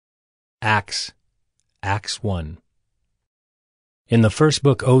Acts 1. In the first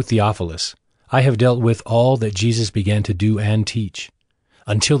book, O Theophilus, I have dealt with all that Jesus began to do and teach,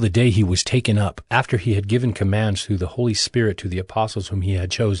 until the day he was taken up, after he had given commands through the Holy Spirit to the apostles whom he had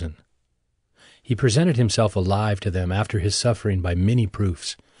chosen. He presented himself alive to them after his suffering by many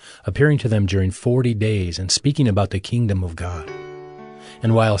proofs, appearing to them during 40 days and speaking about the kingdom of God.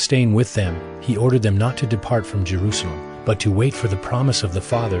 And while staying with them, he ordered them not to depart from Jerusalem, but to wait for the promise of the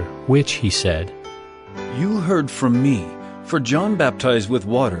Father, which, he said, "You heard from me, for John baptized with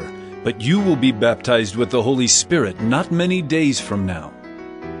water, but you will be baptized with the Holy Spirit not many days from now."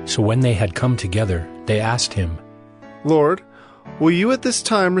 So when they had come together, they asked him, "Lord, will you at this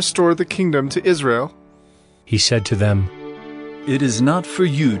time restore the kingdom to Israel?" He said to them, "It is not for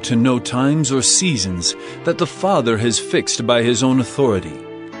you to know times or seasons that the Father has fixed by his own authority.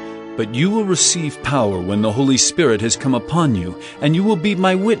 But you will receive power when the Holy Spirit has come upon you, and you will be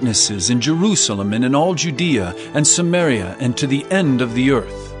my witnesses in Jerusalem and in all Judea and Samaria and to the end of the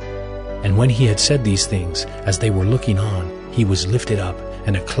earth." And when he had said these things, as they were looking on, he was lifted up,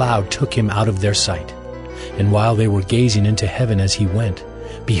 and a cloud took him out of their sight. And while they were gazing into heaven as he went,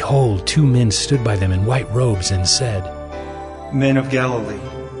 behold, 2 men stood by them in white robes and said, "Men of Galilee,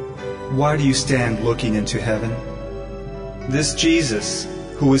 why do you stand looking into heaven? This Jesus,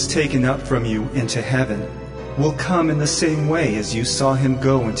 who was taken up from you into heaven, will come in the same way as you saw him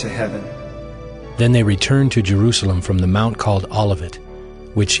go into heaven." Then they returned to Jerusalem from the mount called Olivet,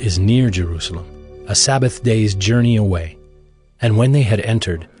 which is near Jerusalem, a Sabbath day's journey away. And when they had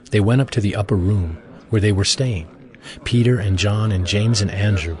entered, they went up to the upper room, where they were staying, Peter and John and James and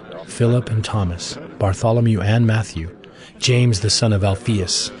Andrew, Philip and Thomas, Bartholomew and Matthew, James the son of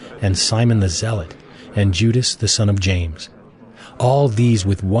Alphaeus, and Simon the Zealot, and Judas the son of James. All these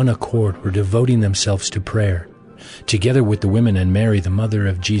with one accord were devoting themselves to prayer, together with the women and Mary the mother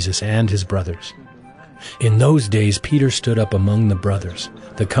of Jesus and his brothers. In those days Peter stood up among the brothers,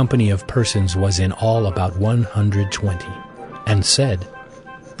 the company of persons was in all about 120, and said,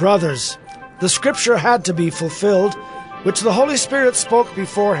 "Brothers, the scripture had to be fulfilled, which the Holy Spirit spoke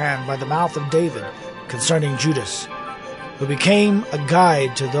beforehand by the mouth of David concerning Judas, who became a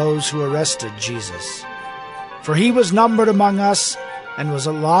guide to those who arrested Jesus. For he was numbered among us and was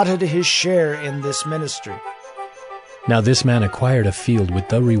allotted his share in this ministry." Now this man acquired a field with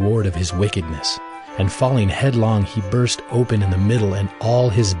the reward of his wickedness, and falling headlong he burst open in the middle, and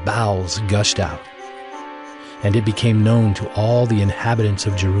all his bowels gushed out. And it became known to all the inhabitants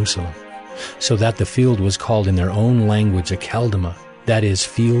of Jerusalem, so that the field was called in their own language Akeldama, that is,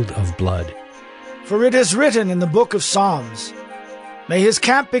 field of blood. For it is written in the book of Psalms, "May his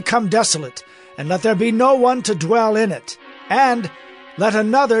camp become desolate, and let there be no one to dwell in it, and let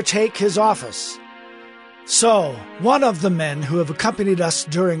another take his office." So, one of the men who have accompanied us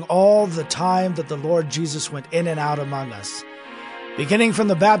during all the time that the Lord Jesus went in and out among us, beginning from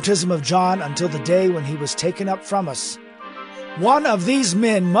the baptism of John until the day when he was taken up from us, one of these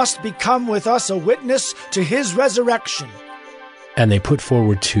men must become with us a witness to his resurrection. And they put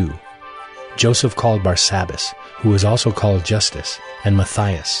forward 2, Joseph called Barsabbas, who was also called Justus, and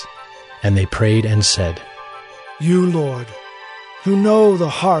Matthias. And they prayed and said, "You, Lord, who know the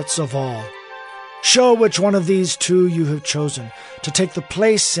hearts of all, show which one of these 2 you have chosen to take the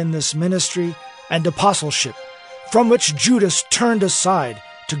place in this ministry and apostleship, from which Judas turned aside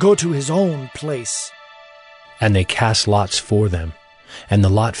to go to his own place." And they cast lots for them, and the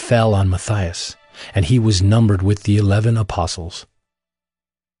lot fell on Matthias, and he was numbered with the 11 apostles.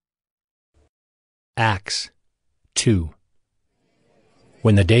 Acts 2.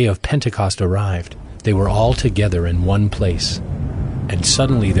 When the day of Pentecost arrived, they were all together in one place. And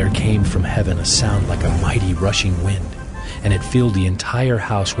suddenly there came from heaven a sound like a mighty rushing wind, and it filled the entire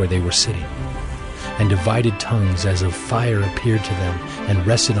house where they were sitting. And divided tongues as of fire appeared to them, and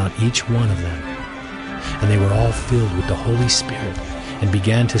rested on each one of them. And they were all filled with the Holy Spirit, and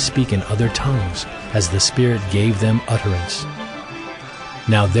began to speak in other tongues, as the Spirit gave them utterance.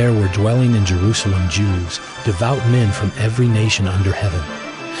 Now there were dwelling in Jerusalem Jews, devout men from every nation under heaven.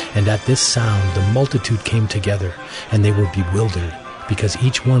 And at this sound the multitude came together, and they were bewildered, because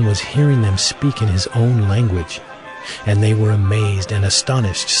each one was hearing them speak in his own language. And they were amazed and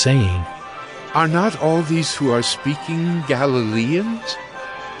astonished, saying, "Are not all these who are speaking Galileans?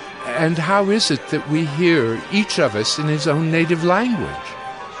 And how is it that we hear, each of us in his own native language?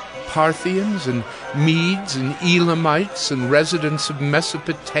 Parthians and Medes and Elamites and residents of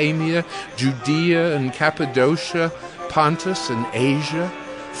Mesopotamia, Judea and Cappadocia, Pontus and Asia,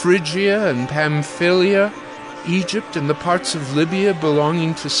 Phrygia and Pamphylia, Egypt and the parts of Libya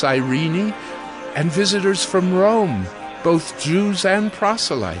belonging to Cyrene, and visitors from Rome, both Jews and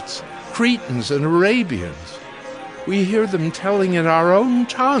proselytes. Cretans and Arabians. We hear them telling in our own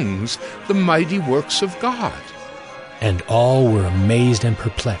tongues the mighty works of God." And all were amazed and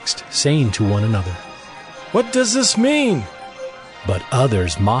perplexed, saying to one another, "What does this mean?" But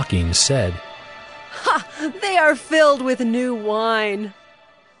others, mocking, said, "Ha! They are filled with new wine."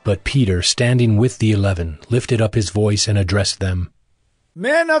 But Peter, standing with the 11, lifted up his voice and addressed them.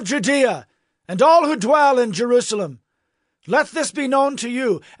 "Men of Judea, and all who dwell in Jerusalem, let this be known to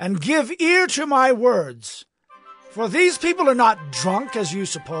you, and give ear to my words. For these people are not drunk, as you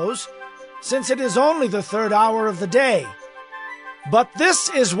suppose, since it is only the 3rd hour of the day. But this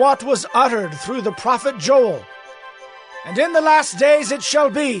is what was uttered through the prophet Joel. And in the last days it shall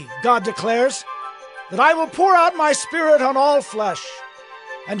be, God declares, that I will pour out my Spirit on all flesh,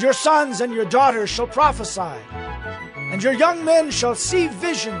 and your sons and your daughters shall prophesy, and your young men shall see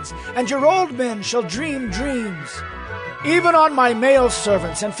visions, and your old men shall dream dreams. Even on my male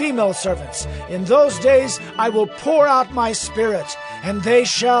servants and female servants, in those days I will pour out my Spirit, and they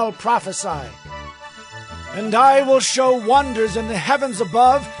shall prophesy. And I will show wonders in the heavens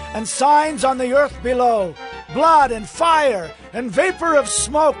above, and signs on the earth below, blood and fire and vapor of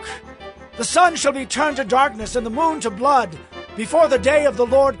smoke. The sun shall be turned to darkness, and the moon to blood, before the day of the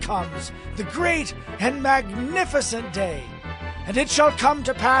Lord comes, the great and magnificent day. And it shall come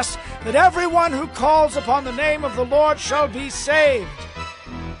to pass that everyone who calls upon the name of the Lord shall be saved.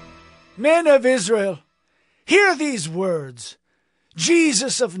 Men of Israel, hear these words.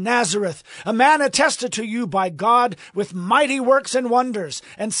 Jesus of Nazareth, a man attested to you by God with mighty works and wonders,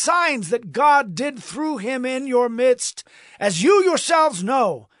 and signs that God did through him in your midst, as you yourselves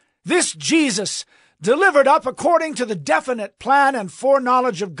know, this Jesus, delivered up according to the definite plan and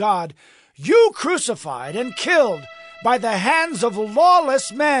foreknowledge of God, you crucified and killed by the hands of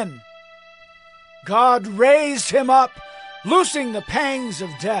lawless men. God raised him up, loosing the pangs of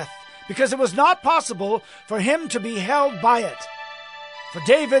death, because it was not possible for him to be held by it. For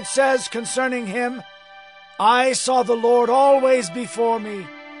David says concerning him, I saw the Lord always before me,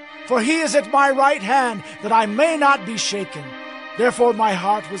 for he is at my right hand, that I may not be shaken. Therefore my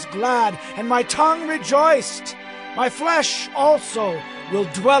heart was glad, and my tongue rejoiced. My flesh also will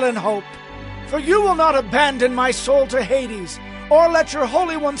dwell in hope. For you will not abandon my soul to Hades, or let your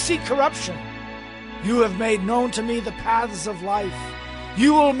Holy One see corruption. You have made known to me the paths of life.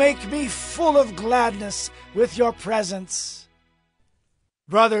 You will make me full of gladness with your presence.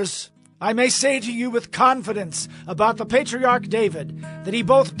 Brothers, I may say to you with confidence about the patriarch David, that he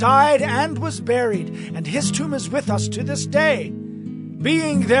both died and was buried, and his tomb is with us to this day.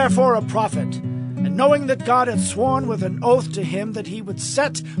 Being therefore a prophet, and knowing that God had sworn with an oath to him that he would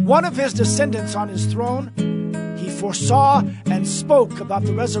set one of his descendants on his throne, he foresaw and spoke about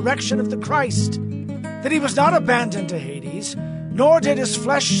the resurrection of the Christ, that he was not abandoned to Hades, nor did his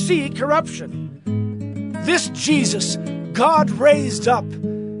flesh see corruption. This Jesus God raised up,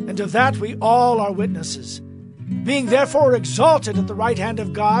 and of that we all are witnesses. Being therefore exalted at the right hand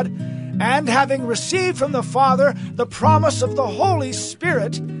of God, and having received from the Father the promise of the Holy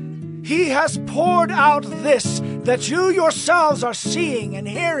Spirit, he has poured out this that you yourselves are seeing and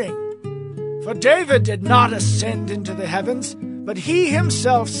hearing. For David did not ascend into the heavens, but he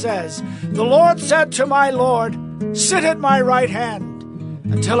himself says, The Lord said to my Lord, Sit at my right hand,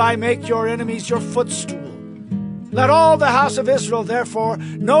 until I make your enemies your footstool. Let all the house of Israel therefore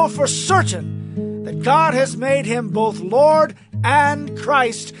know for certain that God has made him both Lord and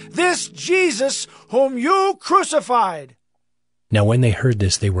Christ, this Jesus whom you crucified. Now when they heard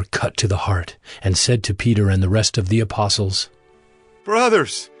this, they were cut to the heart, and said to Peter and the rest of the apostles,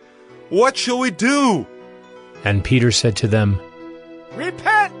 Brothers, what shall we do? And Peter said to them,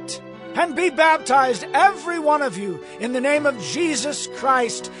 Repent, and be baptized, every one of you, in the name of Jesus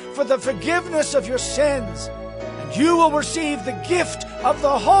Christ, for the forgiveness of your sins, and you will receive the gift of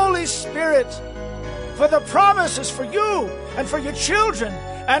the Holy Spirit. For the promise is for you, and for your children,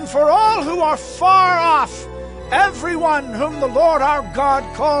 and for all who are far off, everyone whom the Lord our God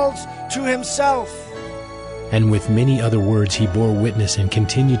calls to himself. And with many other words he bore witness and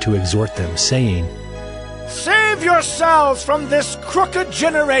continued to exhort them, saying, Save yourselves from this crooked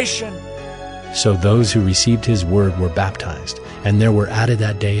generation. So those who received his word were baptized, and there were added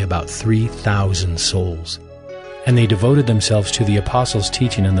that day about 3,000 souls. And they devoted themselves to the apostles'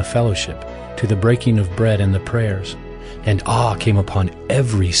 teaching and the fellowship, to the breaking of bread and the prayers. And awe came upon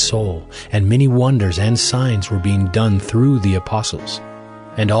every soul, and many wonders and signs were being done through the apostles.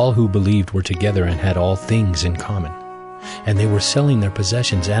 And all who believed were together and had all things in common. And they were selling their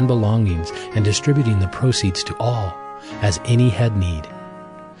possessions and belongings, and distributing the proceeds to all, as any had need.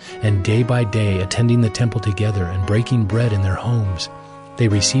 And day by day, attending the temple together and breaking bread in their homes, They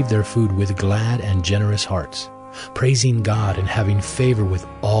received their food with glad and generous hearts, praising God and having favor with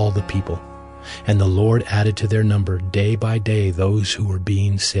all the people. And the Lord added to their number day by day those who were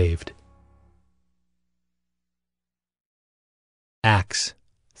being saved. Acts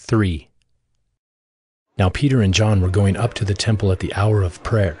 3. Now Peter and John were going up to the temple at the hour of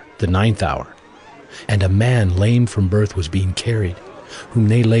prayer, the 9th hour. And a man lame from birth was being carried, whom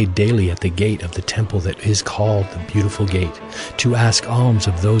they laid daily at the gate of the temple that is called the Beautiful Gate, to ask alms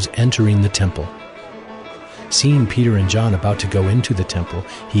of those entering the temple. Seeing Peter and John about to go into the temple,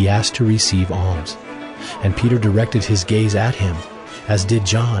 he asked to receive alms. And Peter directed his gaze at him, as did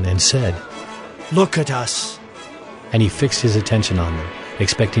John, and said, "Look at us." And he fixed his attention on them,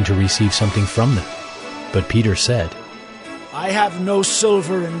 expecting to receive something from them. But Peter said, "I have no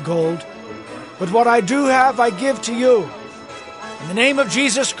silver and gold, but what I do have I give to you. In the name of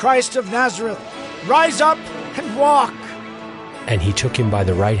Jesus Christ of Nazareth, rise up and walk." And he took him by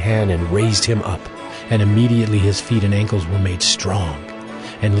the right hand and raised him up. And immediately his feet and ankles were made strong.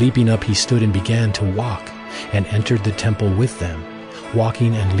 And leaping up he stood and began to walk, and entered the temple with them,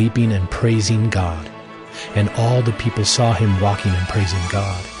 walking and leaping and praising God. And all the people saw him walking and praising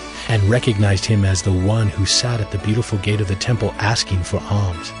God, and recognized him as the one who sat at the beautiful gate of the temple asking for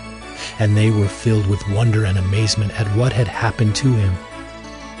alms. And they were filled with wonder and amazement at what had happened to him.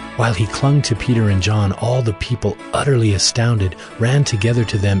 While he clung to Peter and John, all the people, utterly astounded, ran together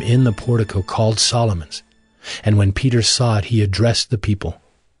to them in the portico called Solomon's. And when Peter saw it, he addressed the people.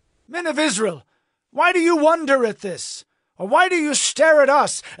 "Men of Israel, why do you wonder at this? Or why do you stare at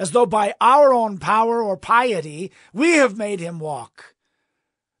us as though by our own power or piety we have made him walk?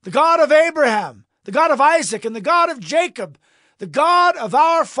 The God of Abraham, the God of Isaac, and the God of Jacob, the God of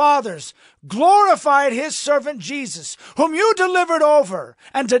our fathers, glorified his servant Jesus, whom you delivered over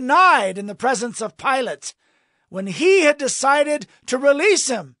and denied in the presence of Pilate, when he had decided to release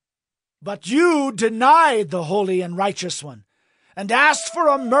him. But you denied the holy and righteous one, and asked for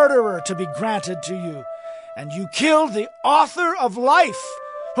a murderer to be granted to you, and you killed the author of life,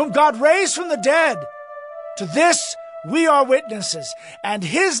 whom God raised from the dead. To this we are witnesses, and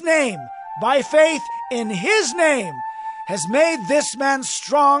his name, by faith in his name, has made this man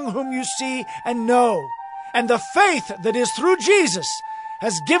strong whom you see and know. And the faith that is through Jesus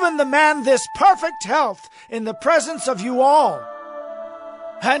has given the man this perfect health in the presence of you all.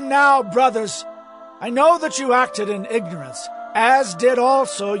 And now, brothers, I know that you acted in ignorance, as did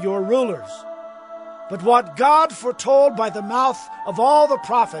also your rulers. But what God foretold by the mouth of all the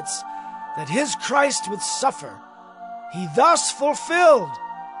prophets, that his Christ would suffer, he thus fulfilled.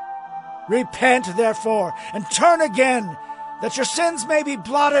 Repent, therefore, and turn again, that your sins may be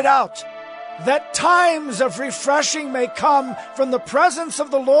blotted out, that times of refreshing may come from the presence of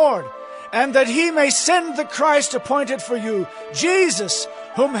the Lord, and that he may send the Christ appointed for you, Jesus,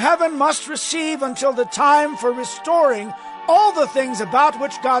 whom heaven must receive until the time for restoring all the things about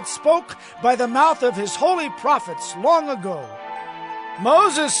which God spoke by the mouth of his holy prophets long ago.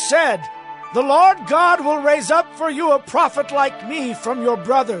 Moses said, "The Lord God will raise up for you a prophet like me from your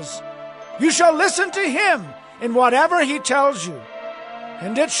brothers. You shall listen to him in whatever he tells you.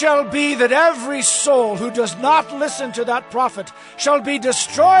 And it shall be that every soul who does not listen to that prophet shall be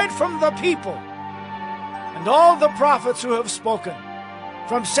destroyed from the people." And all the prophets who have spoken,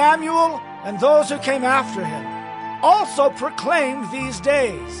 from Samuel and those who came after him, also proclaimed these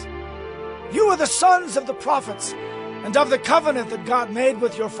days. You are the sons of the prophets and of the covenant that God made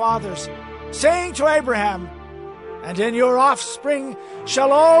with your fathers, saying to Abraham, "And in your offspring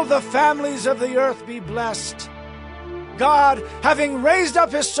shall all the families of the earth be blessed." God, having raised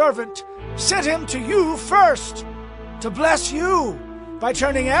up his servant, sent him to you first, to bless you by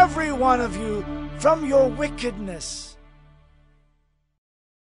turning every one of you from your wickedness.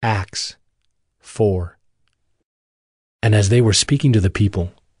 Acts 4. And as they were speaking to the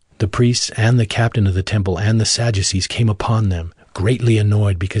people, the priests and the captain of the temple and the Sadducees came upon them, greatly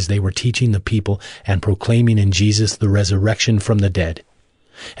annoyed because they were teaching the people and proclaiming in Jesus the resurrection from the dead.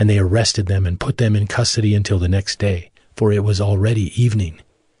 And they arrested them and put them in custody until the next day, for it was already evening.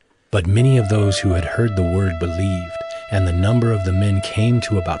 But many of those who had heard the word believed, and the number of the men came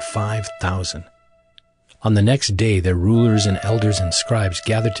to about 5,000. On the next day their rulers and elders and scribes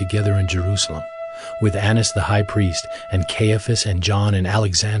gathered together in Jerusalem, with Annas the high priest, and Caiaphas and John and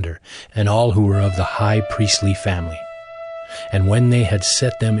Alexander, and all who were of the high priestly family. And when they had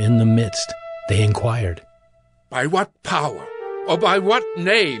set them in the midst, they inquired, "By what power or by what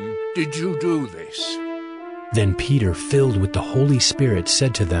name did you do this?" Then Peter, filled with the Holy Spirit,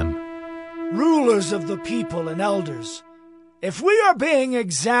 said to them, "Rulers of the people and elders, if we are being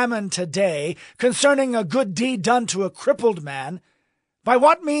examined today concerning a good deed done to a crippled man, By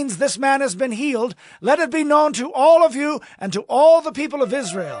what means this man has been healed, let it be known to all of you and to all the people of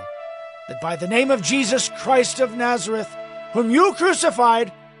Israel, that by the name of Jesus Christ of Nazareth, whom you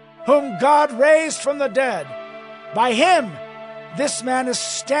crucified, whom God raised from the dead, by him this man is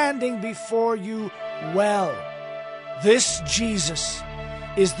standing before you well. This Jesus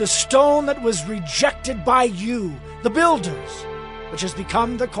is the stone that was rejected by you, the builders, which has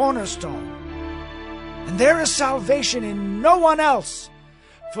become the cornerstone. And there is salvation in no one else,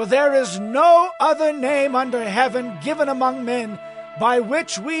 for there is no other name under heaven given among men by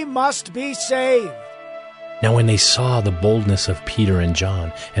which we must be saved. Now when they saw the boldness of Peter and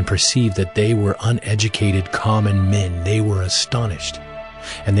John and perceived that they were uneducated common men, they were astonished.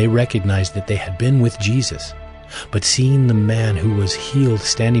 And they recognized that they had been with Jesus. But seeing the man who was healed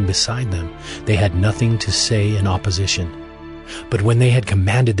standing beside them, they had nothing to say in opposition. But when they had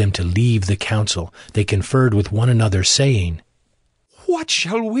commanded them to leave the council, they conferred with one another, saying, "What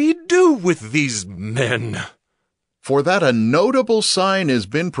shall we do with these men?" For that a notable sign has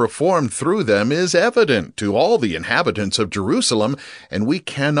been performed through them is evident to all the inhabitants of Jerusalem, and we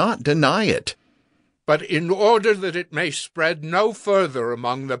cannot deny it. But in order that it may spread no further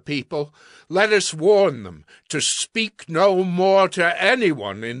among the people, let us warn them to speak no more to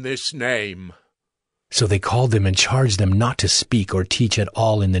anyone in this name. So they called them and charged them not to speak or teach at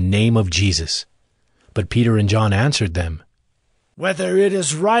all in the name of Jesus. But Peter and John answered them, "Whether it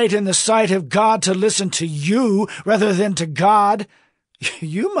is right in the sight of God to listen to you rather than to God,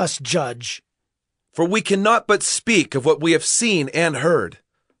 you must judge. For we cannot but speak of what we have seen and heard."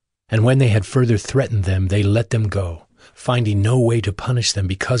 And when they had further threatened them, they let them go, finding no way to punish them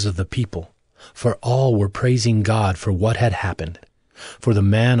because of the people. For all were praising God for what had happened. For the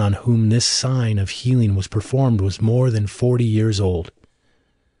man on whom this sign of healing was performed was more than 40 years old.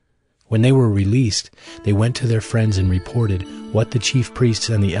 When they were released, they went to their friends and reported what the chief priests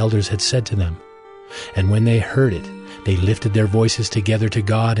and the elders had said to them. And when they heard it, they lifted their voices together to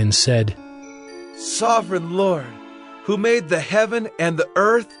God and said, "Sovereign Lord, who made the heaven and the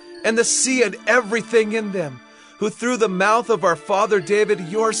earth and the sea and everything in them, who through the mouth of our father David,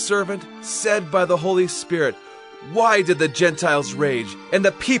 your servant, said by the Holy Spirit, why did the Gentiles rage and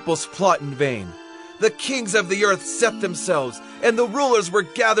the peoples plot in vain? The kings of the earth set themselves, and the rulers were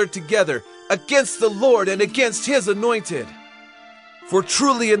gathered together against the Lord and against his anointed. For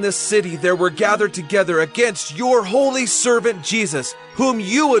truly in this city there were gathered together against your holy servant Jesus, whom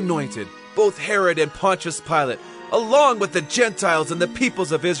you anointed, both Herod and Pontius Pilate, along with the Gentiles and the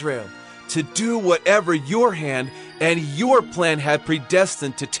peoples of Israel, to do whatever your hand and your plan had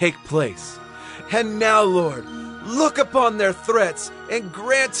predestined to take place. And now, Lord, look upon their threats and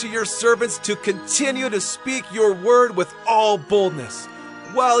grant to your servants to continue to speak your word with all boldness,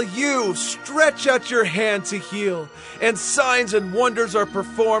 while you stretch out your hand to heal, and signs and wonders are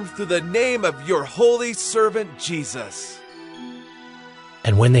performed through the name of your holy servant Jesus."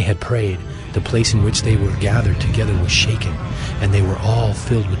 And when they had prayed, the place in which they were gathered together was shaken, and they were all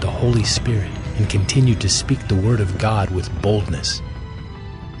filled with the Holy Spirit, and continued to speak the word of God with boldness.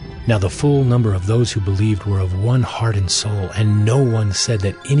 Now the full number of those who believed were of one heart and soul, and no one said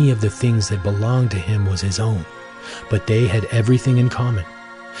that any of the things that belonged to him was his own, but they had everything in common.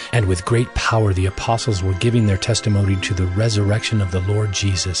 And with great power the apostles were giving their testimony to the resurrection of the Lord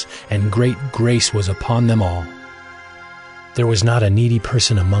Jesus, and great grace was upon them all. There was not a needy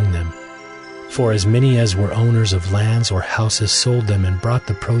person among them, for as many as were owners of lands or houses sold them and brought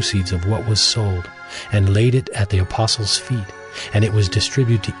the proceeds of what was sold, and laid it at the apostles' feet, and it was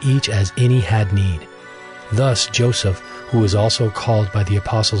distributed to each as any had need. Thus Joseph, who was also called by the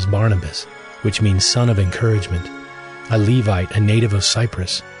apostles Barnabas, which means son of encouragement, a Levite, a native of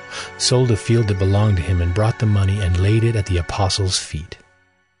Cyprus, sold a field that belonged to him and brought the money and laid it at the apostles' feet.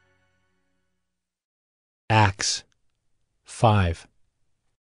 Acts 5.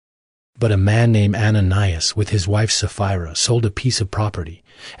 But a man named Ananias, with his wife Sapphira, sold a piece of property,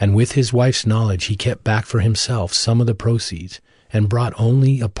 and with his wife's knowledge he kept back for himself some of the proceeds, and brought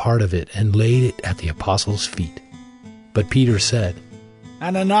only a part of it, and laid it at the apostles' feet. But Peter said,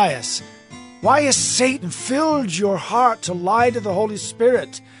 "Ananias, why has Satan filled your heart to lie to the Holy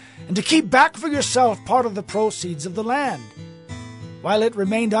Spirit, and to keep back for yourself part of the proceeds of the land? While it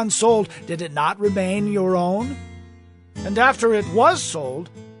remained unsold, did it not remain your own? And after it was sold,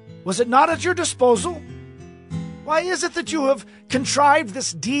 was it not at your disposal? Why is it that you have contrived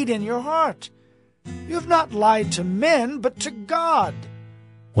this deed in your heart? You have not lied to men, but to God."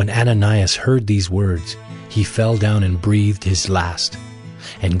 When Ananias heard these words, he fell down and breathed his last,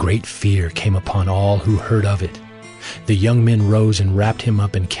 and great fear came upon all who heard of it. The young men rose and wrapped him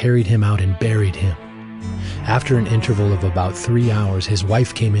up and carried him out and buried him. After an interval of about 3 hours, his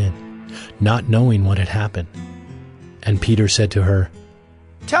wife came in, not knowing what had happened. And Peter said to her,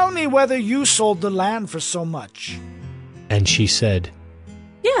 "Tell me whether you sold the land for so much." And she said,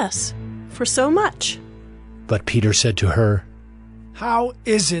 "Yes, for so much." But Peter said to her, "How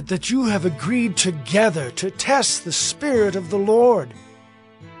is it that you have agreed together to test the Spirit of the Lord?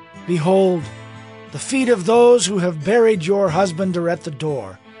 Behold, the feet of those who have buried your husband are at the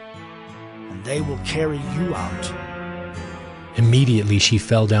door, and they will carry you out." Immediately she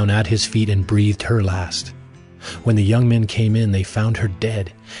fell down at his feet and breathed her last. When the young men came in, they found her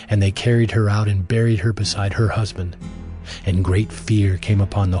dead, and they carried her out and buried her beside her husband. And great fear came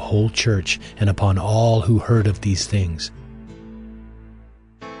upon the whole church and upon all who heard of these things.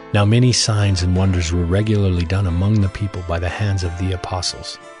 Now many signs and wonders were regularly done among the people by the hands of the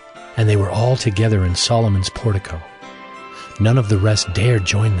apostles, and they were all together in Solomon's portico. None of the rest dared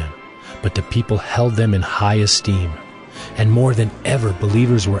join them, but the people held them in high esteem. And more than ever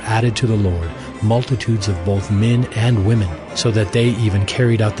believers were added to the Lord, multitudes of both men and women, so that they even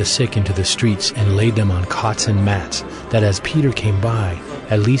carried out the sick into the streets and laid them on cots and mats, that as Peter came by,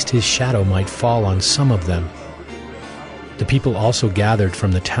 at least his shadow might fall on some of them. The people also gathered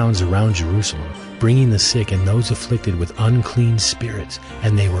from the towns around Jerusalem, bringing the sick and those afflicted with unclean spirits,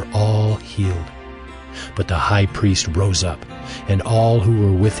 and they were all healed. But the high priest rose up, and all who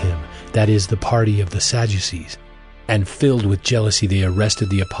were with him, that is, the party of the Sadducees, and filled with jealousy they arrested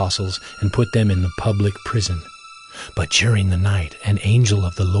the apostles and put them in the public prison. But during the night an angel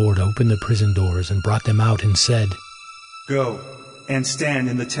of the Lord opened the prison doors and brought them out and said, "Go and stand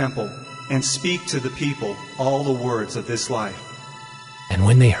in the temple and speak to the people all the words of this life." And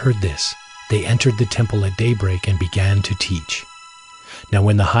when they heard this, they entered the temple at daybreak and began to teach. Now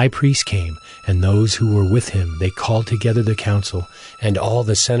when the high priest came, and those who were with him, they called together the council and all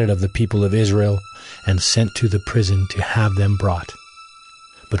the senate of the people of Israel, and sent to the prison to have them brought.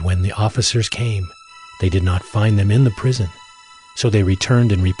 But when the officers came, they did not find them in the prison. So they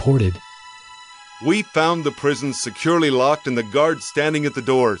returned and reported, "We found the prison securely locked and the guards standing at the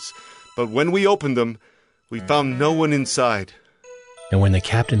doors. But when we opened them, we found no one inside." And when the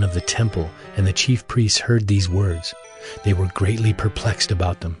captain of the temple and the chief priests heard these words, they were greatly perplexed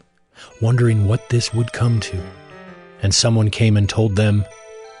about them, wondering what this would come to. And someone came and told them,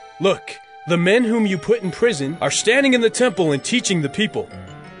 "Look, the men whom you put in prison are standing in the temple and teaching the people."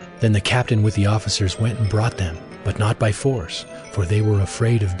 Then the captain with the officers went and brought them, but not by force, for they were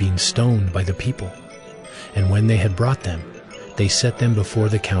afraid of being stoned by the people. And when they had brought them, they set them before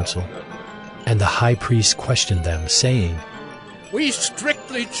the council. And the high priest questioned them, saying, "We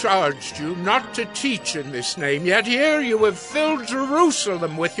strictly charged you not to teach in this name, yet here you have filled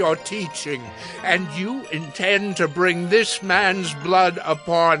Jerusalem with your teaching, and you intend to bring this man's blood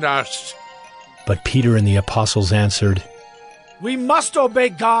upon us." But Peter and the apostles answered, "We must obey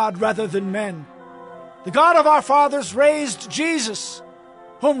God rather than men. The God of our fathers raised Jesus,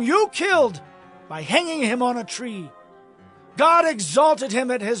 whom you killed by hanging him on a tree. God exalted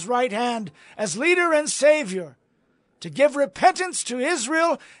him at his right hand as leader and Savior, to give repentance to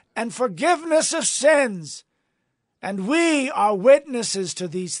Israel and forgiveness of sins. And we are witnesses to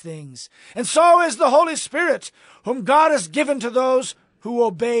these things, and so is the Holy Spirit, whom God has given to those who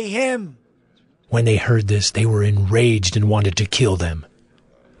obey him." When they heard this, they were enraged and wanted to kill them.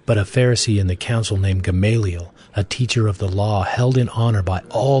 But a Pharisee in the council named Gamaliel, a teacher of the law held in honor by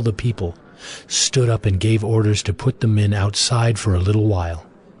all the people, stood up and gave orders to put the men outside for a little while.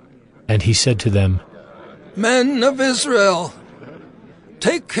 And he said to them, "Men of Israel,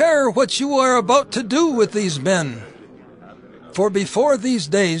 take care what you are about to do with these men. For before these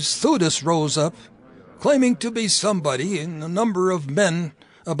days Theudas rose up, claiming to be somebody, and a number of men,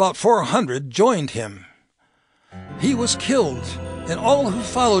 about 400, joined him. He was killed, and all who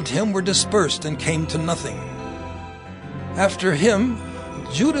followed him were dispersed and came to nothing. After him,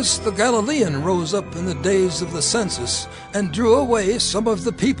 Judas the Galilean rose up in the days of the census and drew away some of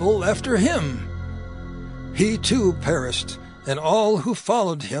the people after him. He too perished, and all who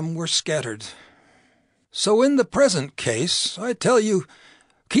followed him were scattered. So in the present case, I tell you,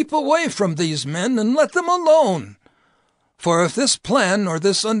 keep away from these men and let them alone. For if this plan or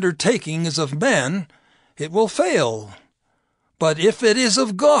this undertaking is of man, it will fail. But if it is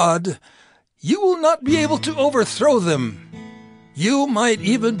of God, you will not be able to overthrow them. You might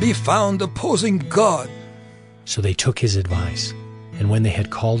even be found opposing God." So they took his advice, and when they had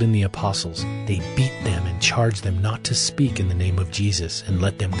called in the apostles, they beat them and charged them not to speak in the name of Jesus, and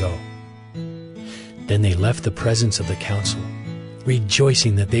let them go. Then they left the presence of the council,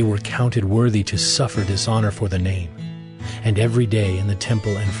 rejoicing that they were counted worthy to suffer dishonor for the name. And every day in the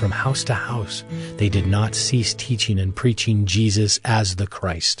temple and from house to house, they did not cease teaching and preaching Jesus as the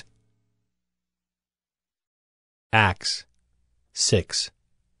Christ. Acts 6.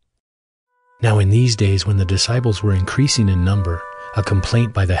 Now in these days, when the disciples were increasing in number, a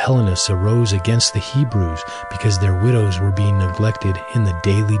complaint by the Hellenists arose against the Hebrews because their widows were being neglected in the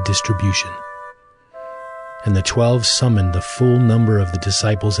daily distribution. And the 12 summoned the full number of the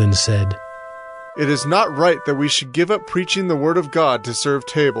disciples and said, "It is not right that we should give up preaching the word of God to serve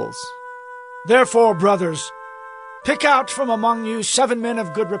tables. Therefore, brothers, pick out from among you 7 men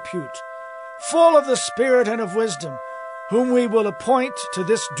of good repute, full of the Spirit and of wisdom, whom we will appoint to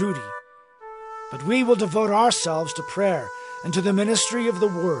this duty. But we will devote ourselves to prayer and to the ministry of the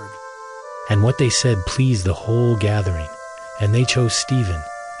word." And what they said pleased the whole gathering. And they chose Stephen,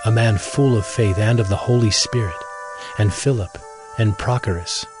 a man full of faith and of the Holy Spirit, and Philip, and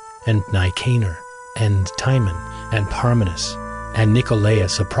Prochorus, and Nicanor, and Timon, and Parmenas, and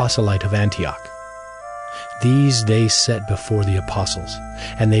Nicolaus, a proselyte of Antioch. These they set before the apostles,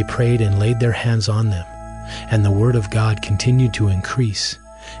 and they prayed and laid their hands on them. And the word of God continued to increase,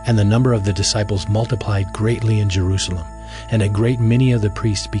 and the number of the disciples multiplied greatly in Jerusalem, and a great many of the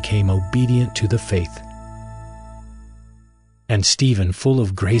priests became obedient to the faith. And Stephen, full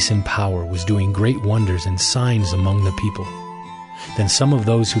of grace and power, was doing great wonders and signs among the people. Then some of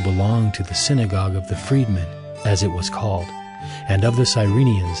those who belonged to the synagogue of the freedmen, as it was called, and of the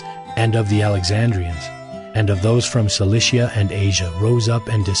Cyrenians, and of the Alexandrians, and of those from Cilicia and Asia, rose up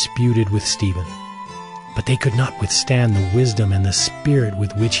and disputed with Stephen. But they could not withstand the wisdom and the spirit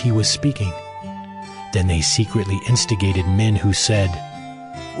with which he was speaking. Then they secretly instigated men who said,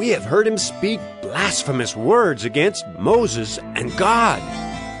 "We have heard him speak blasphemous words against Moses and God."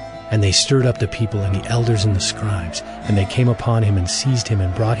 And they stirred up the people and the elders and the scribes, and they came upon him and seized him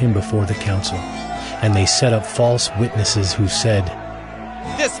and brought him before the council. And they set up false witnesses who said,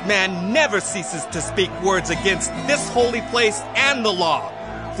 "This man never ceases to speak words against this holy place and the law.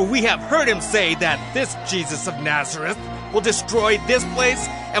 For we have heard him say that this Jesus of Nazareth will destroy this place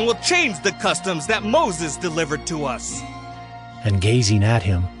and will change the customs that Moses delivered to us." And gazing at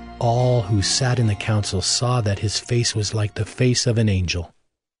him, all who sat in the council saw that his face was like the face of an angel.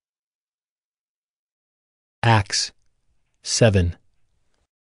 Acts 7.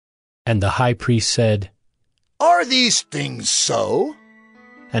 And the high priest said, "Are these things so?"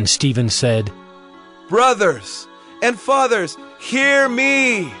 And Stephen said, "Brothers and fathers, hear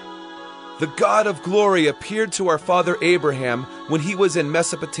me! The God of glory appeared to our father Abraham when he was in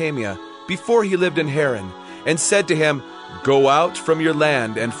Mesopotamia, before he lived in Haran, and said to him, 'Go out from your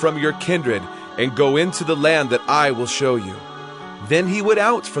land and from your kindred, and go into the land that I will show you.' Then he went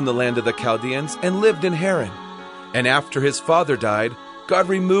out from the land of the Chaldeans and lived in Haran. And after his father died, God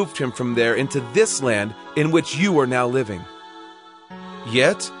removed him from there into this land in which you are now living.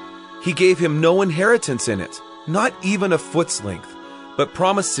 Yet he gave him no inheritance in it, not even a foot's length, but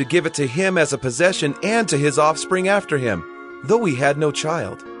promised to give it to him as a possession and to his offspring after him, though he had no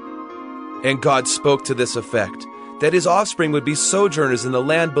child. And God spoke to this effect, that his offspring would be sojourners in the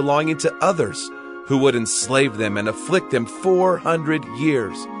land belonging to others, who would enslave them and afflict them 400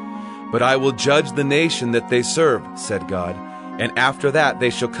 years. But I will judge the nation that they serve, said God, and after that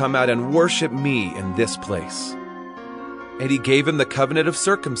they shall come out and worship me in this place. And he gave him the covenant of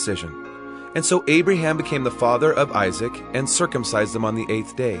circumcision. And so Abraham became the father of Isaac, and circumcised him on the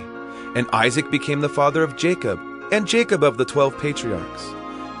 8th day. And Isaac became the father of Jacob, and Jacob of the 12 patriarchs.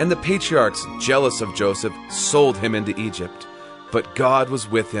 And the patriarchs, jealous of Joseph, sold him into Egypt. But God was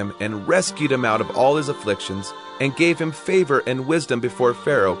with him, and rescued him out of all his afflictions, and gave him favor and wisdom before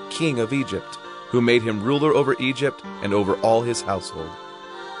Pharaoh, king of Egypt, who made him ruler over Egypt and over all his household.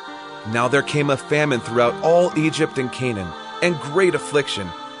 Now there came a famine throughout all Egypt and Canaan, and great affliction,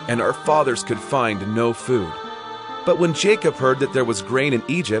 and our fathers could find no food. But when Jacob heard that there was grain in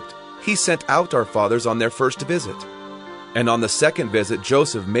Egypt, he sent out our fathers on their first visit. And on the second visit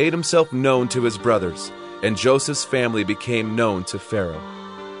Joseph made himself known to his brothers, and Joseph's family became known to Pharaoh.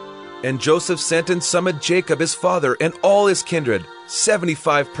 And Joseph sent and summoned Jacob his father and all his kindred,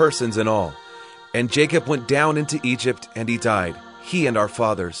 75 persons in all. And Jacob went down into Egypt, and he died, he and our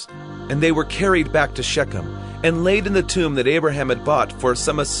fathers. And they were carried back to Shechem, and laid in the tomb that Abraham had bought for a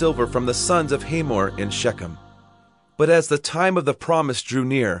sum of silver from the sons of Hamor in Shechem. But as the time of the promise drew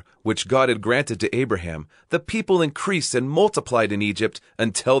near, which God had granted to Abraham, the people increased and multiplied in Egypt,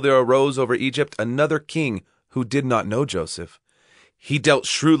 until there arose over Egypt another king who did not know Joseph. He dealt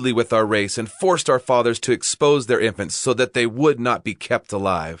shrewdly with our race, and forced our fathers to expose their infants, so that they would not be kept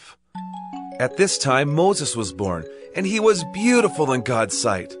alive. At this time Moses was born, and he was beautiful in God's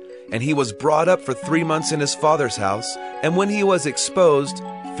sight, And he was brought up for 3 months in his father's house, and when he was exposed,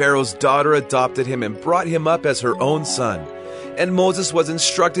 Pharaoh's daughter adopted him and brought him up as her own son. And Moses was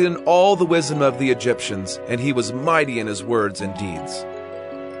instructed in all the wisdom of the Egyptians, and he was mighty in his words and deeds.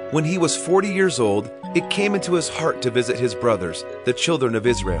 When he was 40 years old, it came into his heart to visit his brothers, the children of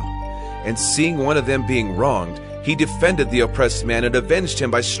Israel. And seeing one of them being wronged, he defended the oppressed man and avenged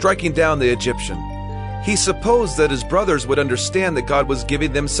him by striking down the Egyptian. He supposed that his brothers would understand that God was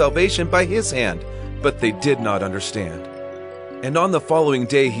giving them salvation by his hand, but they did not understand. And on the following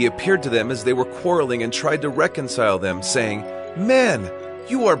day he appeared to them as they were quarreling and tried to reconcile them, saying, "Men,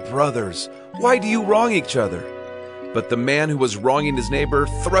 you are brothers. Why do you wrong each other?" But the man who was wronging his neighbor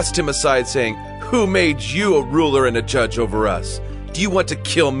thrust him aside, saying, "Who made you a ruler and a judge over us? Do you want to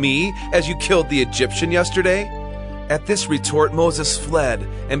kill me as you killed the Egyptian yesterday?" At this retort Moses fled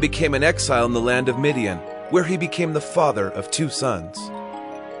and became an exile in the land of Midian, where he became the father of 2 sons.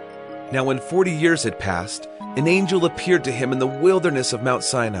 Now when 40 years had passed, an angel appeared to him in the wilderness of Mount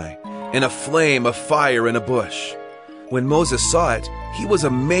Sinai, in a flame of fire in a bush. When Moses saw it, he was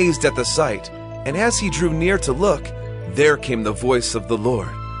amazed at the sight, and as he drew near to look, there came the voice of the Lord.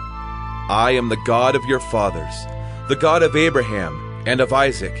 "I am the God of your fathers, the God of Abraham, and of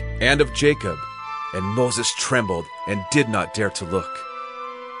Isaac, and of Jacob." And Moses trembled and did not dare to look.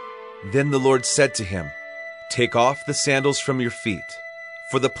 Then the Lord said to him, "Take off the sandals from your feet,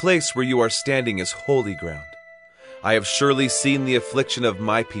 for the place where you are standing is holy ground. I have surely seen the affliction of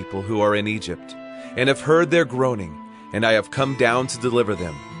my people who are in Egypt, and have heard their groaning, and I have come down to deliver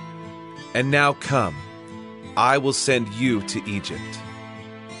them. And now come, I will send you to Egypt."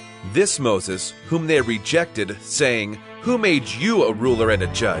 This Moses, whom they rejected, saying, "Who made you a ruler and a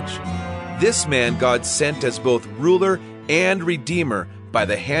judge?" This man God sent as both ruler and redeemer by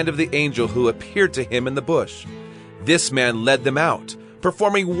the hand of the angel who appeared to him in the bush. This man led them out,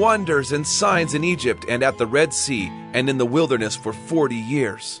 performing wonders and signs in Egypt and at the Red Sea and in the wilderness for 40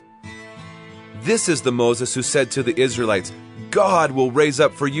 years. This is the Moses who said to the Israelites, "God will raise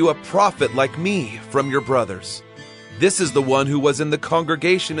up for you a prophet like me from your brothers." This is the one who was in the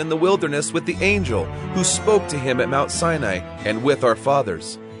congregation in the wilderness with the angel who spoke to him at Mount Sinai and with our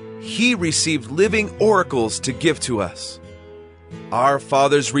fathers. He received living oracles to give to us. Our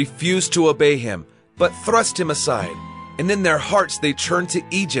fathers refused to obey him, but thrust him aside, and in their hearts they turned to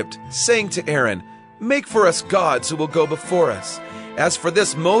Egypt, saying to Aaron, "Make for us gods who will go before us. As for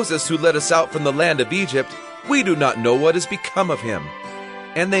this Moses who led us out from the land of Egypt, we do not know what has become of him."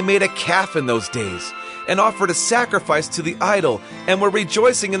 And they made a calf in those days, and offered a sacrifice to the idol, and were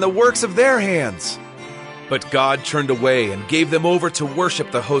rejoicing in the works of their hands. But God turned away and gave them over to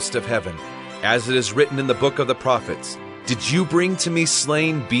worship the host of heaven. As it is written in the book of the prophets, "Did you bring to me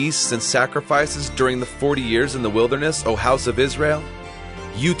slain beasts and sacrifices during the 40 years in the wilderness, O house of Israel?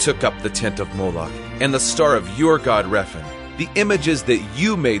 You took up the tent of Moloch, and the star of your god Rephan, the images that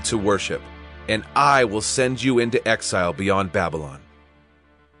you made to worship, and I will send you into exile beyond Babylon."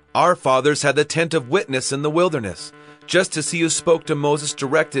 Our fathers had the tent of witness in the wilderness, just as he who spoke to Moses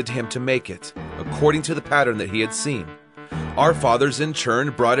directed him to make it, according to the pattern that he had seen. Our fathers in turn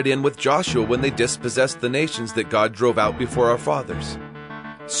brought it in with Joshua when they dispossessed the nations that God drove out before our fathers.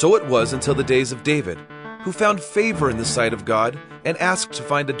 So it was until the days of David, who found favor in the sight of God and asked to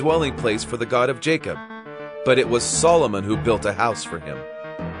find a dwelling place for the God of Jacob. But it was Solomon who built a house for him.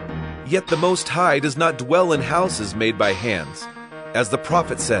 Yet the Most High does not dwell in houses made by hands. As the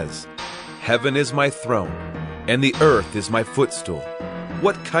prophet says, "Heaven is my throne, and the earth is my footstool.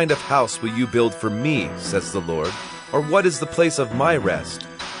 What kind of house will you build for me, says the Lord? Or what is the place of my rest?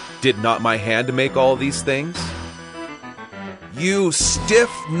 Did not my hand make all these things?" You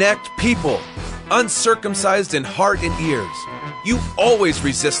stiff-necked people, uncircumcised in heart and ears, you always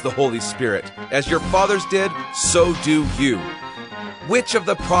resist the Holy Spirit. As your fathers did, so do you. Which of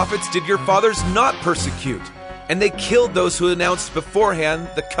the prophets did your fathers not persecute? And they killed those who announced beforehand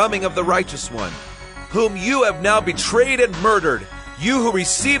the coming of the righteous one, whom you have now betrayed and murdered, you who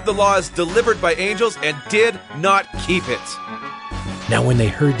received the law as delivered by angels and did not keep it. Now when they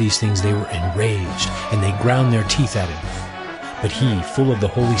heard these things, they were enraged, and they ground their teeth at him. But he, full of the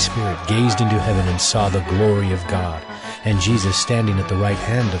Holy Spirit, gazed into heaven and saw the glory of God, and Jesus standing at the right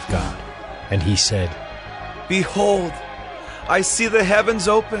hand of God. And he said, "Behold, I see the heavens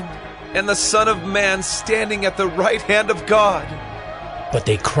opened, and the Son of Man standing at the right hand of God." But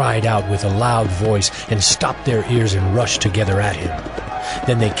they cried out with a loud voice and stopped their ears and rushed together at him.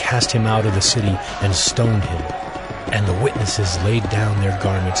 Then they cast him out of the city and stoned him. And the witnesses laid down their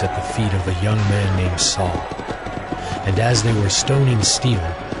garments at the feet of a young man named Saul. And as they were stoning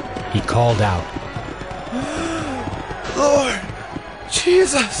Stephen, he called out, "Lord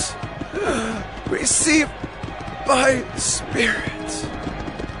Jesus, receive my spirit.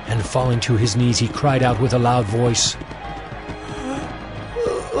 And falling to his knees, he cried out with a loud voice,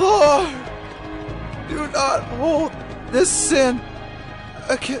 Lord, do not hold this sin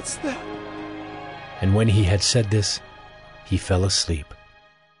against them. And when he had said this, he fell asleep.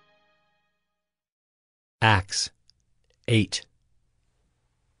 Acts 8.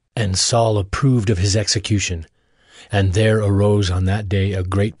 And Saul approved of his execution, and there arose on that day a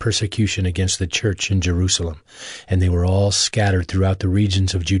great persecution against the church in Jerusalem, and they were all scattered throughout the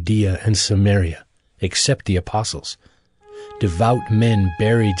regions of Judea and Samaria, except the apostles. Devout men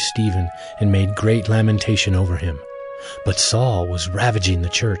buried Stephen and made great lamentation over him. But Saul was ravaging the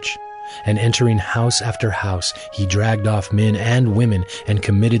church, and entering house after house, he dragged off men and women and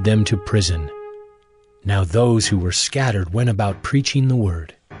committed them to prison. Now those who were scattered went about preaching the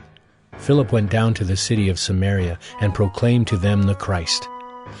word. Philip went down to the city of Samaria and proclaimed to them the Christ.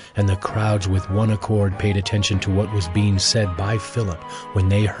 And the crowds with one accord paid attention to what was being said by Philip when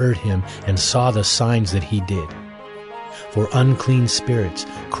they heard him and saw the signs that he did. For unclean spirits,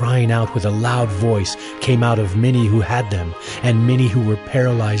 crying out with a loud voice, came out of many who had them, and many who were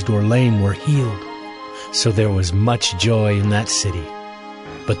paralyzed or lame were healed. So there was much joy in that city.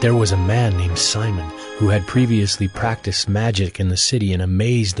 But there was a man named Simon, who had previously practiced magic in the city and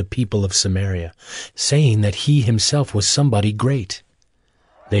amazed the people of Samaria, saying that he himself was somebody great.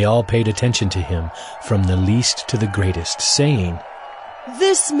 They all paid attention to him, from the least to the greatest, saying,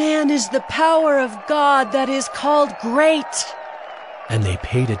 This man is the power of God that is called great. And they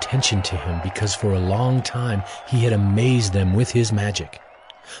paid attention to him because for a long time he had amazed them with his magic.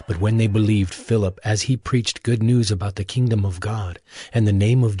 But when they believed Philip as he preached good news about the kingdom of God and the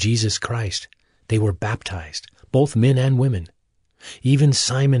name of Jesus Christ, they were baptized, both men and women. Even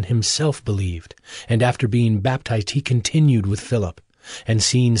Simon himself believed, and after being baptized he continued with Philip, and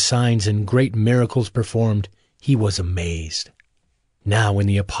seeing signs and great miracles performed, he was amazed. Now when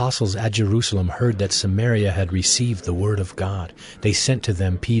the apostles at Jerusalem heard that Samaria had received the word of God, they sent to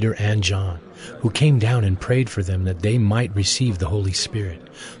them Peter and John, who came down and prayed for them that they might receive the Holy Spirit.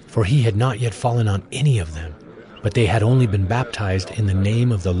 For he had not yet fallen on any of them, but they had only been baptized in the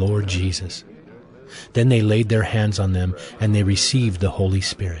name of the Lord Jesus. Then they laid their hands on them, and they received the Holy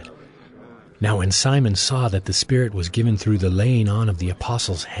Spirit. Now when Simon saw that the Spirit was given through the laying on of the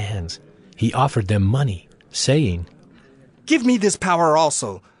apostles' hands, he offered them money, saying, Give me this power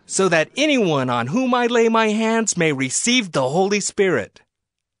also, so that anyone on whom I lay my hands may receive the Holy Spirit.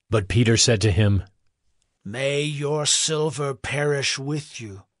 But Peter said to him, May your silver perish with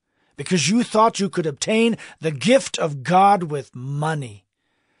you, because you thought you could obtain the gift of God with money.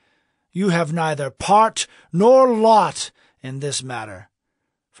 You have neither part nor lot in this matter,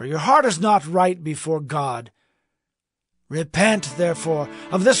 for your heart is not right before God. Repent, therefore,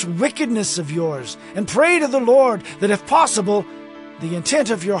 of this wickedness of yours, and pray to the Lord that, if possible, the intent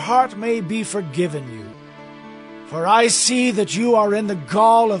of your heart may be forgiven you. For I see that you are in the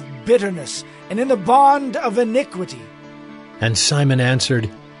gall of bitterness and in the bond of iniquity. And Simon answered,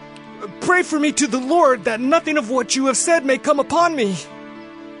 Pray for me to the Lord, that nothing of what you have said may come upon me.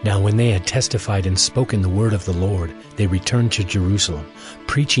 Now when they had testified and spoken the word of the Lord, they returned to Jerusalem,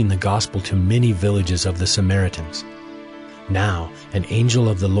 preaching the gospel to many villages of the Samaritans. Now an angel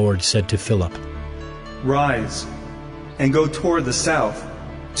of the Lord said to Philip, Rise and go toward the south,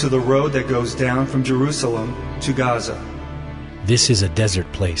 to the road that goes down from Jerusalem to Gaza. This is a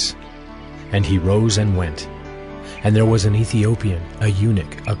desert place. And he rose and went. And there was an Ethiopian, a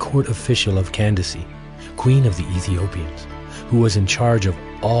eunuch, a court official of Candace, queen of the Ethiopians, who was in charge of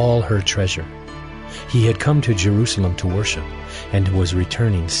all her treasure. He had come to Jerusalem to worship, and was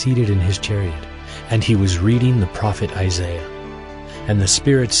returning seated in his chariot, and he was reading the prophet Isaiah. And the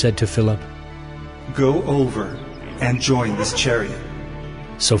Spirit said to Philip, Go over and join this chariot.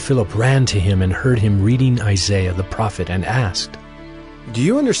 So Philip ran to him and heard him reading Isaiah the prophet, and asked, Do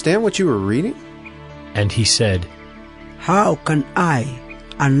you understand what you were reading? And he said, How can I,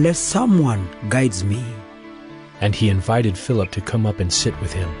 unless someone guides me? And he invited Philip to come up and sit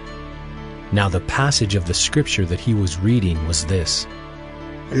with him. Now the passage of the scripture that he was reading was this: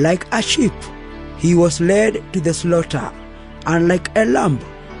 Like a sheep, he was led to the slaughter, and like a lamb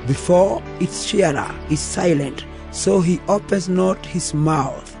before its shearer is silent, so he opens not his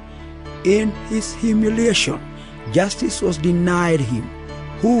mouth. In his humiliation, justice was denied him.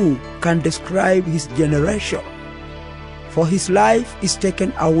 Who can describe his generation? For his life is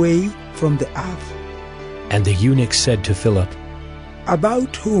taken away from the earth. And the eunuch said to Philip,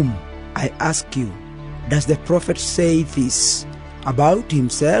 About whom, I ask you, does the prophet say this? About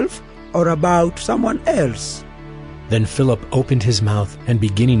himself or about someone else? Then Philip opened his mouth, and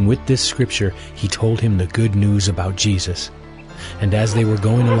beginning with this scripture, he told him the good news about Jesus. And as they were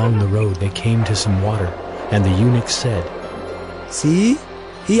going along the road, they came to some water, and the eunuch said, "See,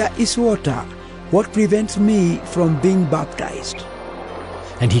 here is water. What prevents me from being baptized?"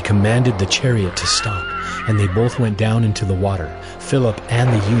 And he commanded the chariot to stop, and they both went down into the water, Philip and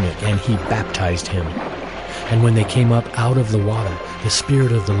the eunuch, and he baptized him. And when they came up out of the water, the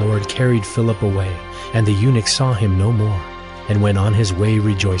Spirit of the Lord carried Philip away, and the eunuch saw him no more, and went on his way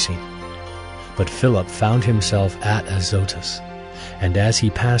rejoicing. But Philip found himself at Azotus, and as he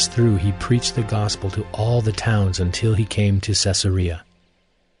passed through, he preached the gospel to all the towns until he came to Caesarea.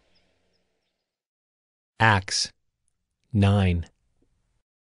 Acts 9.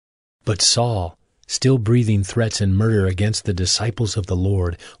 But Saul, still breathing threats and murder against the disciples of the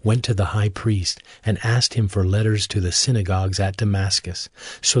Lord, went to the high priest and asked him for letters to the synagogues at Damascus,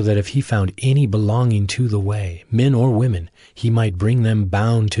 so that if he found any belonging to the way, men or women, he might bring them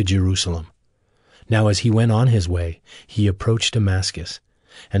bound to Jerusalem. Now as he went on his way, he approached Damascus,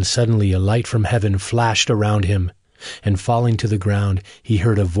 and suddenly a light from heaven flashed around him, and falling to the ground, he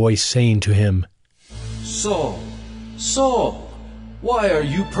heard a voice saying to him, "Saul, Saul, why are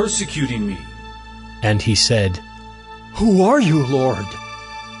you persecuting me?" And he said, "Who are you, Lord?"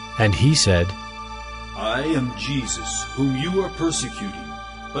 And he said, "I am Jesus, whom you are persecuting.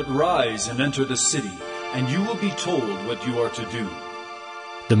 But rise and enter the city, and you will be told what you are to do."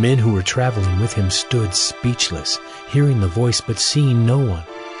 The men who were traveling with him stood speechless, hearing the voice but seeing no one.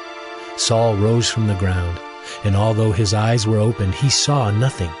 Saul rose from the ground, and although his eyes were opened, he saw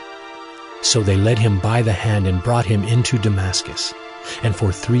nothing. So they led him by the hand and brought him into Damascus. And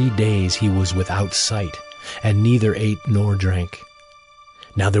for 3 days he was without sight, and neither ate nor drank.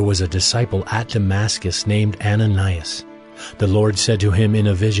 Now there was a disciple at Damascus named Ananias. The Lord said to him in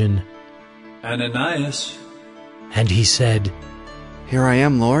a vision, "Ananias." And he said, "Here I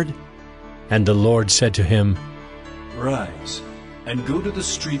am, Lord." And the Lord said to him, "Rise, and go to the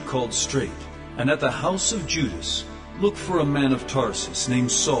street called Straight, and at the house of Judas look for a man of Tarsus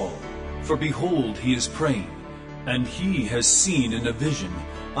named Saul, for behold, he is praying. And he has seen in a vision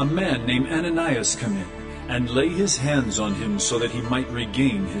a man named Ananias come in, and lay his hands on him so that he might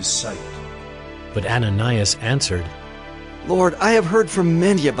regain his sight." But Ananias answered, "Lord, I have heard from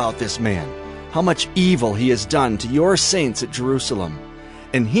many about this man, how much evil he has done to your saints at Jerusalem.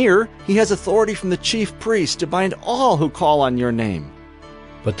 And here he has authority from the chief priest to bind all who call on your name."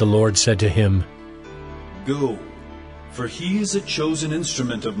 But the Lord said to him, "Go, for he is a chosen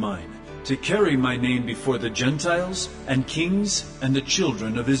instrument of mine, to carry my name before the Gentiles and kings and the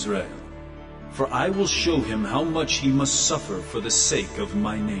children of Israel. For I will show him how much he must suffer for the sake of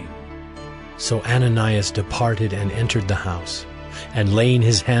my name." So Ananias departed and entered the house, and laying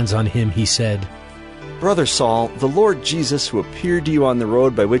his hands on him, he said, "Brother Saul, the Lord Jesus, who appeared to you on the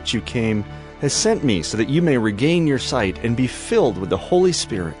road by which you came, has sent me so that you may regain your sight and be filled with the Holy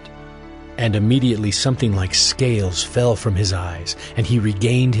Spirit." And immediately something like scales fell from his eyes, and he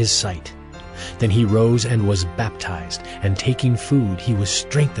regained his sight. Then he rose and was baptized, and taking food he was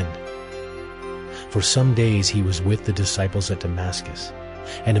strengthened. For some days he was with the disciples at Damascus,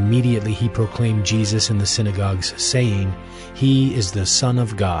 and immediately he proclaimed Jesus in the synagogues, saying, "He is the Son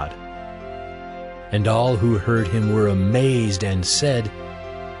of God." And all who heard him were amazed and said,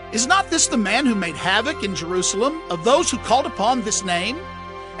 "Is not this the man who made havoc in Jerusalem of those who called upon this name?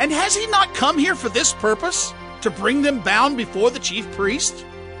 And has he not come here for this purpose, to bring them bound before the chief priest?"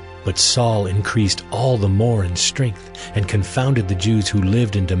 But Saul increased all the more in strength, and confounded the Jews who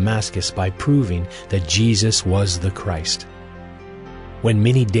lived in Damascus by proving that Jesus was the Christ. When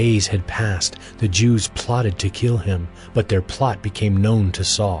many days had passed, the Jews plotted to kill him, but their plot became known to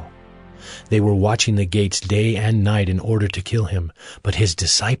Saul. They were watching the gates day and night in order to kill him, but his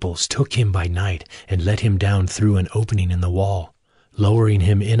disciples took him by night and let him down through an opening in the wall, lowering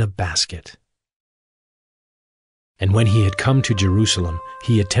him in a basket. And when he had come to Jerusalem,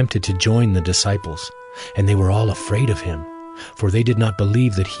 he attempted to join the disciples, and they were all afraid of him, for they did not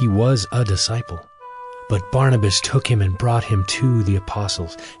believe that he was a disciple. But Barnabas took him and brought him to the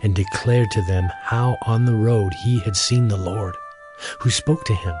apostles, and declared to them how on the road he had seen the Lord, who spoke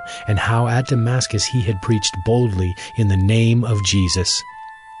to him, and how at Damascus he had preached boldly in the name of Jesus.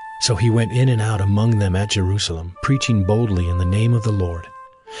 So he went in and out among them at Jerusalem, preaching boldly in the name of the Lord.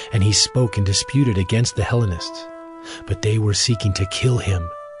 And he spoke and disputed against the Hellenists, but they were seeking to kill him.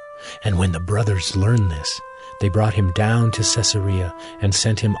 And when the brothers learned this, they brought him down to Caesarea and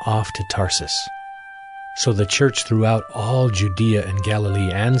sent him off to Tarsus. So the church throughout all Judea and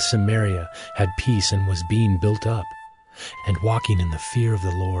Galilee and Samaria had peace and was being built up. and walking in the fear of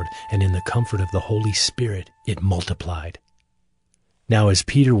the Lord and in the comfort of the Holy Spirit, it multiplied. Now as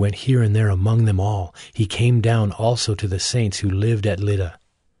Peter went here and there among them all, he came down also to the saints who lived at Lydda.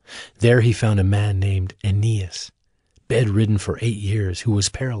 There he found a man named Aeneas, bedridden for 8 years, who was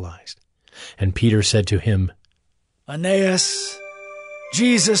paralyzed. And Peter said to him, Aeneas,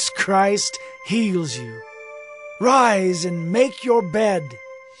 Jesus Christ heals you. Rise and make your bed.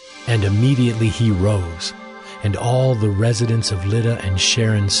 And immediately he rose, and all the residents of Lydda and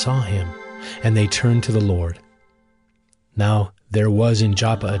Sharon saw him, and they turned to the Lord. Now there was in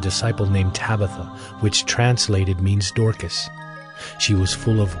Joppa a disciple named Tabitha, which translated means Dorcas. She was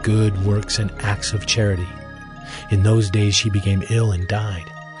full of good works and acts of charity. In those days she became ill and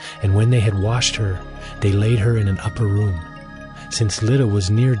died, and when they had washed her, they laid her in an upper room. Since Lydda was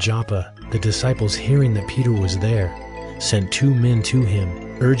near Joppa, the disciples, hearing that Peter was there, sent 2 men to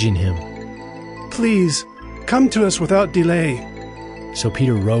him, urging him, Please, come to us without delay. So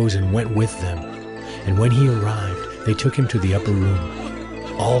Peter rose and went with them, and when he arrived, they took him to the upper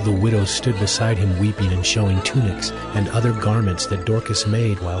room. All the widows stood beside him weeping and showing tunics and other garments that Dorcas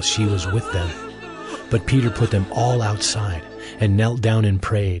made while she was with them. But Peter put them all outside, and knelt down and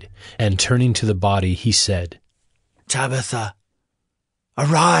prayed, and turning to the body, he said, Tabitha,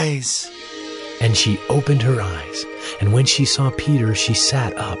 arise. And she opened her eyes, and when she saw Peter, she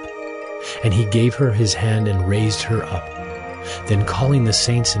sat up. And he gave her his hand and raised her up. Then calling the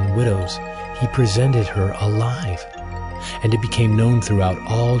saints and widows, he presented her alive. And it became known throughout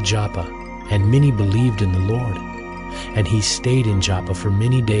all Joppa, and many believed in the Lord. And he stayed in Joppa for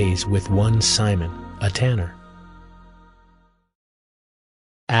many days with one Simon, a tanner.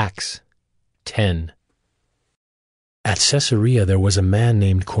 Acts 10. At Caesarea there was a man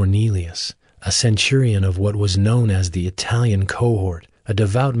named Cornelius, a centurion of what was known as the Italian cohort, a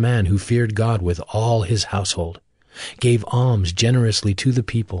devout man who feared God with all his household, gave alms generously to the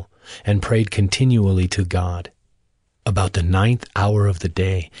people, and prayed continually to God. About the 9th hour of the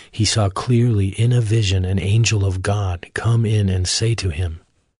day, he saw clearly in a vision an angel of God come in and say to him,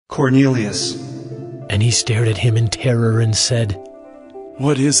 Cornelius. And he stared at him in terror and said,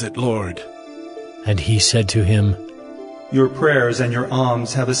 What is it, Lord? And he said to him, Your prayers and your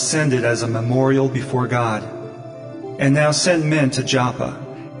alms have ascended as a memorial before God. And now send men to Joppa,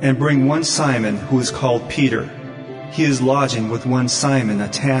 and bring one Simon who is called Peter. He is lodging with one Simon, a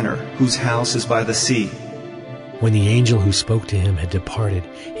tanner, whose house is by the sea. When the angel who spoke to him had departed,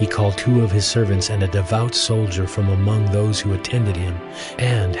 he called 2 of his servants and a devout soldier from among those who attended him,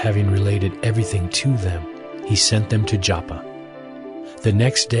 and, having related everything to them, he sent them to Joppa. The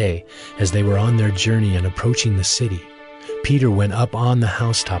next day, as they were on their journey and approaching the city, Peter went up on the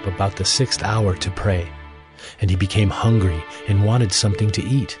housetop about the 6th hour to pray. And he became hungry and wanted something to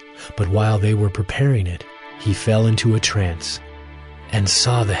eat. But while they were preparing it, he fell into a trance, and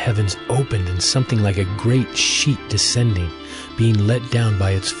saw the heavens opened and something like a great sheet descending, being let down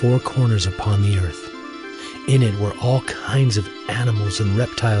by its 4 corners upon the earth. In it were all kinds of animals and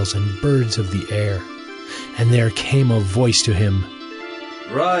reptiles and birds of the air. And there came a voice to him,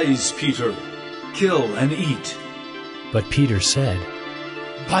 Rise, Peter, kill and eat. But Peter said,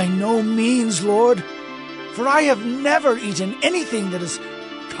 By no means, Lord, for I have never eaten anything that is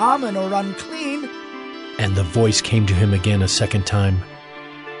common or unclean. And the voice came to him again a second time,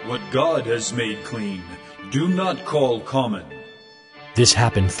 What God has made clean, do not call common. This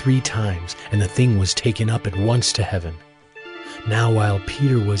happened 3 times, and the thing was taken up at once to heaven. Now while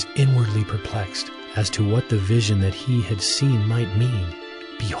Peter was inwardly perplexed as to what the vision that he had seen might mean,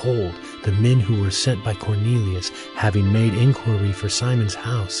 behold, the men who were sent by Cornelius, having made inquiry for Simon's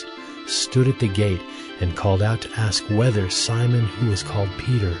house, stood at the gate and called out to ask whether Simon, who was called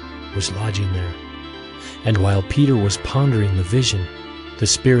Peter, was lodging there. And while Peter was pondering the vision, the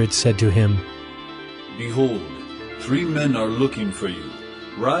Spirit said to him, Behold, 3 men are looking for you.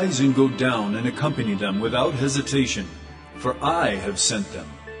 Rise and go down and accompany them without hesitation, for I have sent them.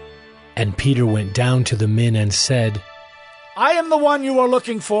 And Peter went down to the men and said, I am the one you are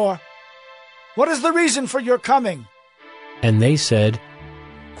looking for. What is the reason for your coming? And they said,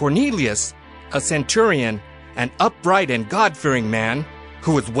 Cornelius, a centurion, an upright and God-fearing man,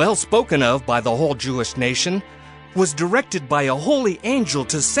 who was well spoken of by the whole Jewish nation, was directed by a holy angel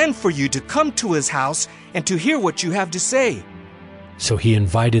to send for you to come to his house and to hear what you have to say. So he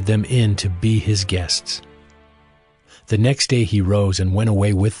invited them in to be his guests. The next day he rose and went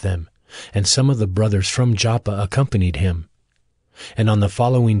away with them, and some of the brothers from Joppa accompanied him. And on the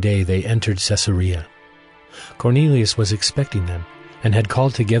following day they entered Caesarea. Cornelius was expecting them, and had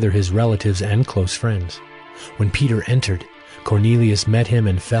called together his relatives and close friends. When Peter entered, Cornelius met him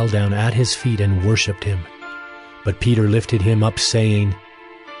and fell down at his feet and worshipped him. But Peter lifted him up, saying,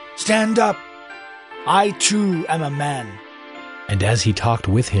 "Stand up! I too am a man." And as he talked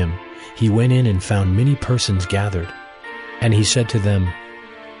with him, he went in and found many persons gathered. And he said to them,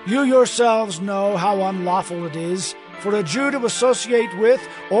 "You yourselves know how unlawful it is for a Jew to associate with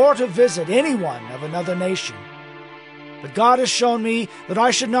or to visit anyone of another nation. But God has shown me that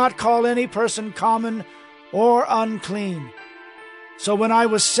I should not call any person common or unclean. So when I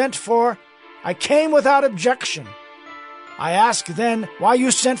was sent for, I came without objection. I ask then why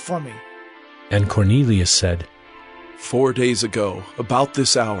you sent for me." And Cornelius said, 4 days ago, about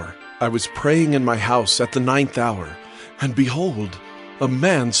this hour, I was praying in my house at the 9th hour, and behold, a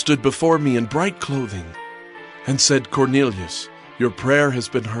man stood before me in bright clothing, and said, Cornelius, your prayer has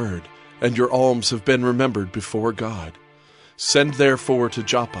been heard, and your alms have been remembered before God. Send therefore to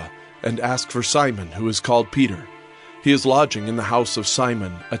Joppa, and ask for Simon, who is called Peter. He is lodging in the house of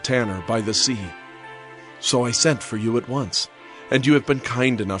Simon, a tanner by the sea. So I sent for you at once, and you have been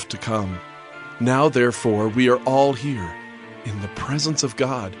kind enough to come. Now therefore we are all here, in the presence of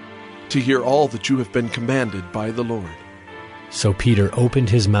God, to hear all that you have been commanded by the Lord." So Peter opened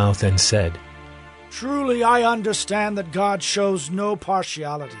his mouth and said, "Truly I understand that God shows no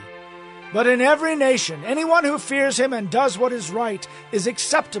partiality. But in every nation, anyone who fears him and does what is right is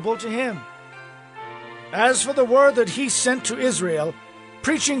acceptable to him. As for the word that he sent to Israel,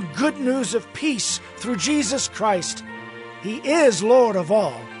 preaching good news of peace through Jesus Christ, he is Lord of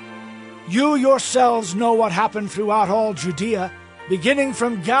all. You yourselves know what happened throughout all Judea, beginning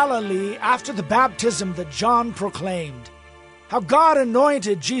from Galilee after the baptism that John proclaimed, how God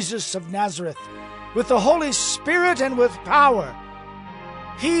anointed Jesus of Nazareth with the Holy Spirit and with power.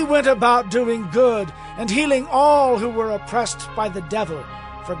 He went about doing good and healing all who were oppressed by the devil,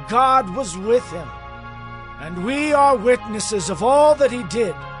 for God was with him. And we are witnesses of all that he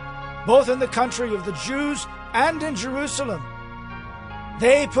did, both in the country of the Jews and in Jerusalem.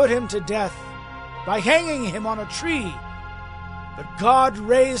 They put him to death by hanging him on a tree. But God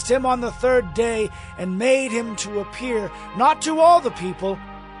raised him on the third day and made him to appear, not to all the people,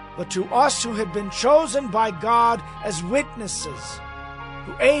 but to us who had been chosen by God as witnesses,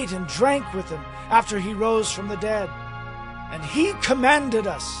 who ate and drank with him after he rose from the dead. And he commanded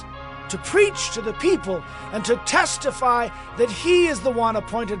us to preach to the people and to testify that he is the one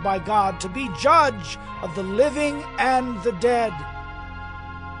appointed by God to be judge of the living and the dead.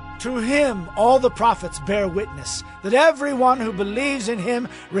 To him all the prophets bear witness that everyone who believes in him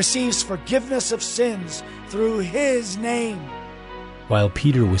receives forgiveness of sins through his name." While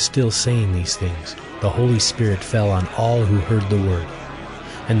Peter was still saying these things, the Holy Spirit fell on all who heard the word.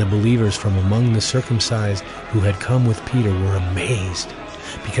 And the believers from among the circumcised who had come with Peter were amazed,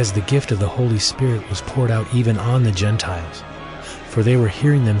 because the gift of the Holy Spirit was poured out even on the Gentiles. For they were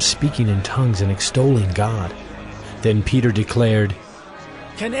hearing them speaking in tongues and extolling God. Then Peter declared,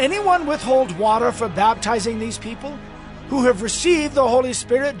 "Can anyone withhold water for baptizing these people, who have received the Holy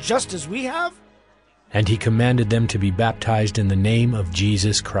Spirit just as we have?" And he commanded them to be baptized in the name of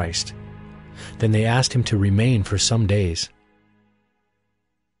Jesus Christ. Then they asked him to remain for some days.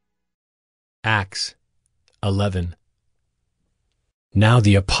 Acts 11. Now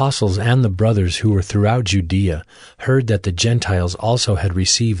the apostles and the brothers who were throughout Judea heard that the Gentiles also had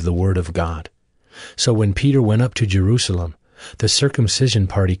received the word of God. So when Peter went up to Jerusalem, the circumcision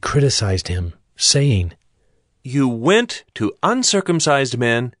party criticized him, saying, "You went to uncircumcised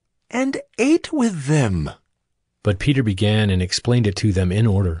men and ate with them." But Peter began and explained it to them in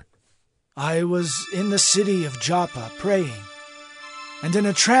order. "I was in the city of Joppa praying, and in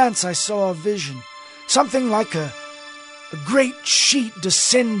a trance I saw a vision, something like a great sheet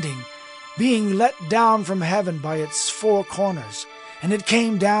descending, being let down from heaven by its four corners, and it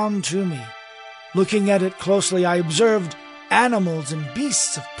came down to me. Looking at it closely, I observed animals and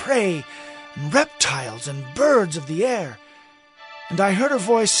beasts of prey, and reptiles and birds of the air. And I heard a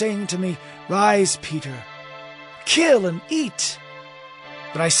voice saying to me, 'Rise, Peter, kill and eat.'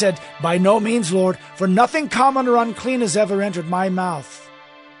 But I said, 'By no means, Lord, for nothing common or unclean has ever entered my mouth.'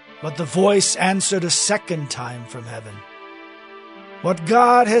 But the voice answered a second time from heaven, 'What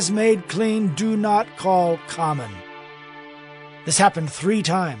God has made clean, do not call common.' This happened 3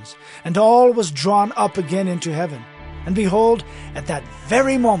 times, and all was drawn up again into heaven. And behold, at that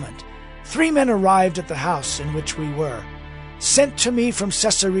very moment, 3 men arrived at the house in which we were, sent to me from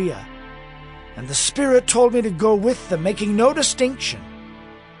Caesarea. And the Spirit told me to go with them, making no distinction.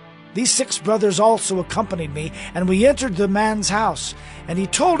 These 6 brothers also accompanied me, and we entered the man's house. And he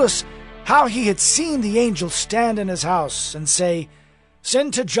told us how he had seen the angel stand in his house and say,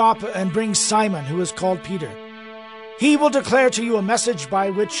 'Send to Joppa and bring Simon, who is called Peter. He will declare to you a message by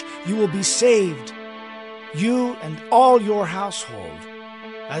which you will be saved.' you and all your household.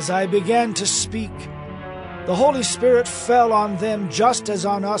 As I began to speak, the Holy Spirit fell on them just as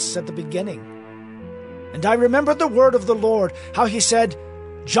on us at the beginning. And I remembered the word of the Lord, how he said,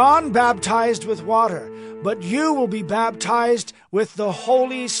 'John baptized with water, but you will be baptized with the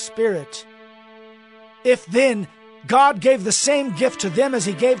Holy Spirit.' If then God gave the same gift to them as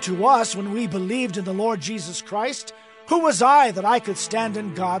he gave to us when we believed in the Lord Jesus Christ, who was I that I could stand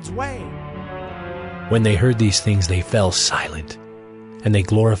in God's way?" When they heard these things, they fell silent, and they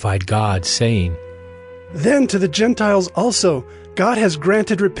glorified God, saying, "Then to the Gentiles also God has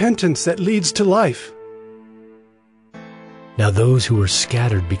granted repentance that leads to life." Now those who were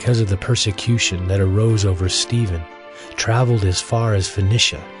scattered because of the persecution that arose over Stephen traveled as far as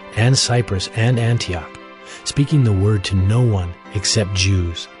Phoenicia and Cyprus and Antioch, speaking the word to no one except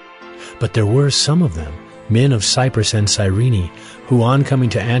Jews. But there were some of them, men of Cyprus and Cyrene, who on coming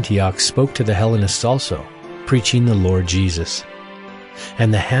to Antioch spoke to the Hellenists also, preaching the Lord Jesus.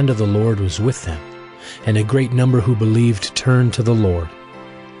 And the hand of the Lord was with them, and a great number who believed turned to the Lord.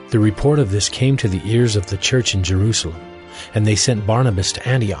 The report of this came to the ears of the church in Jerusalem, and they sent Barnabas to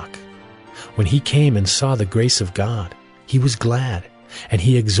Antioch. When he came and saw the grace of God, he was glad, and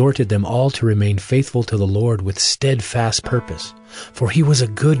he exhorted them all to remain faithful to the Lord with steadfast purpose, for he was a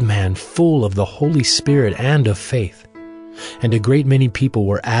good man, full of the Holy Spirit and of faith. And a great many people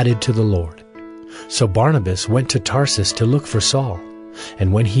were added to the Lord. So Barnabas went to Tarsus to look for Saul,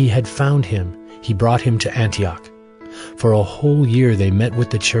 and when he had found him, he brought him to Antioch. For a whole year they met with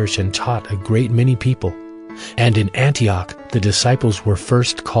the church and taught a great many people. And in Antioch the disciples were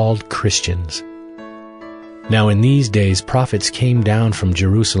first called Christians. Now in these days prophets came down from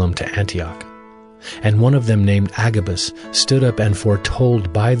Jerusalem to Antioch. And one of them, named Agabus, stood up and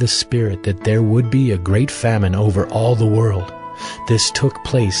foretold by the Spirit that there would be a great famine over all the world. This took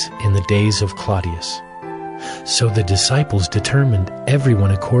place in the days of Claudius. So the disciples determined,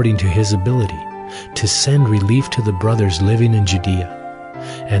 everyone according to his ability, to send relief to the brothers living in Judea.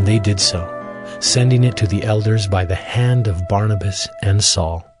 And they did so, sending it to the elders by the hand of Barnabas and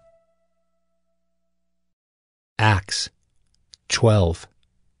Saul. Acts 12.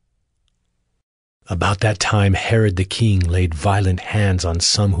 About that time Herod the king laid violent hands on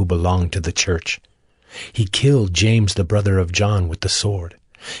some who belonged to the church. He killed James the brother of John with the sword,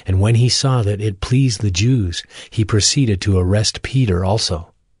 and when he saw that it pleased the Jews, he proceeded to arrest Peter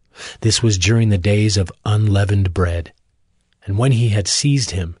also. This was during the days of unleavened bread. And when he had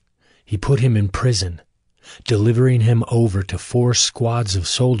seized him, he put him in prison, delivering him over to 4 squads of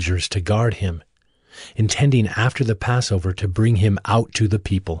soldiers to guard him, intending after the Passover to bring him out to the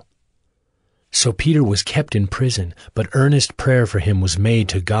people. So Peter was kept in prison, but earnest prayer for him was made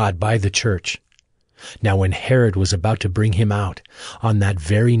to God by the church. Now when Herod was about to bring him out, on that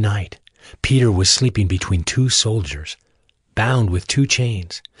very night, Peter was sleeping between 2 soldiers, bound with 2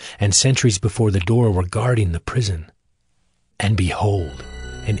 chains, and sentries before the door were guarding the prison. And behold,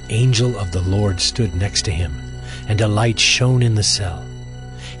 an angel of the Lord stood next to him, and a light shone in the cell.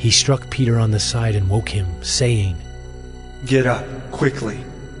 He struck Peter on the side and woke him, saying, "Get up, quickly."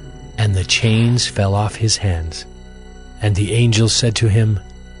 And the chains fell off his hands. And the angel said to him,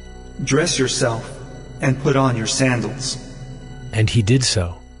 "Dress yourself and put on your sandals." And he did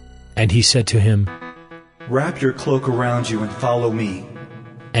so. And he said to him, "Wrap your cloak around you and follow me."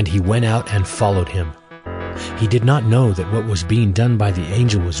 And he went out and followed him. He did not know that what was being done by the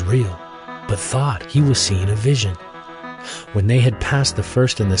angel was real, but thought he was seeing a vision. When they had passed the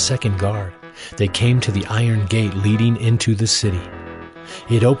first and the second guard, they came to the iron gate leading into the city.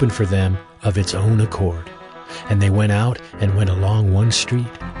 It opened for them of its own accord, and they went out and went along one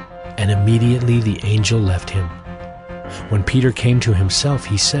street, and immediately the angel left him. When Peter came to himself,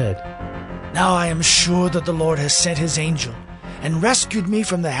 he said, "Now I am sure that the Lord has sent his angel and rescued me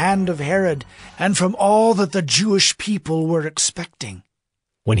from the hand of Herod and from all that the Jewish people were expecting."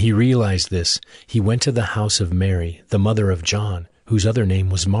 When he realized this, he went to the house of Mary, the mother of John, whose other name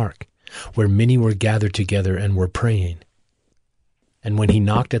was Mark, where many were gathered together and were praying. And when he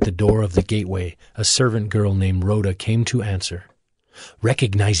knocked at the door of the gateway, a servant girl named Rhoda came to answer.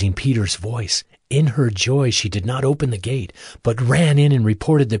 Recognizing Peter's voice, in her joy she did not open the gate, but ran in and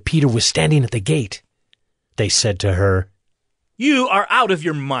reported that Peter was standing at the gate. They said to her, "You are out of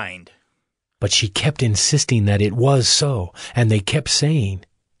your mind." But she kept insisting that it was so, and they kept saying,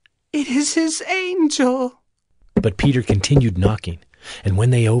 "It is his angel." But Peter continued knocking, and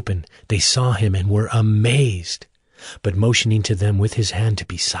when they opened, they saw him and were amazed. But motioning to them with his hand to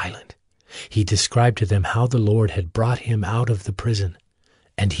be silent, he described to them how the Lord had brought him out of the prison.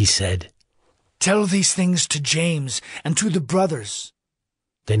 And he said, "Tell these things to James and to the brothers."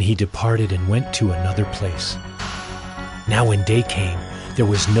 Then he departed and went to another place. Now when day came, there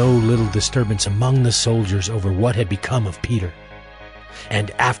was no little disturbance among the soldiers over what had become of Peter.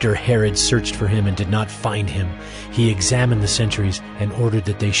 And after Herod searched for him and did not find him, he examined the sentries and ordered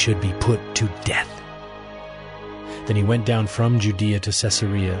that they should be put to death. Then he went down from Judea to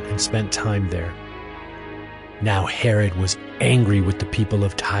Caesarea and spent time there. Now Herod was angry with the people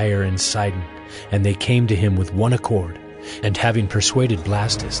of Tyre and Sidon, and they came to him with one accord. And having persuaded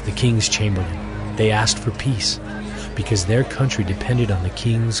Blastus, the king's chamberlain, they asked for peace, because their country depended on the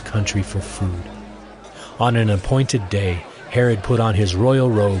king's country for food. On an appointed day, Herod put on his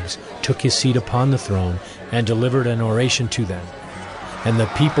royal robes, took his seat upon the throne, and delivered an oration to them. And the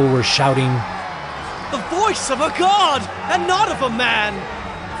people were shouting, "The voice of a god, and not of a man!"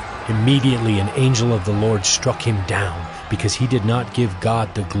 Immediately an angel of the Lord struck him down, because he did not give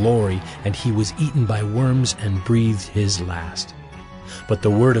God the glory, and he was eaten by worms and breathed his last. But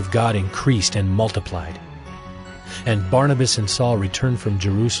the word of God increased and multiplied. And Barnabas and Saul returned from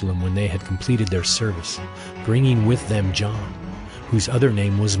Jerusalem when they had completed their service, bringing with them John, whose other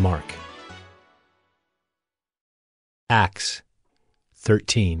name was Mark. Acts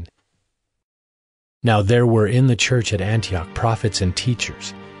 13. Now there were in the church at Antioch prophets and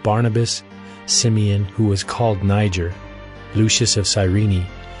teachers, Barnabas, Simeon, who was called Niger, Lucius of Cyrene,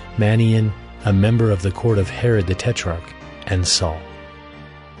 Manaen, a member of the court of Herod the Tetrarch, and Saul.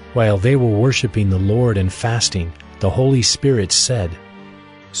 While they were worshiping the Lord and fasting, the Holy Spirit said,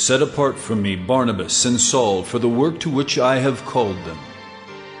 "Set apart from me Barnabas and Saul for the work to which I have called them."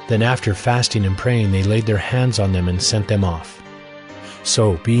 Then after fasting and praying, they laid their hands on them and sent them off.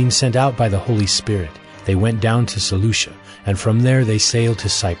 So, being sent out by the Holy Spirit, they went down to Seleucia, and from there they sailed to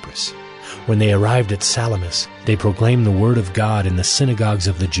Cyprus. When they arrived at Salamis, they proclaimed the word of God in the synagogues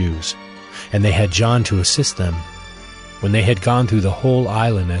of the Jews, and they had John to assist them. When they had gone through the whole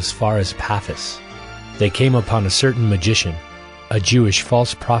island as far as Paphos, they came upon a certain magician, a Jewish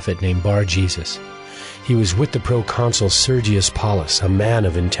false prophet named Bar-Jesus. He was with the proconsul Sergius Paulus, a man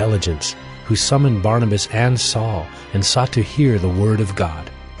of intelligence, who summoned Barnabas and Saul and sought to hear the word of God.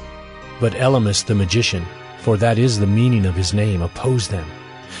 But Elymas the magician, for that is the meaning of his name, opposed them,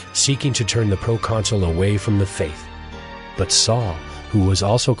 seeking to turn the proconsul away from the faith. But Saul, who was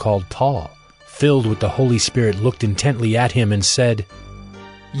also called Paul, filled with the Holy Spirit, looked intently at him and said,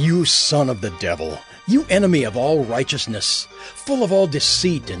 "You son of the devil, you enemy of all righteousness, full of all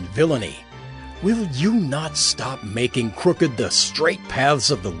deceit and villainy, will you not stop making crooked the straight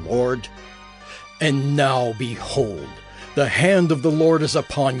paths of the Lord? And now, behold, the hand of the Lord is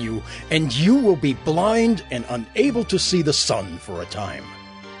upon you, and you will be blind and unable to see the sun for a time."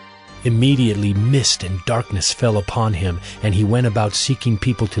 Immediately mist and darkness fell upon him, and he went about seeking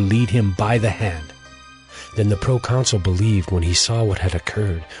people to lead him by the hand. Then the proconsul believed when he saw what had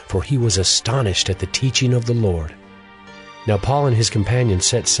occurred, for he was astonished at the teaching of the Lord. Now Paul and his companions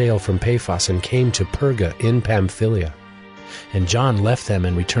set sail from Paphos and came to Perga in Pamphylia. And John left them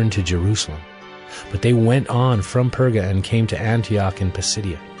and returned to Jerusalem. But they went on from Perga and came to Antioch in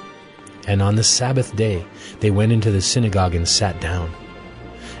Pisidia. And on the Sabbath day they went into the synagogue and sat down.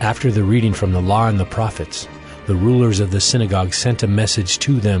 After the reading from the law and the prophets, the rulers of the synagogue sent a message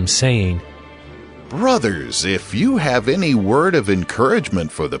to them, saying, "Brothers, if you have any word of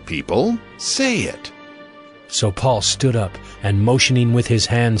encouragement for the people, say it." So Paul stood up and motioning with his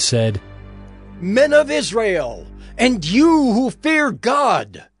hand said, "Men of Israel, and you who fear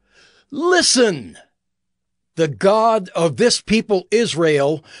God, listen! The God of this people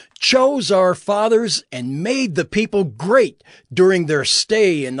Israel chose our fathers and made the people great during their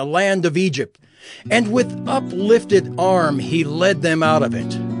stay in the land of Egypt, and with uplifted arm he led them out of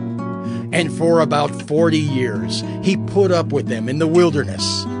it. And for about 40 years he put up with them in the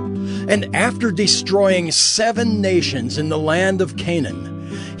wilderness. And after destroying 7 nations in the land of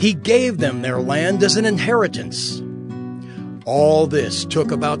Canaan, he gave them their land as an inheritance. All this took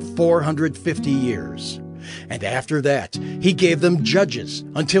about 450 years. And after that, he gave them judges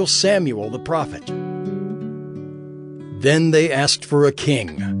until Samuel the prophet. Then they asked for a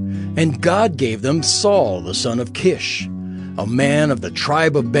king, and God gave them Saul the son of Kish, a man of the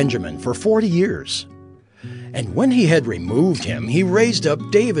tribe of Benjamin, for 40 years. And when he had removed him, he raised up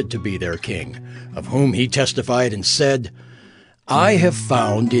David to be their king, of whom he testified and said, I have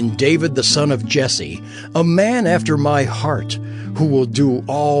found in David the son of Jesse a man after my heart, who will do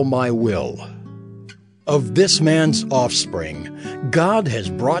all my will. Of this man's offspring, God has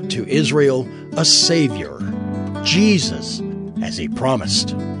brought to Israel a Savior, Jesus, as he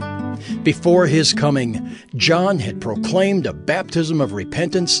promised. Before his coming, John had proclaimed a baptism of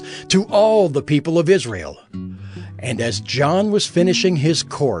repentance to all the people of Israel. And as John was finishing his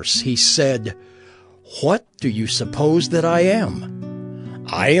course, he said, "What do you suppose that I am?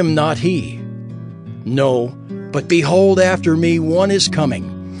 I am not he. No, but behold, after me one is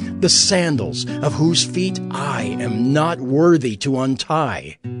coming, the sandals of whose feet I am not worthy to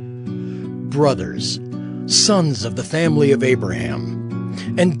untie." Brothers, sons of the family of Abraham,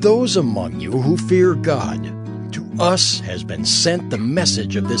 and those among you who fear God, to us has been sent the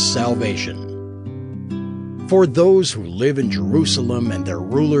message of this salvation. For those who live in Jerusalem and their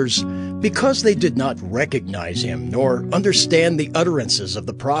rulers, because they did not recognize him nor understand the utterances of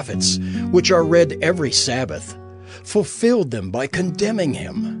the prophets, which are read every Sabbath, fulfilled them by condemning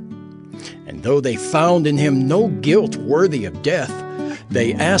him. And though they found in him no guilt worthy of death,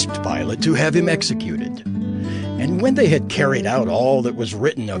 they asked Pilate to have him executed. And when they had carried out all that was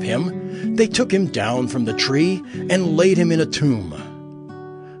written of him, they took him down from the tree and laid him in a tomb.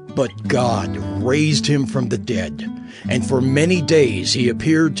 But God raised him from the dead, and for many days he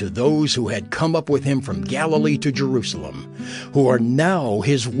appeared to those who had come up with him from Galilee to Jerusalem, who are now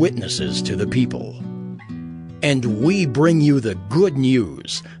his witnesses to the people. And we bring you the good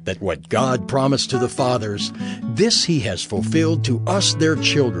news that what God promised to the fathers, this he has fulfilled to us their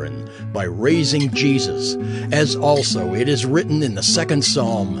children by raising Jesus, as also it is written in the 2nd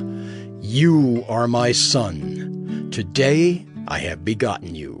Psalm, "You are my son. Today I have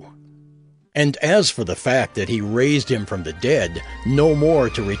begotten you." And as for the fact that he raised him from the dead, no more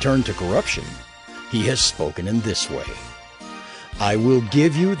to return to corruption, he has spoken in this way, "I will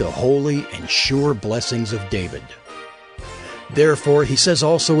give you the holy and sure blessings of David." Therefore he says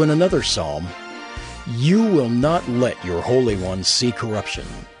also in another psalm, "You will not let your Holy One see corruption."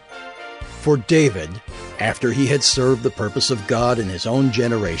 For David, after he had served the purpose of God in his own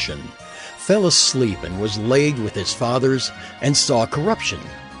generation, fell asleep and was laid with his fathers and saw corruption.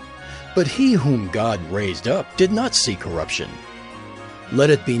 But he whom God raised up did not see corruption. Let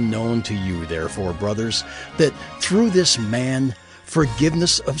it be known to you, therefore, brothers, that through this man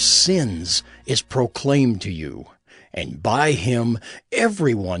forgiveness of sins is proclaimed to you, and by him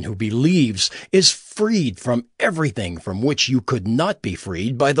everyone who believes is freed from everything from which you could not be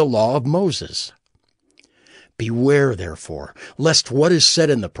freed by the law of Moses. Beware, therefore, lest what is said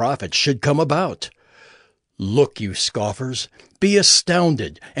in the prophets should come about. Look, you scoffers, be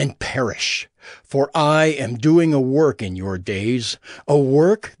astounded and perish, for I am doing a work in your days, a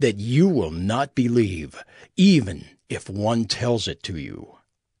work that you will not believe, even if one tells it to you.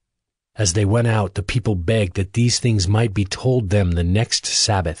 As they went out, the people begged that these things might be told them the next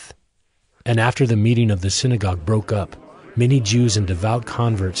Sabbath. And after the meeting of the synagogue broke up, many Jews and devout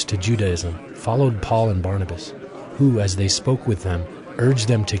converts to Judaism followed Paul and Barnabas, who, as they spoke with them, urged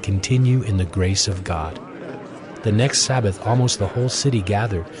them to continue in the grace of God. The next Sabbath almost the whole city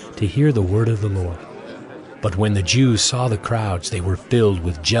gathered to hear the word of the Lord. But when the Jews saw the crowds, they were filled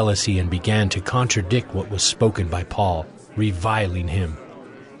with jealousy and began to contradict what was spoken by Paul, reviling him.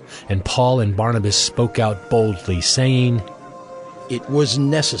 And Paul and Barnabas spoke out boldly, saying, "It was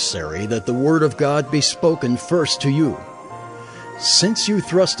necessary that the word of God be spoken first to you. Since you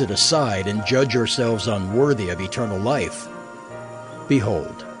thrust it aside and judge yourselves unworthy of eternal life,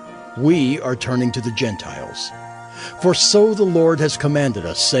 behold, we are turning to the Gentiles. For so the Lord has commanded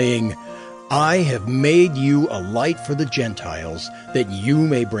us, saying, I have made you a light for the Gentiles, that you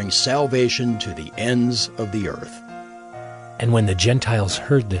may bring salvation to the ends of the earth." And when the Gentiles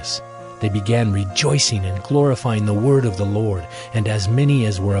heard this, they began rejoicing and glorifying the word of the Lord, and as many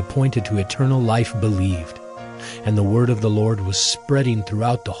as were appointed to eternal life believed. And the word of the Lord was spreading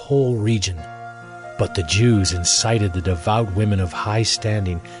throughout the whole region. But the Jews incited the devout women of high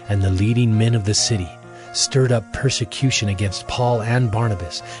standing and the leading men of the city, stirred up persecution against Paul and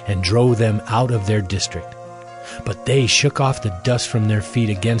Barnabas, and drove them out of their district. But they shook off the dust from their feet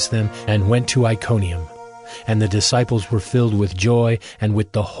against them and went to Iconium. And the disciples were filled with joy and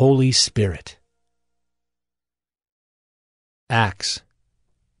with the Holy Spirit. Acts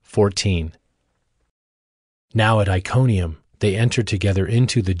 14. Now at Iconium they entered together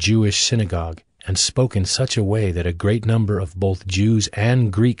into the Jewish synagogue, and spoke in such a way that a great number of both Jews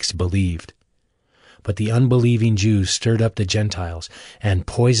and Greeks believed. But the unbelieving Jews stirred up the Gentiles and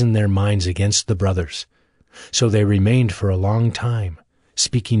poisoned their minds against the brothers. So they remained for a long time,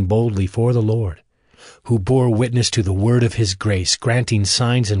 speaking boldly for the Lord, who bore witness to the word of his grace, granting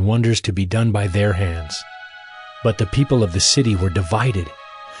signs and wonders to be done by their hands. But the people of the city were divided.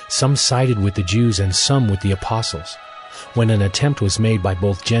 Some sided with the Jews and some with the apostles. When an attempt was made by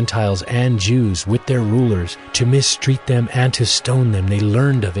both Gentiles and Jews with their rulers to mistreat them and to stone them, they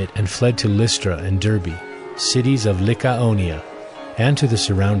learned of it and fled to Lystra and Derbe, cities of Lycaonia, and to the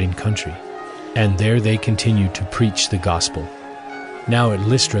surrounding country. And there they continued to preach the gospel. Now at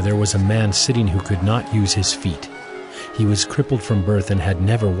Lystra there was a man sitting who could not use his feet. He was crippled from birth and had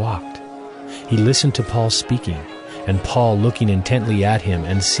never walked. He listened to Paul speaking, and Paul, looking intently at him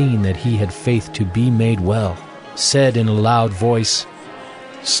and seeing that he had faith to be made well, said in a loud voice,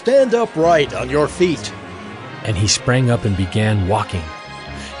 "Stand upright on your feet." And he sprang up and began walking.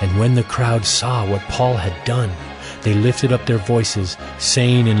 And when the crowd saw what Paul had done, they lifted up their voices,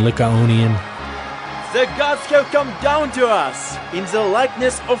 saying in Lycaonian, "The gods have come down to us in the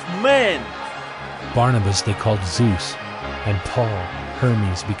likeness of men." Barnabas they called Zeus, and Paul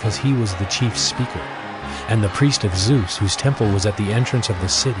Hermes, because he was the chief speaker. And the priest of Zeus, whose temple was at the entrance of the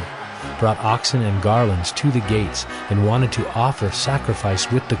city, brought oxen and garlands to the gates, and wanted to offer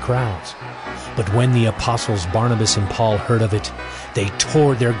sacrifice with the crowds. But when the apostles Barnabas and Paul heard of it, they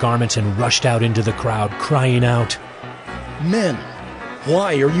tore their garments and rushed out into the crowd, crying out, "Men,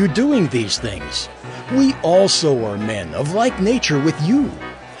 why are you doing these things? We also are men of like nature with you.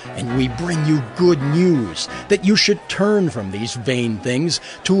 And we bring you good news, that you should turn from these vain things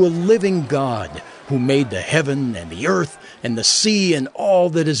to a living God, who made the heaven and the earth and the sea and all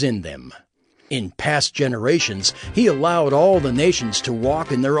that is in them. In past generations he allowed all the nations to walk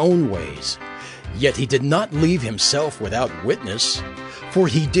in their own ways. Yet he did not leave himself without witness, for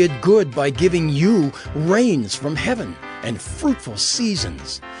he did good by giving you rains from heaven and fruitful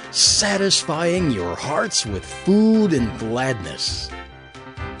seasons, satisfying your hearts with food and gladness."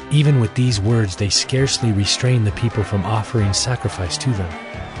 Even with these words they scarcely restrained the people from offering sacrifice to them.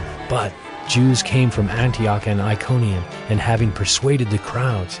 But Jews came from Antioch and Iconium, and having persuaded the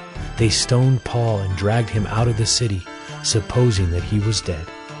crowds, they stoned Paul and dragged him out of the city, supposing that he was dead.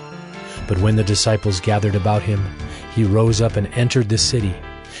 But when the disciples gathered about him, he rose up and entered the city,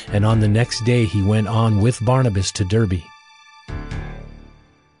 and on the next day he went on with Barnabas to Derbe.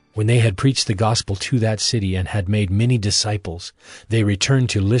 When they had preached the gospel to that city and had made many disciples, they returned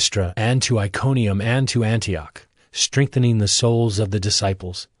to Lystra and to Iconium and to Antioch, strengthening the souls of the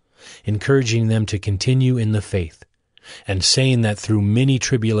disciples, encouraging them to continue in the faith, and saying that through many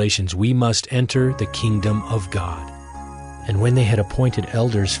tribulations we must enter the kingdom of God. And when they had appointed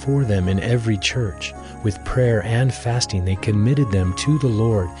elders for them in every church, with prayer and fasting they committed them to the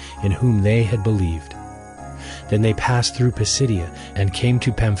Lord in whom they had believed. Then they passed through Pisidia and came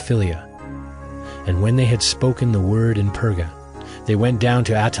to Pamphylia. And when they had spoken the word in Perga, they went down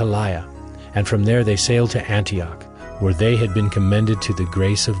to Attalia, and from there they sailed to Antioch, where they had been commended to the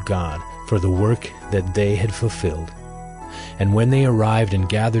grace of God for the work that they had fulfilled. And when they arrived and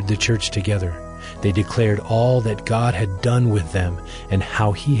gathered the church together, they declared all that God had done with them, and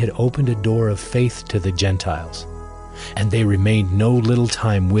how he had opened a door of faith to the Gentiles. And they remained no little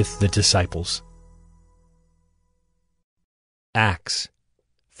time with the disciples. Acts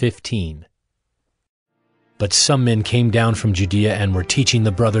 15. But some men came down from Judea and were teaching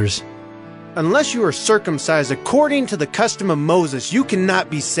the brothers, "Unless you are circumcised according to the custom of Moses, you cannot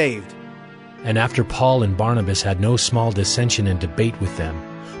be saved." And after Paul and Barnabas had no small dissension and debate with them,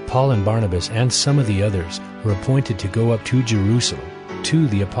 Paul and Barnabas and some of the others were appointed to go up to Jerusalem, to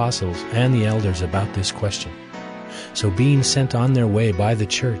the apostles and the elders about this question. So being sent on their way by the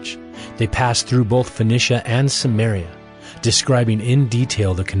church, they passed through both Phoenicia and Samaria, describing in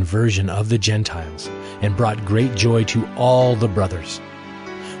detail the conversion of the Gentiles, and brought great joy to all the brothers.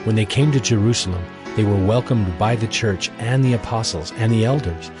 When they came to Jerusalem, they were welcomed by the church and the apostles and the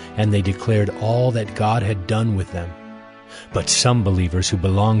elders, and they declared all that God had done with them. But some believers who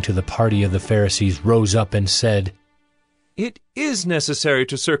belonged to the party of the Pharisees rose up and said, "It is necessary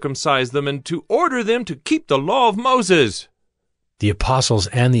to circumcise them and to order them to keep the law of Moses." The apostles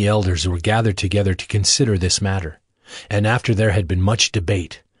and the elders were gathered together to consider this matter. And after there had been much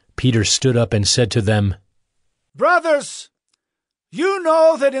debate, Peter stood up and said to them, "Brothers, you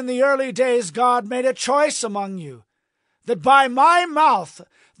know that in the early days God made a choice among you, that by my mouth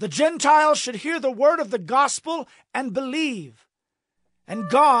the Gentiles should hear the word of the gospel and believe. And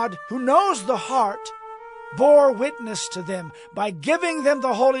God, who knows the heart, bore witness to them by giving them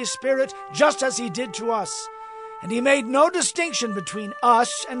the Holy Spirit just as he did to us. And he made no distinction between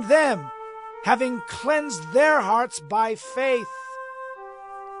us and them, having cleansed their hearts by faith.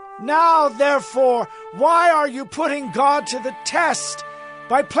 Now, therefore, why are you putting God to the test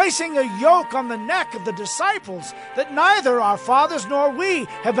by placing a yoke on the neck of the disciples that neither our fathers nor we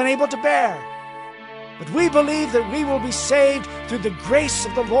have been able to bear? But we believe that we will be saved through the grace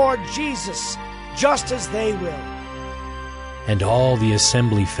of the Lord Jesus, just as they will." And all the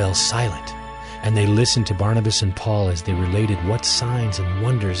assembly fell silent, and they listened to Barnabas and Paul as they related what signs and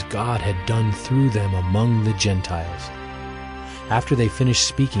wonders God had done through them among the Gentiles. After they finished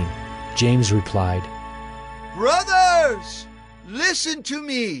speaking, James replied, Brothers, listen to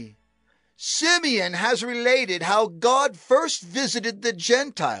me. Simeon has related how God first visited the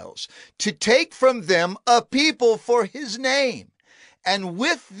Gentiles to take from them a people for his name. And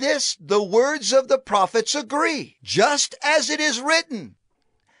with this, the words of the prophets agree, just as it is written,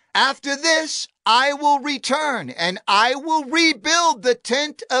 After this, I will return, and I will rebuild the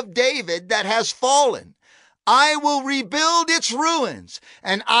tent of David that has fallen. I will rebuild its ruins,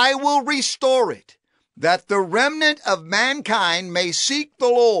 and I will restore it, that the remnant of mankind may seek the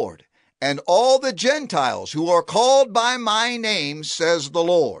Lord, and all the Gentiles who are called by my name, says the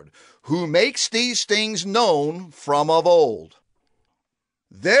Lord, who makes these things known from of old.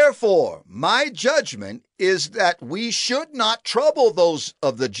 Therefore, my judgment is that we should not trouble those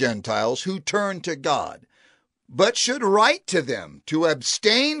of the Gentiles who turn to God, but should write to them to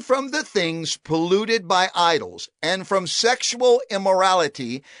abstain from the things polluted by idols, and from sexual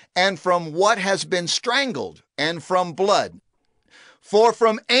immorality, and from what has been strangled, and from blood. For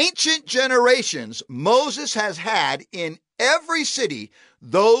from ancient generations Moses has had in every city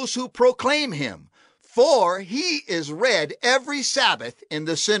those who proclaim him, for he is read every Sabbath in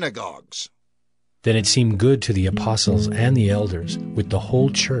the synagogues. Then it seemed good to the apostles and the elders, with the whole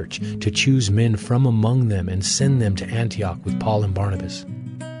church, to choose men from among them and send them to Antioch with Paul and Barnabas.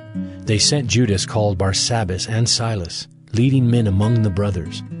 They sent Judas, called Barsabbas, and Silas, leading men among the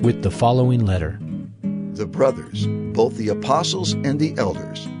brothers, with the following letter. The brothers, both the apostles and the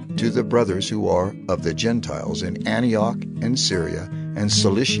elders, to the brothers who are of the Gentiles in Antioch and Syria and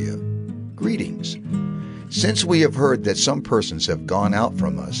Cilicia, greetings. Since we have heard that some persons have gone out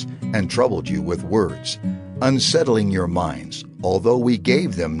from us and troubled you with words, unsettling your minds, although we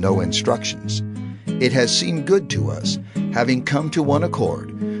gave them no instructions, it has seemed good to us, having come to one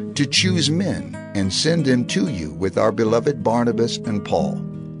accord, to choose men and send them to you with our beloved Barnabas and Paul,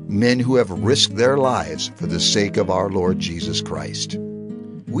 men who have risked their lives for the sake of our Lord Jesus Christ.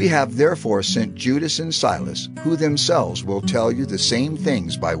 We have therefore sent Judas and Silas, who themselves will tell you the same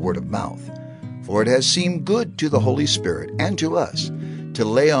things by word of mouth. For it has seemed good to the Holy Spirit and to us to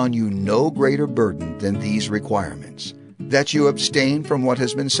lay on you no greater burden than these requirements, that you abstain from what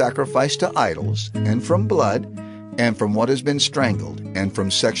has been sacrificed to idols, and from blood, and from what has been strangled, and from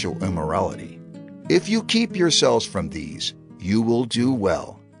sexual immorality. If you keep yourselves from these, you will do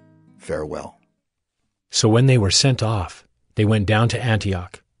well. Farewell. So when they were sent off, they went down to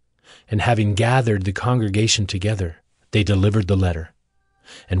Antioch, and having gathered the congregation together, they delivered the letter.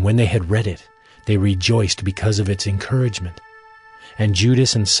 And when they had read it, they rejoiced because of its encouragement. And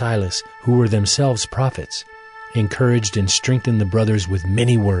Judas and Silas, who were themselves prophets, encouraged and strengthened the brothers with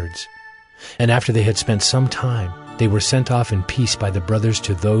many words. And after they had spent some time, they were sent off in peace by the brothers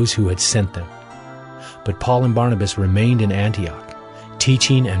to those who had sent them. But Paul and Barnabas remained in Antioch,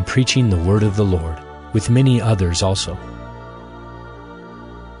 teaching and preaching the word of the Lord, with many others also.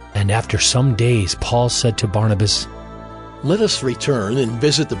 And after some days Paul said to Barnabas, Let us return and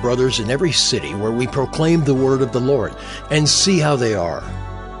visit the brothers in every city where we proclaim the word of the Lord, and see how they are.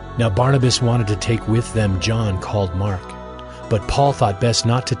 Now Barnabas wanted to take with them John, called Mark. But Paul thought best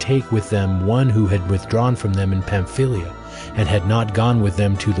not to take with them one who had withdrawn from them in Pamphylia, and had not gone with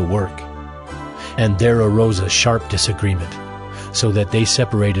them to the work. And there arose a sharp disagreement, so that they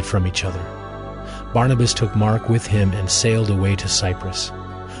separated from each other. Barnabas took Mark with him and sailed away to Cyprus.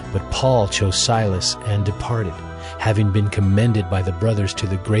 But Paul chose Silas and departed, having been commended by the brothers to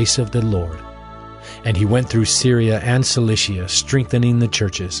the grace of the Lord. And he went through Syria and Cilicia, strengthening the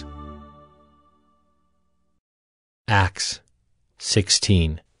churches. Acts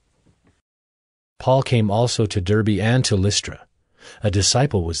 16. Paul came also to Derbe and to Lystra. A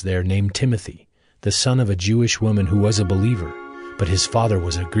disciple was there named Timothy, the son of a Jewish woman who was a believer, but his father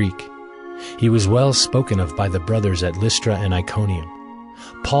was a Greek. He was well spoken of by the brothers at Lystra and Iconium.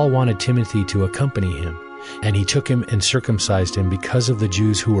 Paul wanted Timothy to accompany him, and he took him and circumcised him because of the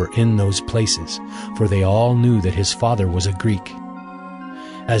Jews who were in those places, for they all knew that his father was a Greek.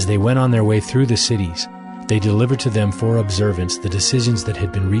 As they went on their way through the cities, they delivered to them for observance the decisions that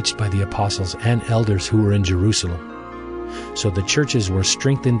had been reached by the apostles and elders who were in Jerusalem. So the churches were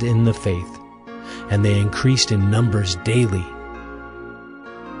strengthened in the faith, and they increased in numbers daily.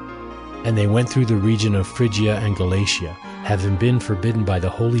 And they went through the region of Phrygia and Galatia, having been forbidden by the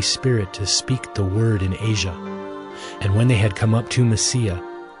Holy Spirit to speak the word in Asia. And when they had come up to Mysia,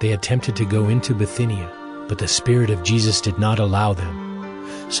 they attempted to go into Bithynia, but the Spirit of Jesus did not allow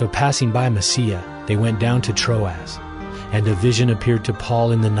them. So passing by Mysia, they went down to Troas. And a vision appeared to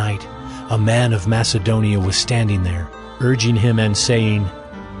Paul in the night. A man of Macedonia was standing there, urging him and saying,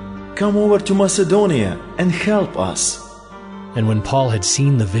 Come over to Macedonia and help us. And when Paul had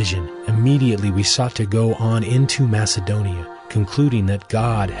seen the vision, immediately we sought to go on into Macedonia, concluding that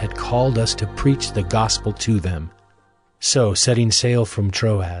God had called us to preach the gospel to them. So, setting sail from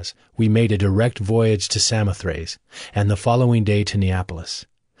Troas, we made a direct voyage to Samothrace, and the following day to Neapolis,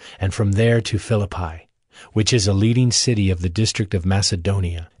 and from there to Philippi, which is a leading city of the district of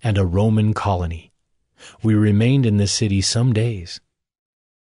Macedonia and a Roman colony. We remained in this city some days.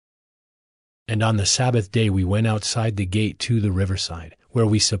 And on the Sabbath day we went outside the gate to the riverside, where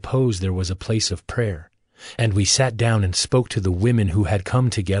we supposed there was a place of prayer. And we sat down and spoke to the women who had come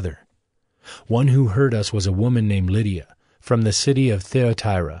together. One who heard us was a woman named Lydia, from the city of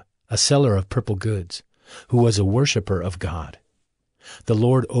Thyatira, a seller of purple goods, who was a worshipper of God. The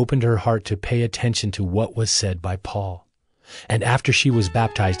Lord opened her heart to pay attention to what was said by Paul. And after she was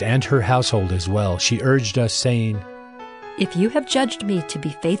baptized, and her household as well, she urged us, saying, "If you have judged me to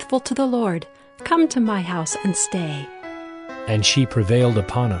be faithful to the Lord, come to my house and stay." And she prevailed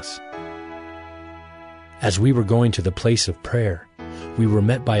upon us. As we were going to the place of prayer, we were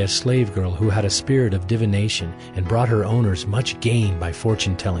met by a slave girl who had a spirit of divination and brought her owners much gain by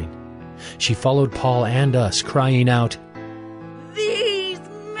fortune-telling. She followed Paul and us, crying out, "These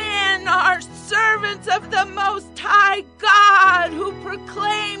men are servants of the Most High God, who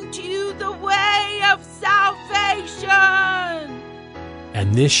proclaim to you the way of salvation."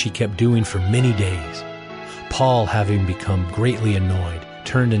 And this she kept doing for many days. Paul, having become greatly annoyed,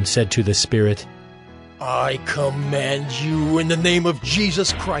 turned and said to the spirit, "I command you in the name of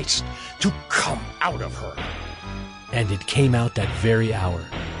Jesus Christ to come out of her." And it came out that very hour.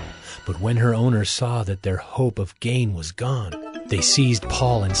 But when her owners saw that their hope of gain was gone, they seized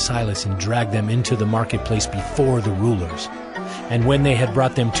Paul and Silas and dragged them into the marketplace before the rulers. And when they had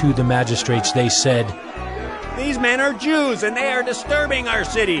brought them to the magistrates, they said, "These men are Jews, and they are disturbing our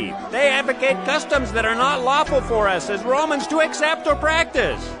city. They advocate customs that are not lawful for us as Romans to accept or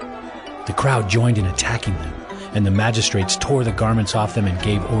practice." The crowd joined in attacking them, and the magistrates tore the garments off them and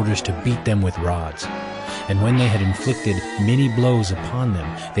gave orders to beat them with rods. And when they had inflicted many blows upon them,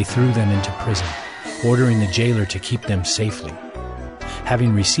 they threw them into prison, ordering the jailer to keep them safely.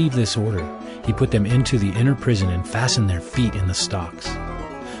 Having received this order, he put them into the inner prison and fastened their feet in the stocks.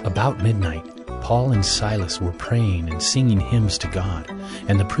 About midnight, Paul and Silas were praying and singing hymns to God,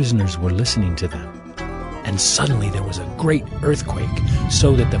 and the prisoners were listening to them. And suddenly there was a great earthquake,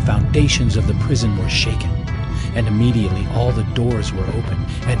 so that the foundations of the prison were shaken. And immediately all the doors were opened,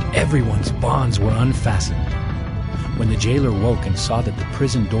 and everyone's bonds were unfastened. When the jailer woke and saw that the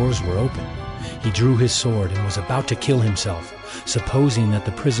prison doors were open, he drew his sword and was about to kill himself, supposing that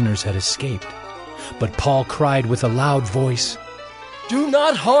the prisoners had escaped. But Paul cried with a loud voice, "Do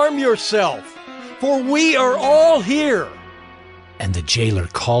not harm yourself, for we are all here." And the jailer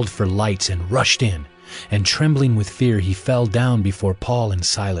called for lights and rushed in, and trembling with fear he fell down before Paul and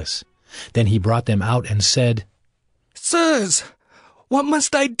Silas. Then he brought them out and said, "Sirs, what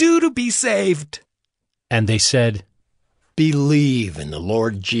must I do to be saved?" And they said, "Believe in the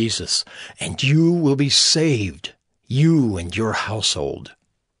Lord Jesus, and you will be saved, you and your household."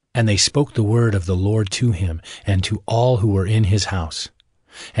 And they spoke the word of the Lord to him and to all who were in his house.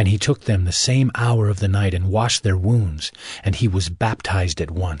 And he took them the same hour of the night and washed their wounds, and he was baptized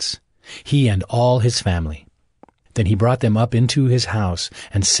at once, he and all his family. Then he brought them up into his house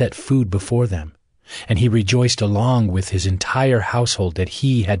and set food before them. And he rejoiced along with his entire household that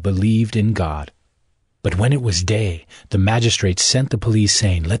he had believed in God. But when it was day, the magistrates sent the police,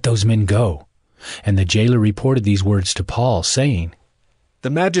 saying, "Let those men go." And the jailer reported these words to Paul, saying, "The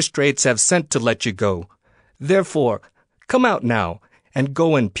magistrates have sent to let you go. Therefore, come out now, and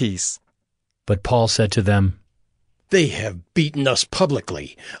go in peace." But Paul said to them, "They have beaten us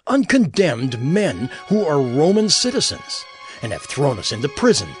publicly, uncondemned men who are Roman citizens, and have thrown us into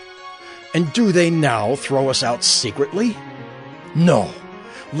prison. And do they now throw us out secretly? No,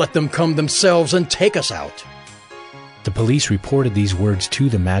 let them come themselves and take us out." The police reported these words to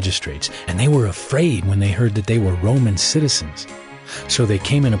the magistrates, and they were afraid when they heard that they were Roman citizens. So they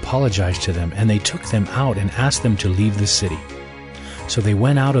came and apologized to them, and they took them out and asked them to leave the city. So they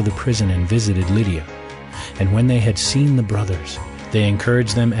went out of the prison and visited Lydia. And when they had seen the brothers, they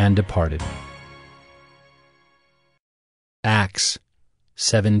encouraged them and departed. Acts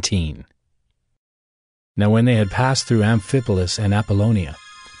 17. Now when they had passed through Amphipolis and Apollonia,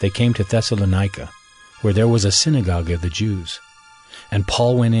 they came to Thessalonica, where there was a synagogue of the Jews. And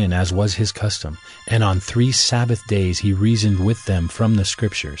Paul went in, as was his custom, and on 3 Sabbath days he reasoned with them from the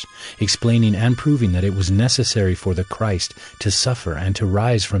Scriptures, explaining and proving that it was necessary for the Christ to suffer and to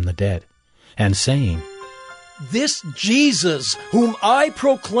rise from the dead, and saying, "This Jesus, whom I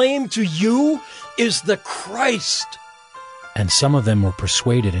proclaim to you, is the Christ." And some of them were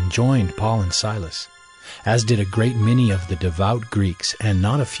persuaded and joined Paul and Silas, as did a great many of the devout Greeks and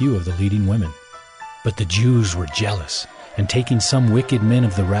not a few of the leading women. But the Jews were jealous, and taking some wicked men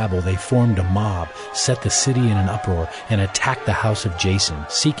of the rabble, they formed a mob, set the city in an uproar, and attacked the house of Jason,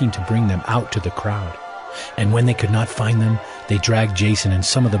 seeking to bring them out to the crowd. And when they could not find them, they dragged Jason and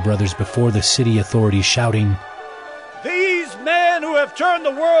some of the brothers before the city authorities, shouting, "These men who have turned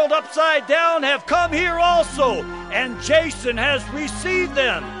the world upside down have come here also, and Jason has received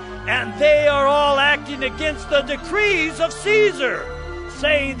them, and they are all acting against the decrees of Caesar,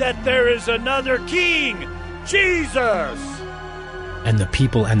 saying that there is another king, Jesus." And the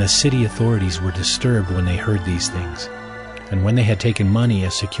people and the city authorities were disturbed when they heard these things. And when they had taken money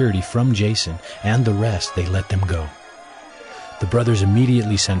as security from Jason and the rest, they let them go. The brothers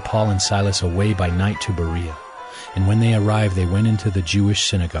immediately sent Paul and Silas away by night to Berea. And when they arrived, they went into the Jewish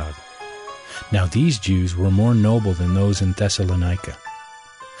synagogue. Now these Jews were more noble than those in Thessalonica.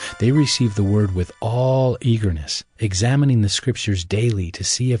 They received the word with all eagerness, examining the Scriptures daily to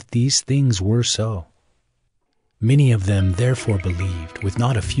see if these things were so. Many of them therefore believed, with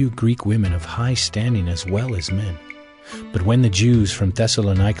not a few Greek women of high standing as well as men. But when the Jews from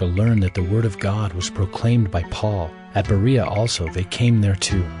Thessalonica learned that the word of God was proclaimed by Paul, at Berea also they came there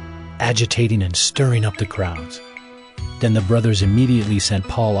too, agitating and stirring up the crowds. Then the brothers immediately sent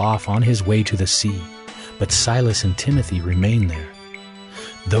Paul off on his way to the sea, but Silas and Timothy remained there.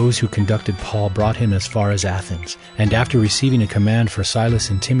 Those who conducted Paul brought him as far as Athens, and after receiving a command for Silas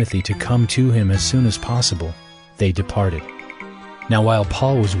and Timothy to come to him as soon as possible, they departed. Now while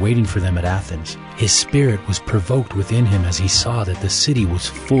Paul was waiting for them at Athens, his spirit was provoked within him as he saw that the city was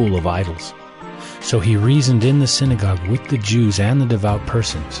full of idols. So he reasoned in the synagogue with the Jews and the devout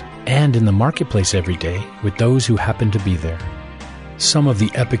persons, and in the marketplace every day with those who happened to be there. Some of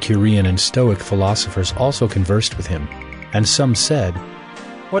the Epicurean and Stoic philosophers also conversed with him, and some said,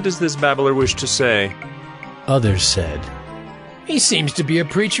 "What does this babbler wish to say?" Others said, "He seems to be a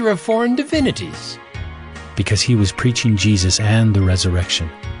preacher of foreign divinities," because he was preaching Jesus and the resurrection.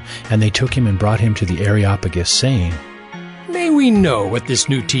 And they took him and brought him to the Areopagus, saying, "May we know what this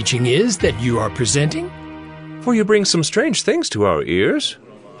new teaching is that you are presenting? For you bring some strange things to our ears.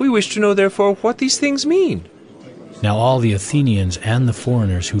 We wish to know, therefore, what these things mean." Now all the Athenians and the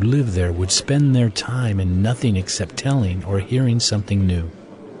foreigners who lived there would spend their time in nothing except telling or hearing something new.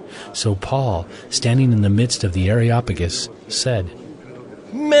 So Paul, standing in the midst of the Areopagus, said,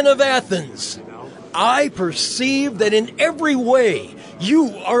 "Men of Athens, I perceive that in every way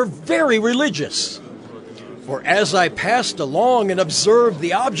you are very religious. For as I passed along and observed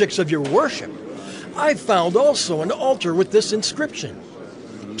the objects of your worship, I found also an altar with this inscription,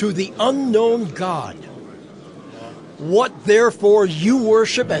 'To the unknown God.' What therefore you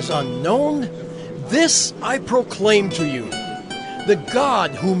worship as unknown, this I proclaim to you. The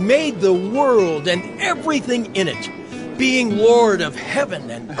God who made the world and everything in it, being Lord of heaven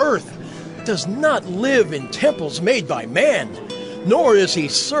and earth, does not live in temples made by man, nor is he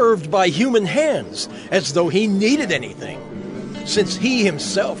served by human hands, as though he needed anything, since he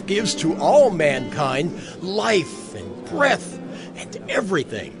himself gives to all mankind life and breath and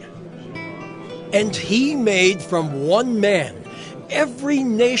everything. And he made from one man every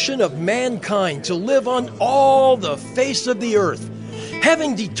nation of mankind to live on all the face of the earth,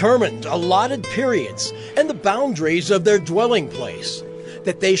 having determined allotted periods and the boundaries of their dwelling place,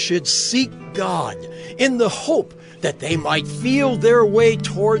 that they should seek God in the hope that they might feel their way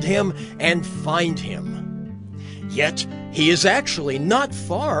toward him and find him. Yet he is actually not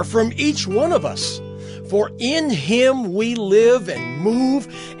far from each one of us, for in him we live and move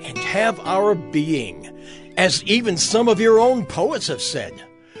and have our being, as even some of your own poets have said,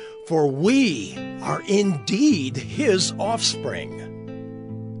 for we are indeed his offspring.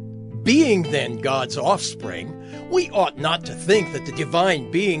 Being then God's offspring, we ought not to think that the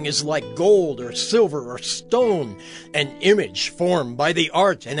divine being is like gold or silver or stone, an image formed by the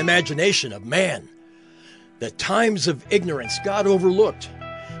art and imagination of man. The times of ignorance God overlooked,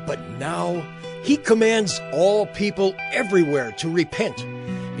 but now he commands all people everywhere to repent,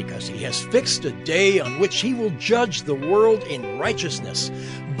 because he has fixed a day on which he will judge the world in righteousness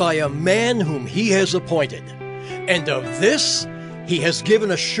by a man whom he has appointed. And of this he has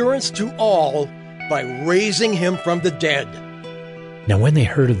given assurance to all by raising him from the dead." Now when they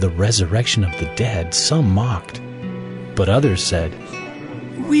heard of the resurrection of the dead, some mocked, but others said,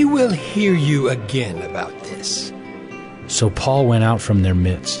 "We will hear you again about this." So Paul went out from their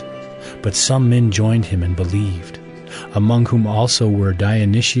midst, but some men joined him and believed, among whom also were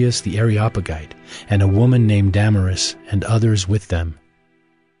Dionysius the Areopagite, and a woman named Damaris, and others with them.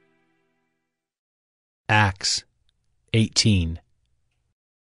 Acts 18.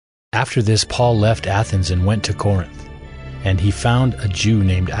 After this, Paul left Athens and went to Corinth, and he found a Jew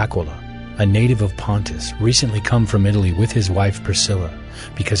named Aquila, a native of Pontus, recently come from Italy with his wife Priscilla,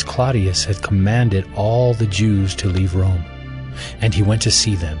 because Claudius had commanded all the Jews to leave Rome. And he went to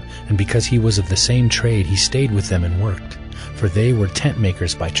see them, and because he was of the same trade, he stayed with them and worked, for they were tent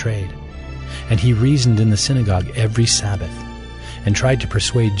makers by trade. And he reasoned in the synagogue every Sabbath, and tried to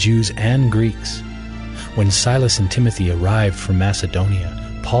persuade Jews and Greeks. When Silas and Timothy arrived from Macedonia,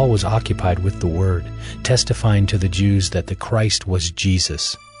 Paul was occupied with the word, testifying to the Jews that the Christ was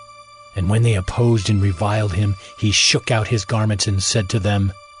Jesus. And when they opposed and reviled him, he shook out his garments and said to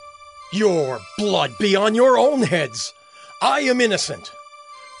them, "Your blood be on your own heads. I am innocent.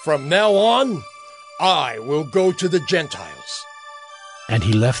 From now on, I will go to the Gentiles." And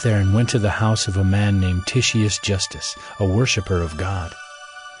he left there and went to the house of a man named Titius Justus, a worshipper of God.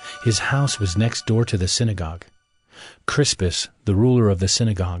 His house was next door to the synagogue. Crispus, the ruler of the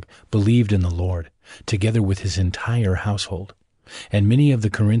synagogue, believed in the Lord, together with his entire household. And many of the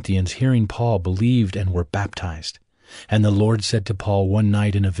Corinthians, hearing Paul, believed and were baptized. And the Lord said to Paul one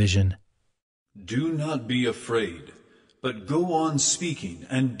night in a vision, "Do not be afraid, but go on speaking,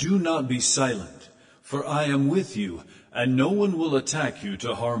 and do not be silent. For I am with you, and no one will attack you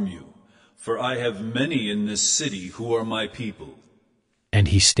to harm you. For I have many in this city who are my people." And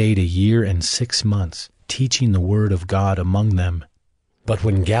he stayed 1 year and 6 months, teaching the word of God among them. But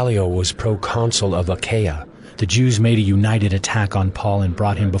when Gallio was proconsul of Achaia, the Jews made a united attack on Paul and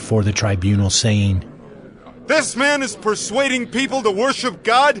brought him before the tribunal, saying, "This man is persuading people to worship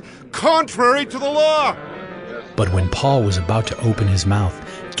God contrary to the law." But when Paul was about to open his mouth,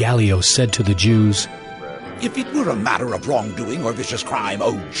 Gallio said to the Jews, "If it were a matter of wrongdoing or vicious crime,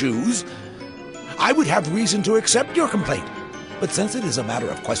 O Jews, I would have reason to accept your complaint. But since it is a matter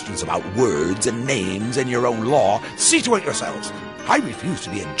of questions about words and names and your own law, see to it yourselves. I refuse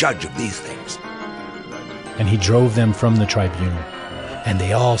to be a judge of these things." And he drove them from the tribunal. And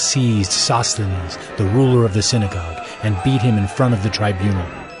they all seized Sosthenes, the ruler of the synagogue, and beat him in front of the tribunal.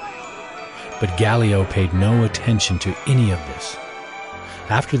 But Gallio paid no attention to any of this.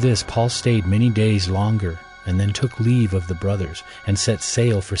 After this, Paul stayed many days longer, and then took leave of the brothers, and set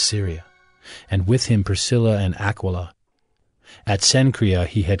sail for Syria, and with him Priscilla and Aquila. At Cenchrea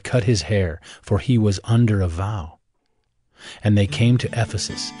he had cut his hair, for he was under a vow. And they came to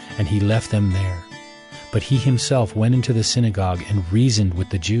Ephesus, and he left them there. But he himself went into the synagogue and reasoned with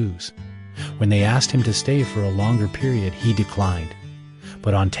the Jews. When they asked him to stay for a longer period, he declined.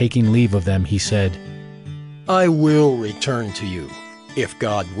 But on taking leave of them, he said, "I will return to you, if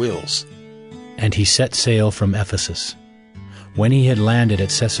God wills." And he set sail from Ephesus. When he had landed at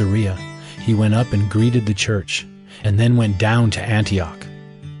Caesarea, he went up and greeted the church, and then went down to Antioch.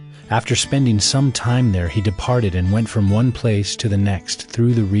 After spending some time there, he departed and went from one place to the next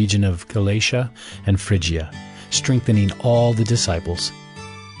through the region of Galatia and Phrygia, strengthening all the disciples.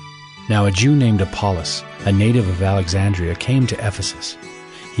 Now a Jew named Apollos, a native of Alexandria, came to Ephesus.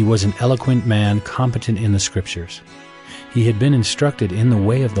 He was an eloquent man, competent in the Scriptures. He had been instructed in the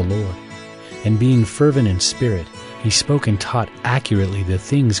way of the Lord, and being fervent in spirit, he spoke and taught accurately the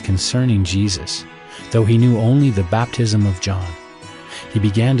things concerning Jesus, though he knew only the baptism of John. He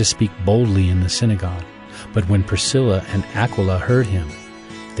began to speak boldly in the synagogue, but when Priscilla and Aquila heard him,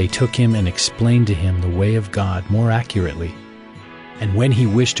 they took him and explained to him the way of God more accurately. And when he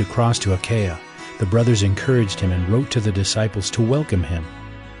wished to cross to Achaia, the brothers encouraged him and wrote to the disciples to welcome him.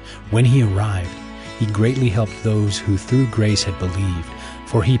 When he arrived, he greatly helped those who through grace had believed,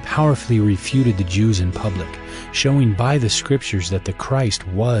 for he powerfully refuted the Jews in public, showing by the Scriptures that the Christ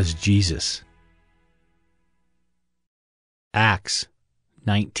was Jesus. Acts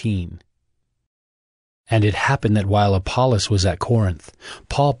 19. And it happened that while Apollos was at Corinth,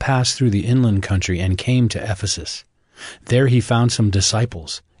 Paul passed through the inland country and came to Ephesus. There he found some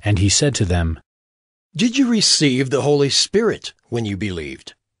disciples, and he said to them, "Did you receive the Holy Spirit when you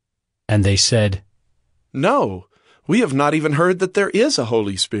believed?" And they said, "No, we have not even heard that there is a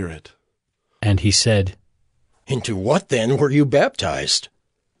Holy Spirit." And he said, "Into what then were you baptized?"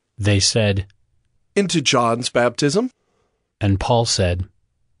 They said, "Into John's baptism." And Paul said,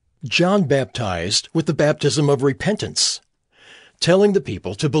 "John baptized with the baptism of repentance, telling the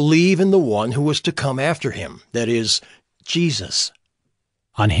people to believe in the one who was to come after him, that is, Jesus."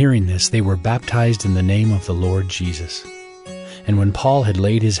 On hearing this, they were baptized in the name of the Lord Jesus. And when Paul had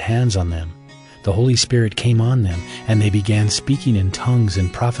laid his hands on them, the Holy Spirit came on them, and they began speaking in tongues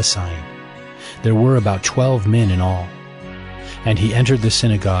and prophesying. There were about 12 men in all. And he entered the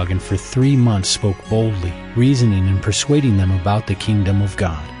synagogue, and for 3 months spoke boldly, reasoning and persuading them about the kingdom of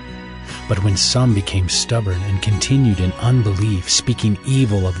God. But when some became stubborn and continued in unbelief, speaking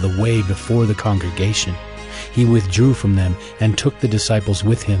evil of the way before the congregation, he withdrew from them and took the disciples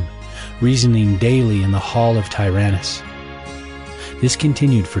with him, reasoning daily in the hall of Tyrannus. This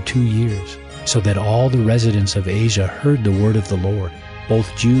continued for 2 years, so that all the residents of Asia heard the word of the Lord,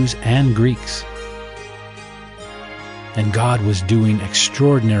 both Jews and Greeks. And God was doing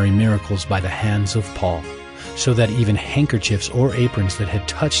extraordinary miracles by the hands of Paul, so that even handkerchiefs or aprons that had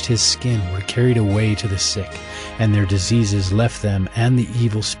touched his skin were carried away to the sick, and their diseases left them, and the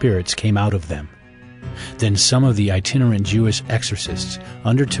evil spirits came out of them. Then some of the itinerant Jewish exorcists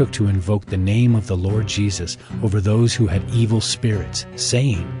undertook to invoke the name of the Lord Jesus over those who had evil spirits,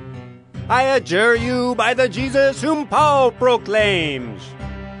 saying, I adjure you by the Jesus whom Paul proclaims.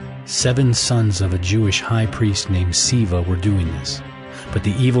 7 sons of a Jewish high priest named Siva were doing this. But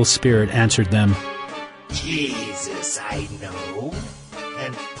the evil spirit answered them, Jesus I know,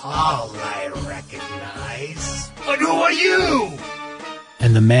 and Paul I recognize. But who are you?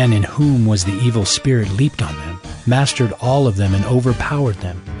 And the man in whom was the evil spirit leaped on them, mastered all of them, and overpowered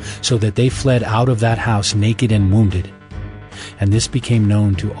them, so that they fled out of that house naked and wounded. And this became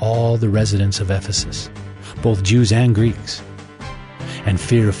known to all the residents of Ephesus, both Jews and Greeks. And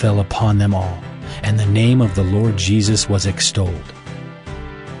fear fell upon them all, and the name of the Lord Jesus was extolled.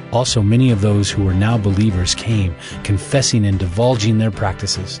 Also many of those who were now believers came, confessing and divulging their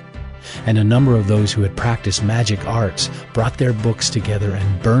practices. And a number of those who had practiced magic arts brought their books together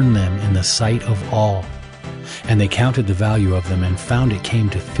and burned them in the sight of all. And they counted the value of them and found it came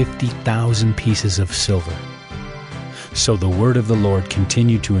to 50,000 pieces of silver. So the word of the Lord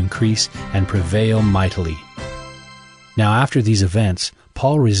continued to increase and prevail mightily. Now after these events,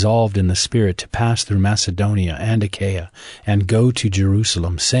 Paul resolved in the Spirit to pass through Macedonia and Achaia and go to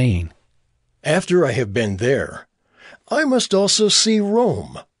Jerusalem, saying, After I have been there, I must also see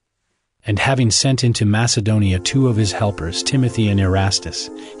Rome. And having sent into Macedonia 2 of his helpers, Timothy and Erastus,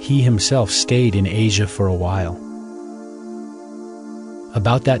 he himself stayed in Asia for a while.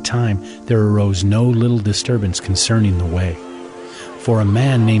 About that time there arose no little disturbance concerning the way. For a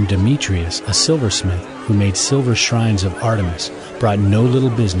man named Demetrius, a silversmith, who made silver shrines of Artemis, brought no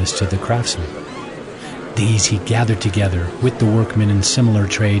little business to the craftsmen. These he gathered together with the workmen in similar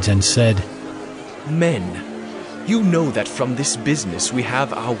trades and said, Men, you know that from this business we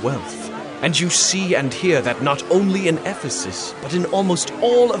have our wealth, and you see and hear that not only in Ephesus, but in almost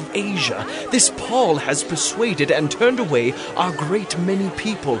all of Asia, this Paul has persuaded and turned away a great many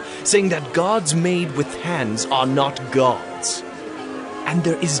people, saying that gods made with hands are not gods. And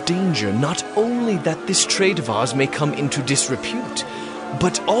there is danger not only that this trade of ours may come into disrepute,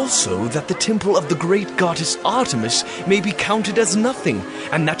 but also that the temple of the great goddess Artemis may be counted as nothing,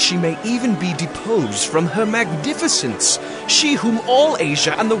 and that she may even be deposed from her magnificence, she whom all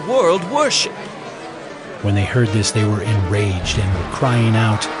Asia and the world worship. When they heard this, they were enraged and were crying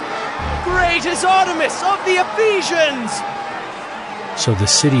out, Great is Artemis of the Ephesians! So the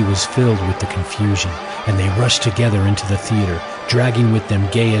city was filled with the confusion, and they rushed together into the theater, dragging with them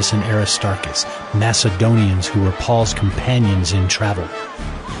Gaius and Aristarchus, Macedonians who were Paul's companions in travel.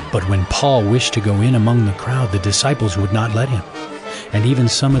 But when Paul wished to go in among the crowd, the disciples would not let him. And even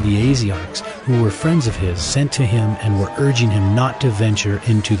some of the Asiarchs, who were friends of his, sent to him and were urging him not to venture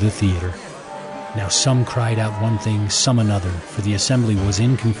into the theater. Now some cried out one thing, some another, for the assembly was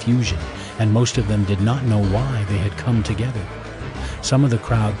in confusion, and most of them did not know why they had come together. Some of the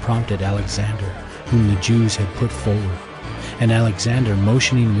crowd prompted Alexander, whom the Jews had put forward. And Alexander,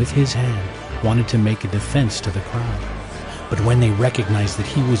 motioning with his hand, wanted to make a defense to the crowd. But when they recognized that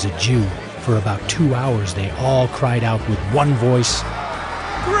he was a Jew, for about 2 hours they all cried out with one voice,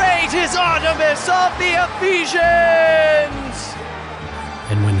 Great is Artemis of the Ephesians!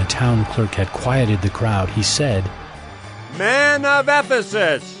 And when the town clerk had quieted the crowd, he said, Men of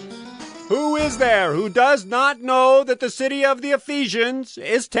Ephesus, who is there who does not know that the city of the Ephesians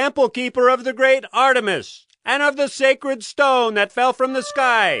is temple keeper of the great Artemis, and of the sacred stone that fell from the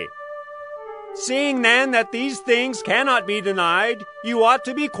sky? Seeing then that these things cannot be denied, you ought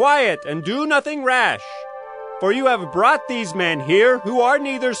to be quiet and do nothing rash. For you have brought these men here who are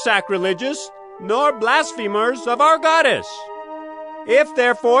neither sacrilegious nor blasphemers of our goddess. If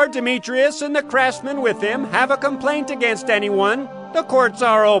therefore Demetrius and the craftsmen with him have a complaint against anyone, the courts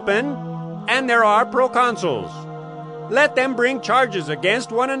are open, and there are proconsuls. Let them bring charges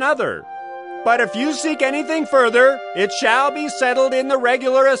against one another. But if you seek anything further, it shall be settled in the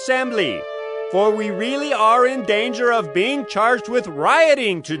regular assembly. For we really are in danger of being charged with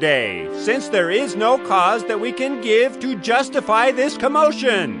rioting today, since there is no cause that we can give to justify this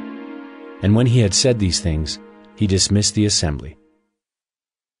commotion. And when he had said these things, he dismissed the assembly.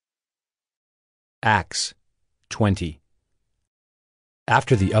 Acts 20.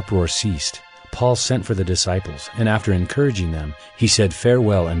 After the uproar ceased, Paul sent for the disciples, and after encouraging them, he said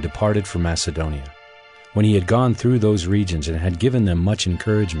farewell and departed for Macedonia. When he had gone through those regions and had given them much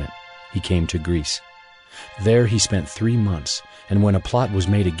encouragement, he came to Greece. There he spent 3 months, and when a plot was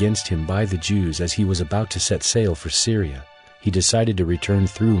made against him by the Jews as he was about to set sail for Syria, he decided to return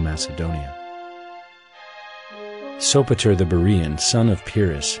through Macedonia. Sopater the Berean, son of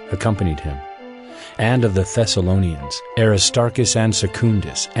Pyrrhus, accompanied him, and of the Thessalonians, Aristarchus and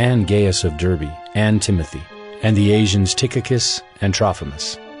Secundus, and Gaius of Derbe, and Timothy, and the Asians Tychicus and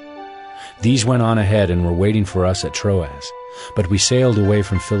Trophimus. These went on ahead and were waiting for us at Troas, but we sailed away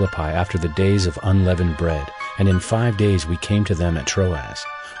from Philippi after the days of unleavened bread, and in 5 days we came to them at Troas,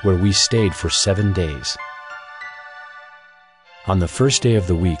 where we stayed for 7 days. On the first day of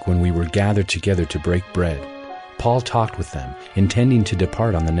the week, when we were gathered together to break bread, Paul talked with them, intending to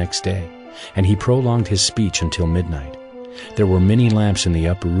depart on the next day, and he prolonged his speech until midnight. There were many lamps in the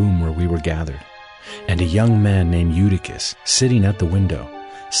upper room where we were gathered, and a young man named Eutychus, sitting at the window,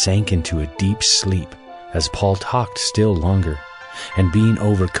 sank into a deep sleep as Paul talked still longer, and being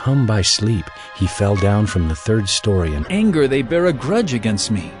overcome by sleep, he fell down from the 3rd story. In anger they bear a grudge against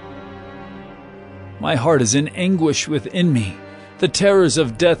me. My heart is in anguish within me. The terrors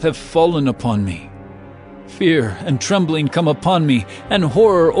of death have fallen upon me. Fear and trembling come upon me, and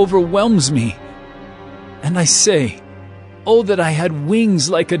horror overwhelms me. And I say, oh, that I had wings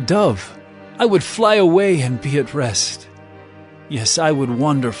like a dove! I would fly away and be at rest. Yes, I would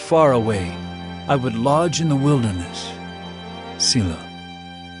wander far away. I would lodge in the wilderness. Selah.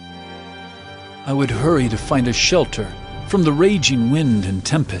 I would hurry to find a shelter from the raging wind and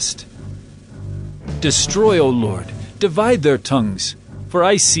tempest. Destroy, O Lord, divide their tongues, for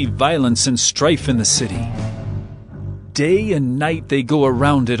I see violence and strife in the city. Day and night they go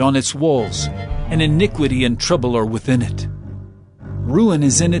around it on its walls, and iniquity and trouble are within it. Ruin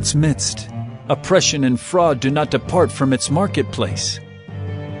is in its midst. Oppression and fraud do not depart from its marketplace.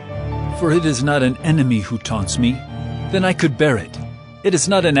 For it is not an enemy who taunts me, then I could bear it. It is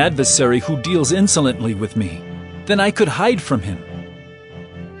not an adversary who deals insolently with me, then I could hide from him.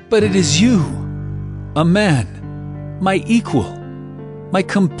 But it is you, a man, my equal, my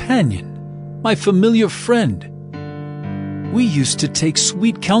companion, my familiar friend. We used to take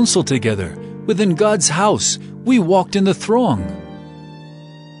sweet counsel together. Within God's house, we walked in the throng.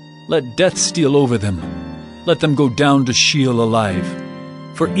 Let death steal over them. Let them go down to Sheol alive.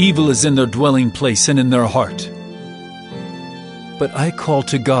 For evil is in their dwelling place and in their heart. But I call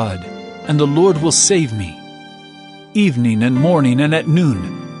to God, and the Lord will save me. Evening and morning and at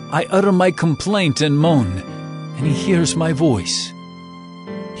noon, I utter my complaint and moan, and he hears my voice.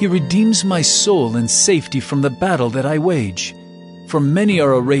 He redeems my soul in safety from the battle that I wage, for many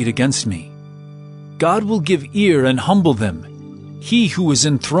are arrayed against me. God will give ear and humble them, he who is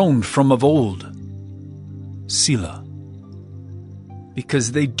enthroned from of old. Selah.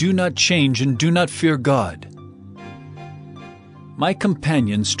 Because they do not change and do not fear God. My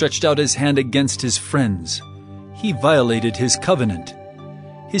companion stretched out his hand against his friends. He violated his covenant.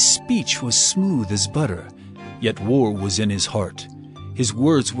 His speech was smooth as butter, yet war was in his heart. His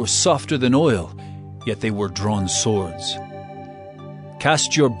words were softer than oil, yet they were drawn swords.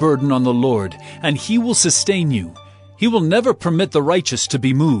 Cast your burden on the Lord, and he will sustain you. He will never permit the righteous to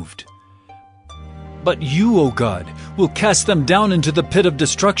be moved. But you, O God, will cast them down into the pit of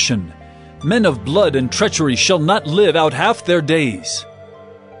destruction. Men of blood and treachery shall not live out half their days.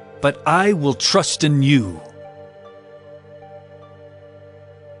 But I will trust in you.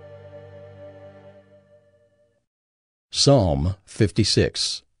 Psalm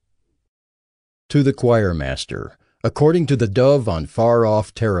 56. To the choir master, according to the dove on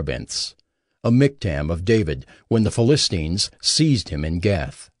far-off terebinths, a miktam of David, when the Philistines seized him in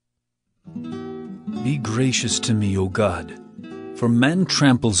Gath. Be gracious to me, O God, for man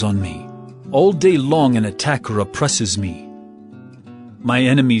tramples on me. All day long an attacker oppresses me. My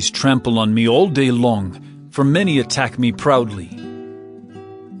enemies trample on me all day long, for many attack me proudly.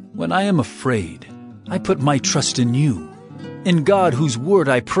 When I am afraid, I put my trust in you. In God whose word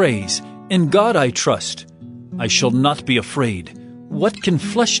I praise, in God I trust. I shall not be afraid. What can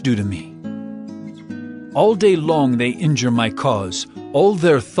flesh do to me? All day long they injure my cause. All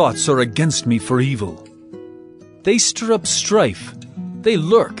their thoughts are against me for evil. They stir up strife. They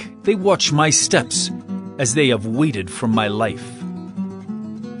lurk. They watch my steps, as they have waited for my life.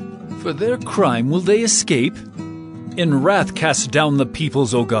 For their crime will they escape? In wrath cast down the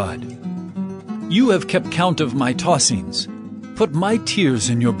peoples, O God. You have kept count of my tossings. Put my tears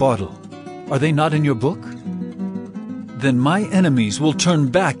in your bottle. Are they not in your book? Then my enemies will turn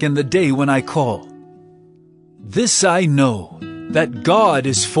back in the day when I call. This I know, that God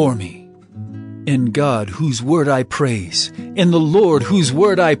is for me. In God whose word I praise, in the Lord whose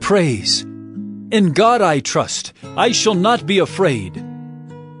word I praise. In God I trust, I shall not be afraid.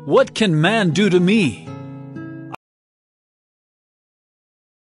 What can man do to me? I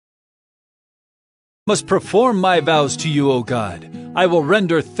must perform my vows to you, O God. I will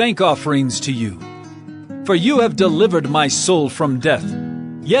render thank offerings to you. For you have delivered my soul from death,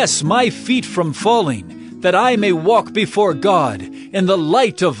 yes, my feet from falling, that I may walk before God in the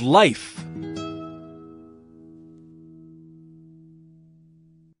light of life.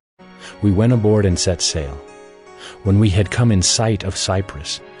 We went aboard and set sail. When we had come in sight of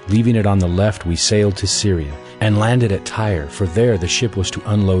Cyprus, leaving it on the left, we sailed to Syria and landed at Tyre, for there the ship was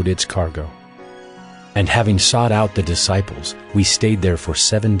to unload its cargo. And having sought out the disciples, we stayed there for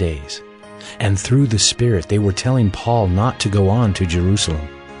 7 days. And through the Spirit they were telling Paul not to go on to Jerusalem.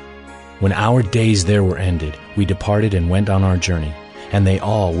 When our days there were ended, we departed and went on our journey, and they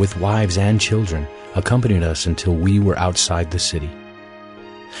all, with wives and children, accompanied us until we were outside the city.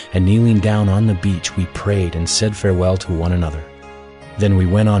 And kneeling down on the beach, we prayed and said farewell to one another. Then we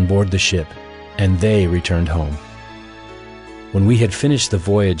went on board the ship, and they returned home. When we had finished the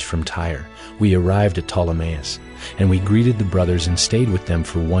voyage from Tyre, we arrived at Ptolemais, and we greeted the brothers and stayed with them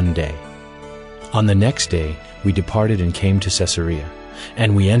for 1 day. On the next day we departed and came to Caesarea,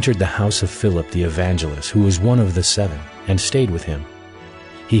 and we entered the house of Philip the evangelist, who was one of the 7, and stayed with him.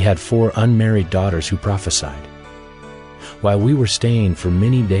 He had 4 unmarried daughters who prophesied. While we were staying for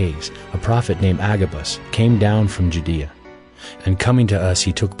many days, a prophet named Agabus came down from Judea. And coming to us,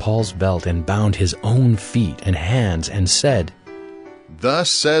 he took Paul's belt and bound his own feet and hands and said, "Thus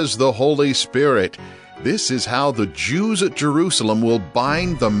says the Holy Spirit, this is how the Jews at Jerusalem will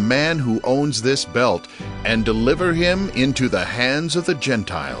bind the man who owns this belt and deliver him into the hands of the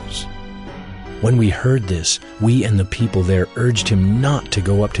Gentiles." When we heard this, we and the people there urged him not to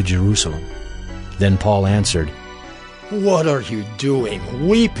go up to Jerusalem. Then Paul answered, "What are you doing,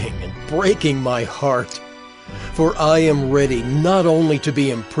 weeping and breaking my heart? For I am ready not only to be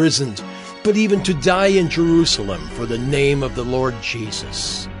imprisoned, but even to die in Jerusalem for the name of the Lord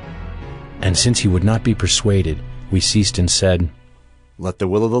Jesus." And since he would not be persuaded, we ceased and said, "Let the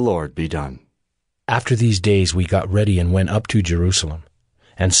will of the Lord be done." After these days we got ready and went up to Jerusalem.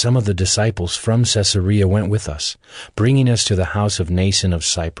 And some of the disciples from Caesarea went with us, bringing us to the house of Mnason of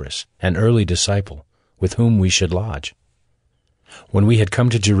Cyprus, an early disciple, with whom we should lodge. When we had come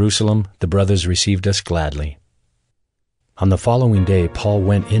to Jerusalem, the brothers received us gladly. On the following day Paul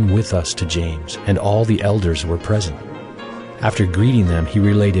went in with us to James, and all the elders were present. After greeting them, he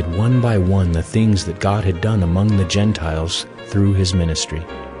related one by one the things that God had done among the Gentiles through his ministry.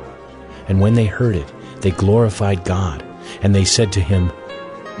 And when they heard it, they glorified God, and they said to him,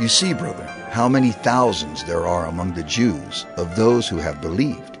 "You see, brother, how many thousands there are among the Jews of those who have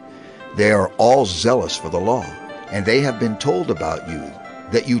believed. They are all zealous for the law, and they have been told about you,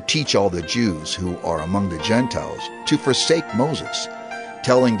 that you teach all the Jews who are among the Gentiles to forsake Moses,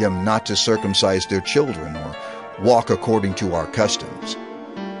 telling them not to circumcise their children or walk according to our customs.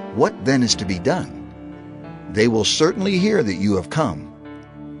 What then is to be done? They will certainly hear that you have come.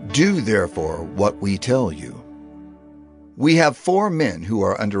 Do therefore what we tell you. We have 4 men who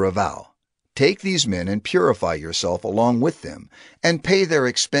are under a vow. Take these men and purify yourself along with them, and pay their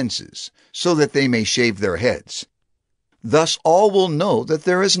expenses, so that they may shave their heads. Thus all will know that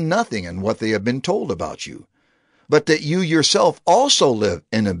there is nothing in what they have been told about you, but that you yourself also live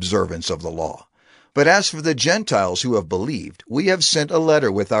in observance of the law. But as for the Gentiles who have believed, we have sent a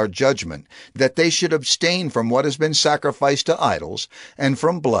letter with our judgment, that they should abstain from what has been sacrificed to idols, and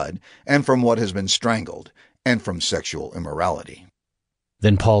from blood, and from what has been strangled, and from sexual immorality."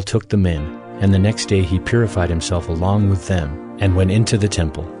 Then Paul took the men, and the next day he purified himself along with them, and went into the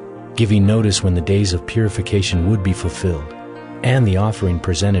temple, giving notice when the days of purification would be fulfilled, and the offering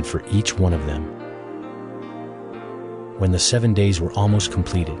presented for each one of them. When the 7 days were almost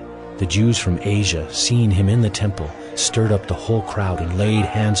completed, the Jews from Asia, seeing him in the temple, stirred up the whole crowd and laid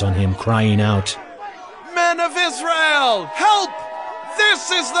hands on him, crying out, "Men of Israel, help!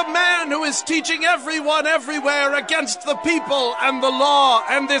 This is the man who is teaching everyone everywhere against the people and the law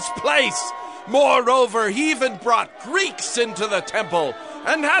and this place. Moreover, he even brought Greeks into the temple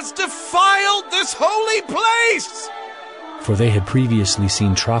and has defiled this holy place." For they had previously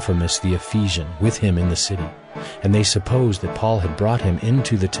seen Trophimus the Ephesian with him in the city, and they supposed that Paul had brought him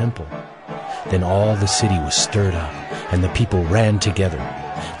into the temple. Then all the city was stirred up, and the people ran together.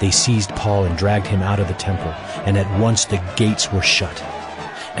 They seized Paul and dragged him out of the temple, and at once the gates were shut.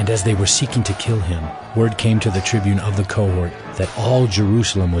 And as they were seeking to kill him, word came to the tribune of the cohort that all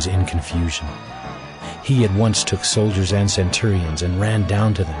Jerusalem was in confusion. He at once took soldiers and centurions and ran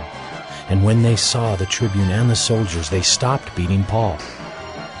down to them. And when they saw the tribune and the soldiers, they stopped beating Paul.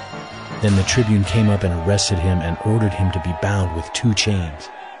 Then the tribune came up and arrested him and ordered him to be bound with 2 chains.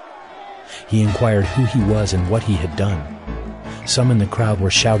 He inquired who he was and what he had done. Some in the crowd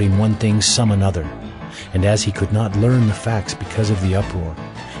were shouting one thing, some another. And as he could not learn the facts because of the uproar,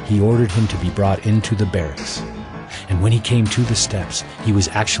 he ordered him to be brought into the barracks. And when he came to the steps, he was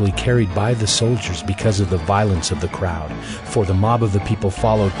actually carried by the soldiers because of the violence of the crowd. For the mob of the people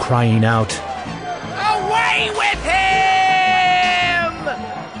followed, crying out, "Away with him!"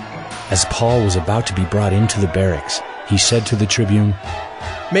 As Paul was about to be brought into the barracks, he said to the tribune,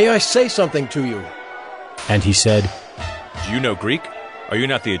 "May I say something to you?" And he said, "Do you know Greek? Are you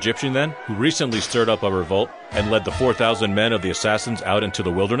not the Egyptian then, who recently stirred up a revolt and led the 4,000 men of the assassins out into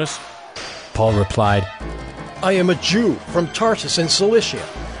the wilderness?" Paul replied, "I am a Jew from Tarsus in Cilicia,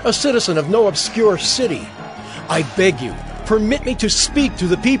 a citizen of no obscure city. I beg you, permit me to speak to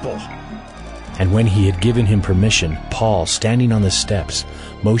the people." And when he had given him permission, Paul, standing on the steps,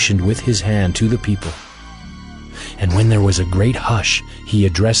 motioned with his hand to the people. And when there was a great hush, he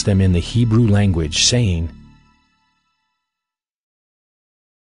addressed them in the Hebrew language, saying,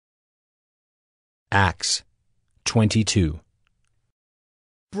 Acts 22.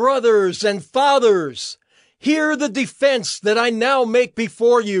 "Brothers and fathers, hear the defense that I now make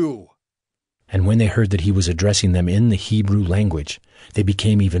before you." And when they heard that he was addressing them in the Hebrew language, they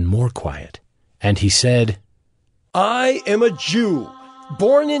became even more quiet. And he said, "I am a Jew,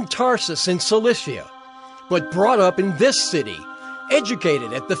 born in Tarsus in Cilicia, but brought up in this city,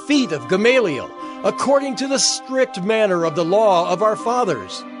 educated at the feet of Gamaliel, according to the strict manner of the law of our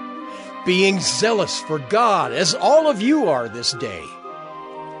fathers, being zealous for God, as all of you are this day.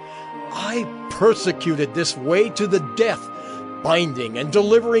 I persecuted this way to the death, binding and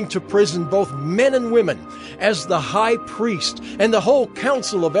delivering to prison both men and women, as the high priest and the whole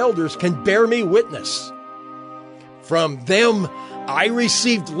council of elders can bear me witness. From them I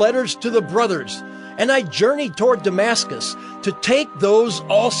received letters to the brothers, and I journeyed toward Damascus to take those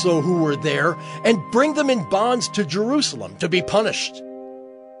also who were there and bring them in bonds to Jerusalem to be punished.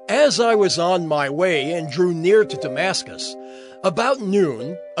 As I was on my way and drew near to Damascus, about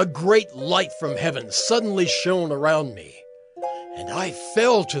noon, a great light from heaven suddenly shone around me. And I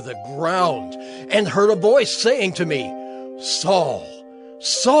fell to the ground and heard a voice saying to me, 'Saul,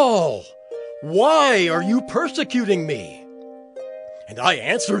 Saul, why are you persecuting me?' And I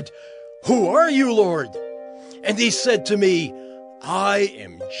answered, 'Who are you, Lord?' And he said to me, 'I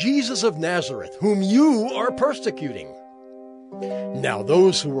am Jesus of Nazareth, whom you are persecuting.' Now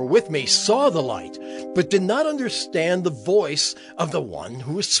those who were with me saw the light, but did not understand the voice of the one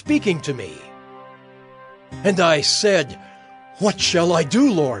who was speaking to me. And I said, 'What shall I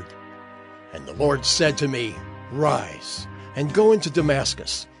do, Lord?' And the Lord said to me, 'Rise and go into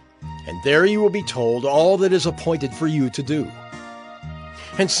Damascus, and there you will be told all that is appointed for you to do.'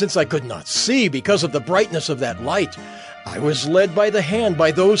 And since I could not see because of the brightness of that light, I was led by the hand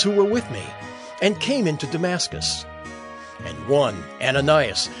by those who were with me, and came into Damascus. And one,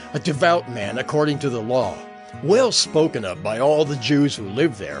 Ananias, a devout man according to the law, well spoken of by all the Jews who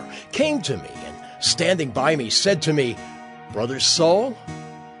lived there, came to me, and standing by me said to me, 'Brother Saul,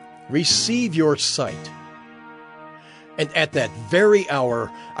 receive your sight.' And at that very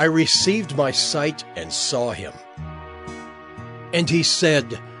hour I received my sight and saw him. And he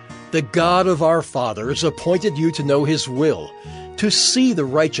said, 'The God of our fathers appointed you to know his will, to see the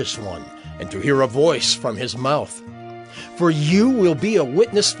righteous one, and to hear a voice from his mouth. For you will be a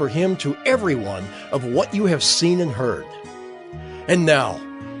witness for him to everyone of what you have seen and heard. And now,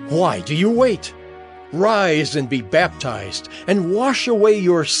 why do you wait? Rise and be baptized, and wash away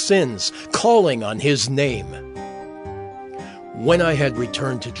your sins, calling on his name.' When I had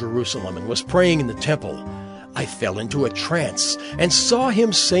returned to Jerusalem and was praying in the temple, I fell into a trance and saw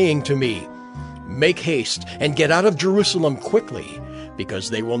him saying to me, 'Make haste and get out of Jerusalem quickly, because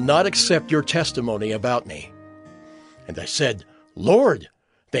they will not accept your testimony about me.' And I said, 'Lord,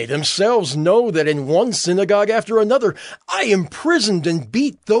 they themselves know that in one synagogue after another I imprisoned and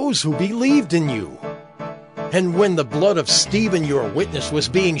beat those who believed in you. And when the blood of Stephen your witness was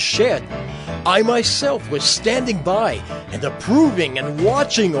being shed, I myself was standing by and approving and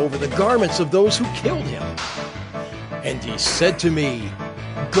watching over the garments of those who killed him.' And he said to me,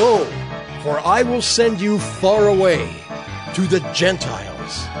 'Go, for I will send you far away to the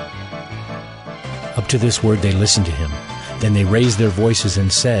Gentiles.'" Up to this word they listened to him. Then they raised their voices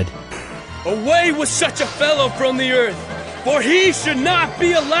and said, "Away with such a fellow from the earth, for he should not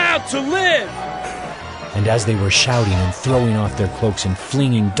be allowed to live." And as they were shouting and throwing off their cloaks and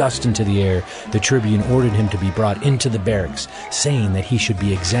flinging dust into the air, the tribune ordered him to be brought into the barracks, saying that he should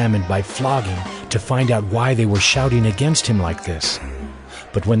be examined by flogging to find out why they were shouting against him like this.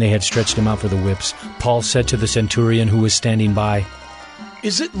 But when they had stretched him out for the whips, Paul said to the centurion who was standing by,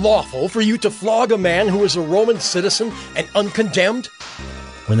 "Is it lawful for you to flog a man who is a Roman citizen and uncondemned?"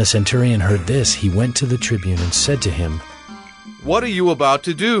 When the centurion heard this, he went to the tribune and said to him, "What are you about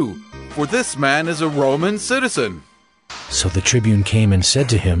to do? For this man is a Roman citizen." So the tribune came and said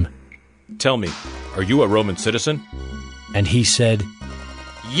to him, "Tell me, are you a Roman citizen?" And he said,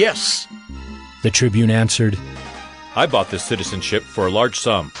 "Yes." The tribune answered, "I bought this citizenship for a large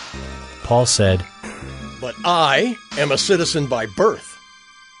sum." Paul said, "But I am a citizen by birth."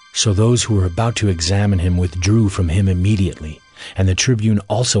 So those who were about to examine him withdrew from him immediately, and the tribune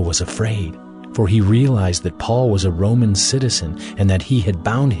also was afraid, for he realized that Paul was a Roman citizen and that he had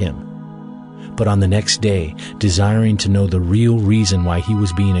bound him. But on the next day, desiring to know the real reason why he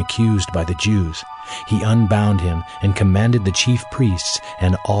was being accused by the Jews, he unbound him and commanded the chief priests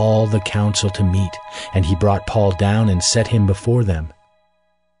and all the council to meet, and he brought Paul down and set him before them.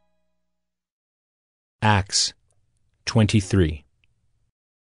 Acts 23.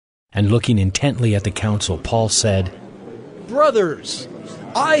 And looking intently at the council, Paul said, "Brothers,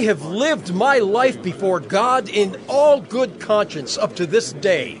 I have lived my life before God in all good conscience up to this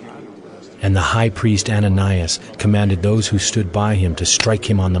day." And the high priest Ananias commanded those who stood by him to strike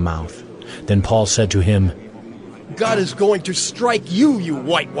him on the mouth. Then Paul said to him, "God is going to strike you, you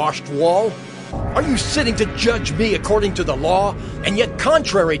whitewashed wall. Are you sitting to judge me according to the law, and yet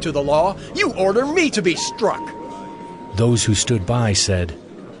contrary to the law, you order me to be struck?" Those who stood by said,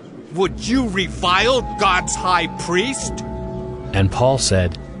 "Would you revile God's high priest?" And Paul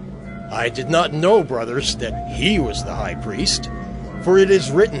said, "I did not know, brothers, that he was the high priest. For it is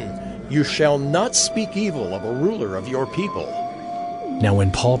written, 'You shall not speak evil of a ruler of your people.'" Now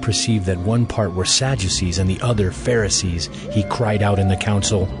when Paul perceived that one part were Sadducees and the other Pharisees, he cried out in the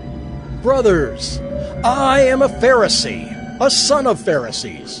council, "Brothers, I am a Pharisee, a son of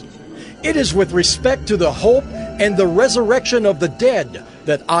Pharisees. It is with respect to the hope and the resurrection of the dead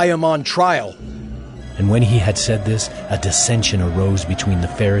that I am on trial." And when he had said this, a dissension arose between the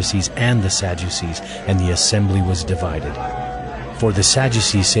Pharisees and the Sadducees, and the assembly was divided. For the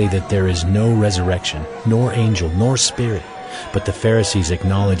Sadducees say that there is no resurrection, nor angel, nor spirit, but the Pharisees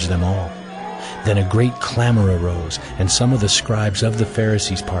acknowledge them all. Then a great clamor arose, and some of the scribes of the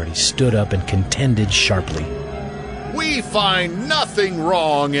Pharisees' party stood up and contended sharply. "We find nothing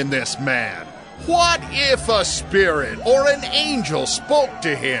wrong in this man. What if a spirit or an angel spoke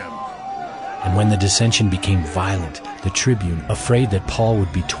to him?" And when the dissension became violent, the tribune, afraid that Paul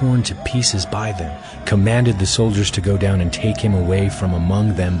would be torn to pieces by them, commanded the soldiers to go down and take him away from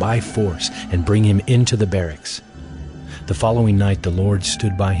among them by force and bring him into the barracks. The following night the Lord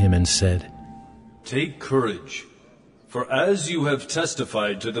stood by him and said, "Take courage, for as you have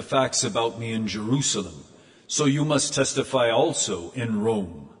testified to the facts about me in Jerusalem, so you must testify also in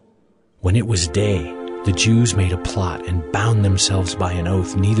Rome." When it was day, the Jews made a plot and bound themselves by an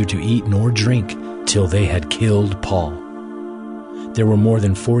oath neither to eat nor drink till they had killed Paul. There were more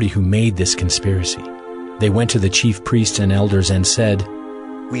than 40 who made this conspiracy. They went to the chief priests and elders and said,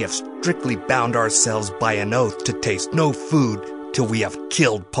 "We have strictly bound ourselves by an oath to taste no food till we have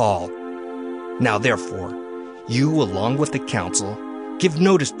killed Paul. Now therefore, you along with the council, give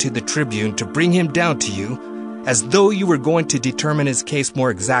notice to the tribune to bring him down to you, as though you were going to determine his case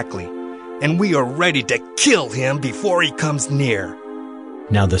more exactly. And we are ready to kill him before he comes near."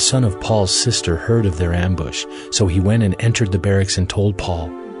 Now the son of Paul's sister heard of their ambush, so he went and entered the barracks and told Paul.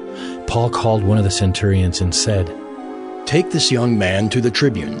 Paul called one of the centurions and said, "Take this young man to the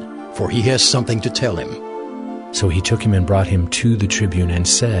tribune, for he has something to tell him." So he took him and brought him to the tribune and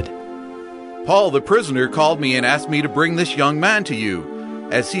said, "Paul the prisoner called me and asked me to bring this young man to you,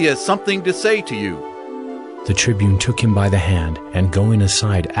 as he has something to say to you." The tribune took him by the hand, and going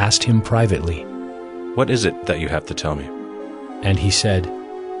aside asked him privately, "What is it that you have to tell me?" And he said,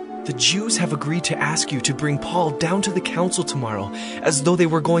 "The Jews have agreed to ask you to bring Paul down to the council tomorrow, as though they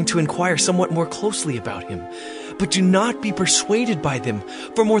were going to inquire somewhat more closely about him. But do not be persuaded by them,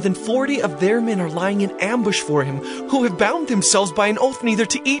 for more than 40 of their men are lying in ambush for him, who have bound themselves by an oath neither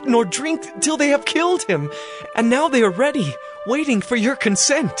to eat nor drink till they have killed him. And now they are ready, waiting for your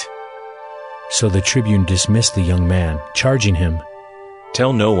consent." So the tribune dismissed the young man, charging him,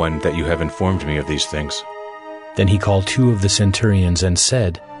 "Tell no one that you have informed me of these things." Then he called 2 of the centurions and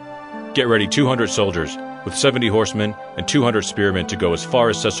said, "Get ready 200 soldiers, with 70 horsemen and 200 spearmen to go as far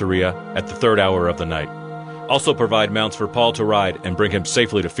as Caesarea at the 3rd hour of the night. Also provide mounts for Paul to ride and bring him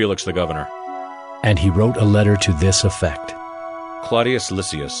safely to Felix the governor." And he wrote a letter to this effect. Claudius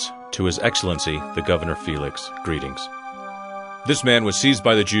Lysias, to His Excellency, the Governor Felix, greetings. This man was seized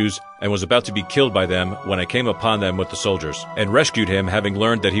by the Jews and was about to be killed by them when I came upon them with the soldiers, and rescued him, having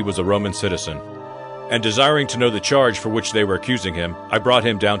learned that he was a Roman citizen. And desiring to know the charge for which they were accusing him, I brought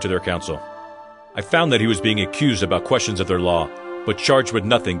him down to their council. I found that he was being accused about questions of their law, but charged with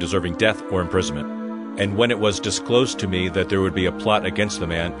nothing deserving death or imprisonment. And when it was disclosed to me that there would be a plot against the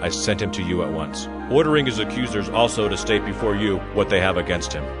man, I sent him to you at once, ordering his accusers also to state before you what they have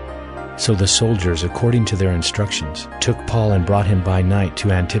against him. So the soldiers, according to their instructions, took Paul and brought him by night to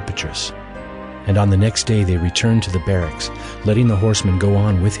Antipatris. And on the next day they returned to the barracks, letting the horsemen go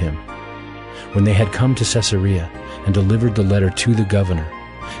on with him. When they had come to Caesarea and delivered the letter to the governor,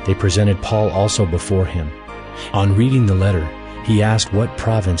 they presented Paul also before him. On reading the letter, he asked what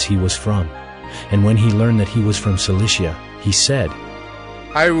province he was from. And when he learned that he was from Cilicia, he said,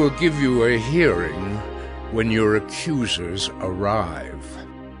 I will give you a hearing when your accusers arrive.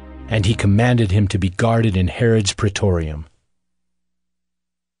 And he commanded him to be guarded in Herod's praetorium.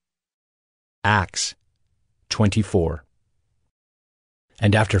 Acts 24.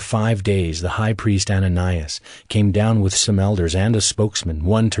 And after 5 days the high priest Ananias came down with some elders and a spokesman,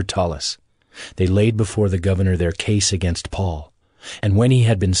 one Tertullus. They laid before the governor their case against Paul. And when he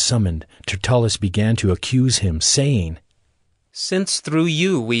had been summoned, Tertullus began to accuse him, saying, Since through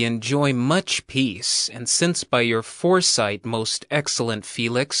you we enjoy much peace, and since by your foresight, most excellent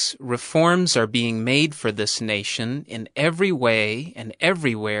Felix, reforms are being made for this nation, in every way and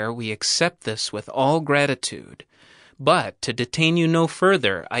everywhere we accept this with all gratitude. But to detain you no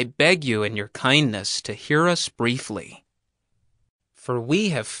further, I beg you in your kindness to hear us briefly. For we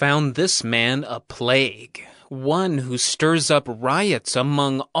have found this man a plague, one who stirs up riots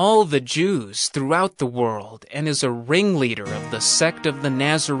among all the Jews throughout the world and is a ringleader of the sect of the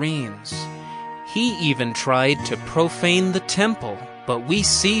Nazarenes. He even tried to profane the temple, but we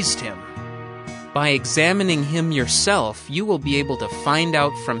seized him. By examining him yourself, you will be able to find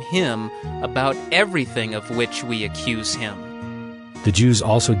out from him about everything of which we accuse him. The Jews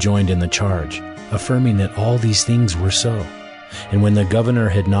also joined in the charge, affirming that all these things were so. And when the governor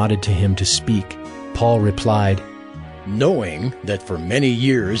had nodded to him to speak, Paul replied, Knowing that for many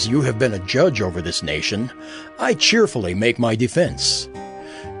years you have been a judge over this nation, I cheerfully make my defense.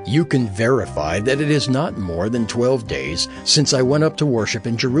 You can verify that it is not more than 12 days since I went up to worship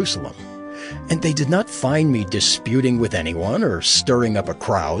in Jerusalem, and they did not find me disputing with anyone or stirring up a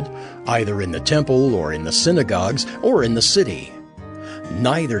crowd, either in the temple or in the synagogues or in the city.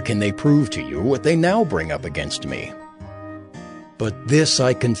 Neither can they prove to you what they now bring up against me. But this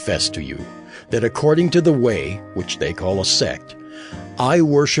I confess to you, that according to the way, which they call a sect, I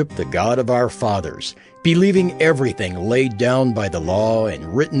worship the God of our fathers, believing everything laid down by the law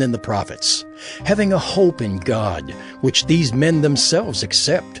and written in the prophets, having a hope in God, which these men themselves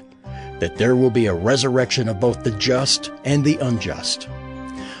accept, that there will be a resurrection of both the just and the unjust.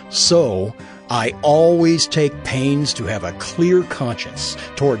 So I always take pains to have a clear conscience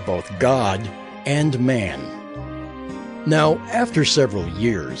toward both God and man. Now, after several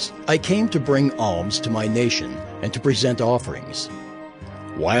years, I came to bring alms to my nation and to present offerings.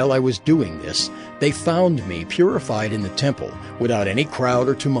 While I was doing this, they found me purified in the temple without any crowd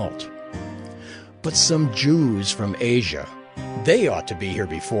or tumult. But some Jews from Asia, they ought to be here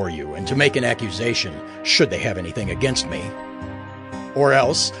before you and to make an accusation, should they have anything against me. Or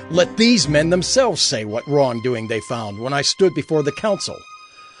else, let these men themselves say what wrongdoing they found when I stood before the council,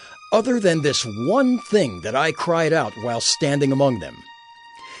 other than this one thing that I cried out while standing among them.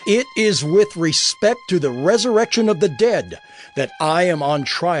 It is with respect to the resurrection of the dead that I am on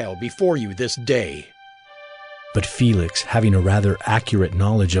trial before you this day. But Felix, having a rather accurate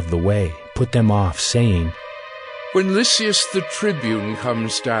knowledge of the way, put them off, saying, When Lysias the tribune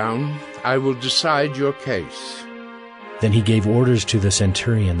comes down, I will decide your case. Then he gave orders to the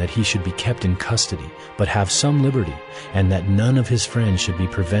centurion that he should be kept in custody, but have some liberty, and that none of his friends should be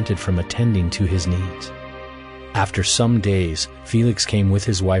prevented from attending to his needs. After some days, Felix came with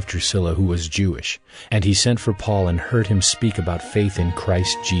his wife Drusilla, who was Jewish, and he sent for Paul and heard him speak about faith in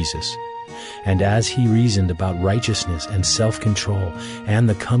Christ Jesus. And as he reasoned about righteousness and self-control and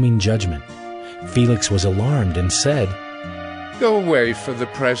the coming judgment, Felix was alarmed and said, Go away for the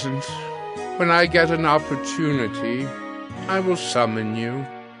present. When I get an opportunity, I will summon you.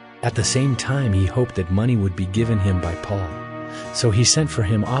 At the same time, he hoped that money would be given him by Paul. So he sent for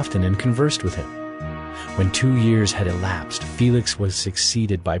him often and conversed with him. When 2 years had elapsed, Felix was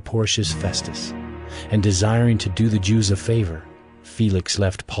succeeded by Porcius Festus, and desiring to do the Jews a favor, Felix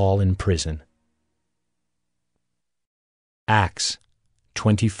left Paul in prison. Acts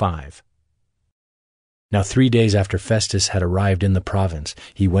 25. Now 3 days after Festus had arrived in the province,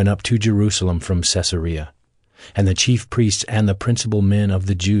 he went up to Jerusalem from Caesarea. And the chief priests and the principal men of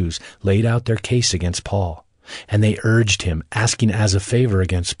the Jews laid out their case against Paul. And they urged him, asking as a favor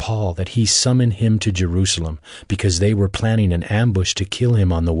against Paul that he summon him to Jerusalem, because they were planning an ambush to kill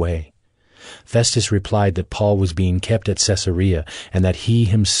him on the way. Festus replied that Paul was being kept at Caesarea, and that he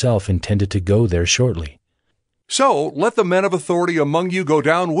himself intended to go there shortly. So let the men of authority among you go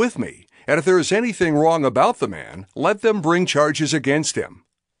down with me, and if there is anything wrong about the man, let them bring charges against him.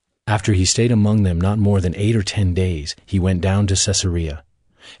 After he stayed among them not more than 8 or 10 days, he went down to Caesarea.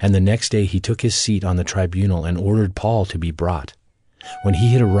 And the next day he took his seat on the tribunal and ordered Paul to be brought. When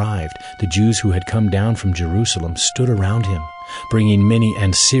he had arrived, the Jews who had come down from Jerusalem stood around him, bringing many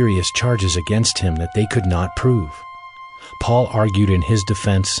and serious charges against him that they could not prove. Paul argued in his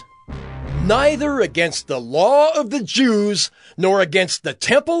defense, "Neither against the law of the Jews, nor against the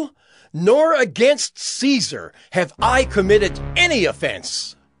temple, nor against Caesar have I committed any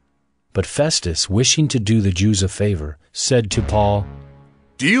offense." But Festus, wishing to do the Jews a favor, said to Paul,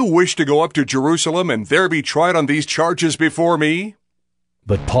 "Do you wish to go up to Jerusalem and there be tried on these charges before me?"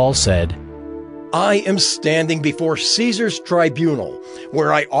 But Paul said, "I am standing before Caesar's tribunal,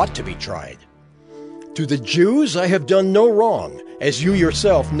 where I ought to be tried. To the Jews I have done no wrong, as you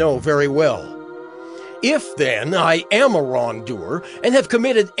yourself know very well. If, then, I am a wrongdoer and have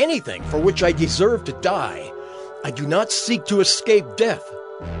committed anything for which I deserve to die, I do not seek to escape death.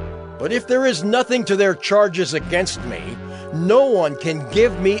 But if there is nothing to their charges against me, no one can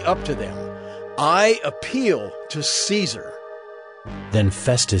give me up to them. I appeal to Caesar." Then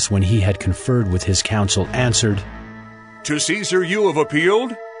Festus, when he had conferred with his council, answered, "To Caesar you have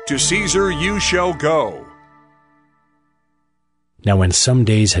appealed, to Caesar you shall go." Now when some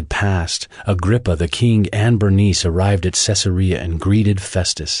days had passed, Agrippa the king and Bernice arrived at Caesarea and greeted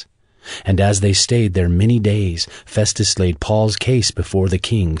Festus. And as they stayed there many days, Festus laid Paul's case before the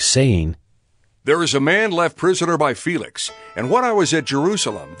king, saying, "There is a man left prisoner by Felix, and when I was at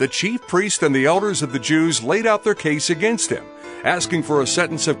Jerusalem, the chief priests and the elders of the Jews laid out their case against him, asking for a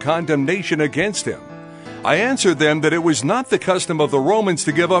sentence of condemnation against him. I answered them that it was not the custom of the Romans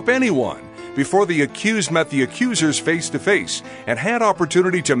to give up anyone before the accused met the accusers face to face and had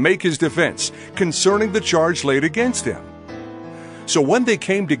opportunity to make his defense concerning the charge laid against him. So when they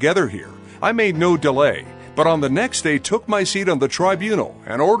came together here, I made no delay, but on the next day took my seat on the tribunal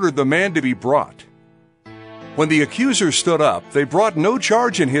and ordered the man to be brought. When the accusers stood up, they brought no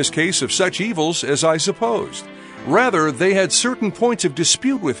charge in his case of such evils as I supposed. Rather, they had certain points of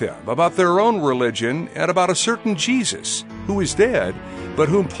dispute with him about their own religion and about a certain Jesus, who is dead, but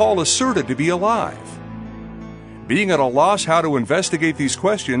whom Paul asserted to be alive. Being at a loss how to investigate these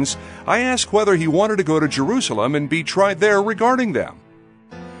questions, I asked whether he wanted to go to Jerusalem and be tried there regarding them.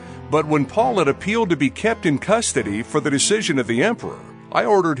 But when Paul had appealed to be kept in custody for the decision of the emperor, I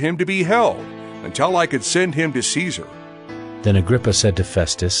ordered him to be held until I could send him to Caesar." Then Agrippa said to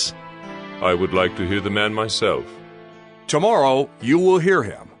Festus, "I would like to hear the man myself." "Tomorrow you will hear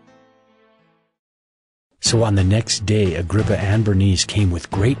him." So on the next day Agrippa and Bernice came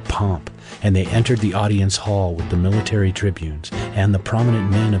with great pomp, and they entered the audience hall with the military tribunes and the prominent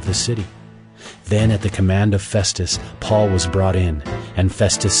men of the city. Then at the command of Festus, Paul was brought in, and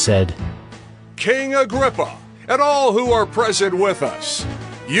Festus said, "King Agrippa, and all who are present with us,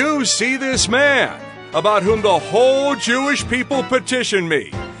 you see this man, about whom the whole Jewish people petitioned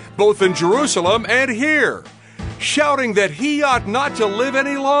me, both in Jerusalem and here, shouting that he ought not to live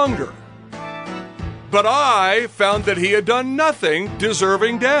any longer. But I found that he had done nothing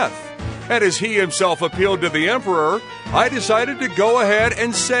deserving death, and as he himself appealed to the emperor, I decided to go ahead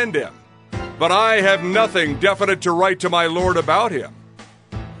and send him. But I have nothing definite to write to my lord about him.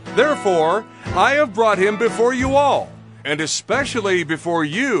 Therefore, I have brought him before you all, and especially before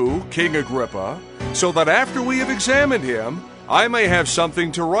you, King Agrippa, so that after we have examined him, I may have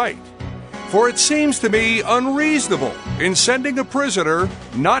something to write. For it seems to me unreasonable in sending a prisoner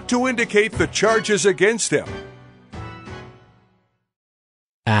not to indicate the charges against him."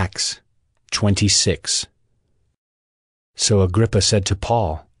 Acts 26. So Agrippa said to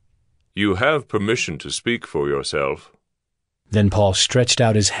Paul, "You have permission to speak for yourself." Then Paul stretched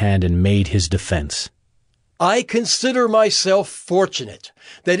out his hand and made his defense. "I consider myself fortunate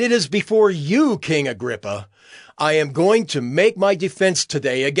that it is before you, King Agrippa, I am going to make my defense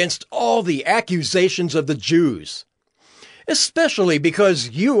today against all the accusations of the Jews, especially because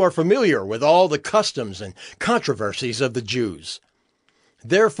you are familiar with all the customs and controversies of the Jews.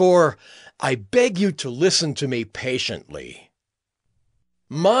 Therefore, I beg you to listen to me patiently.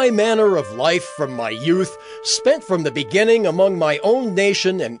 My manner of life from my youth, spent from the beginning among my own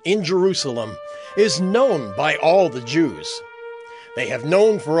nation and in Jerusalem, is known by all the Jews. They have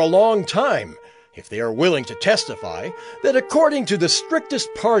known for a long time, if they are willing to testify, that according to the strictest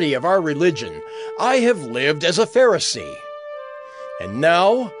party of our religion, I have lived as a Pharisee. And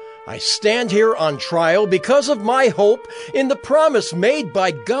now I stand here on trial because of my hope in the promise made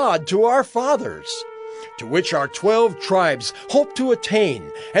by God to our fathers, to which our 12 tribes hope to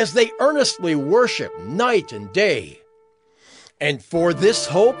attain as they earnestly worship night and day. And for this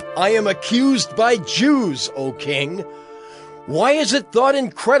hope I am accused by Jews, O king. Why is it thought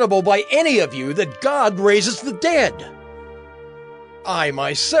incredible by any of you that God raises the dead? I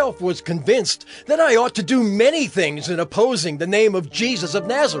myself was convinced that I ought to do many things in opposing the name of Jesus of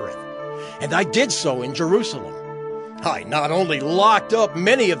Nazareth, and I did so in Jerusalem. I not only locked up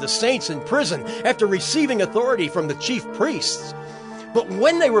many of the saints in prison after receiving authority from the chief priests, but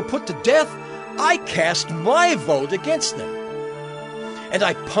when they were put to death, I cast my vote against them. And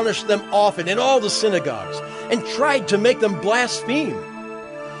I punished them often in all the synagogues and tried to make them blaspheme.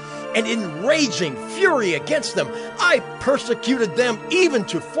 And in raging fury against them, I persecuted them even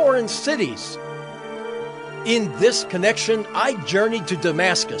to foreign cities. In this connection, I journeyed to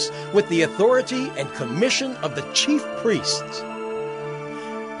Damascus with the authority and commission of the chief priests.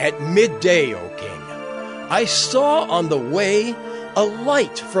 At midday, O king, I saw on the way a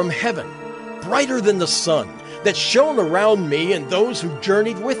light from heaven, brighter than the sun, that shone around me and those who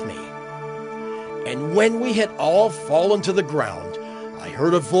journeyed with me. And when we had all fallen to the ground, I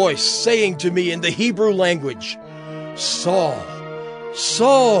heard a voice saying to me in the Hebrew language, "Saul,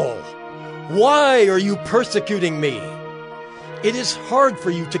 Saul, why are you persecuting me? It is hard for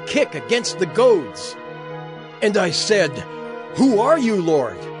you to kick against the goads." And I said, "Who are you,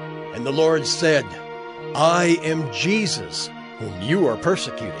 Lord?" And the Lord said, "I am Jesus, whom you are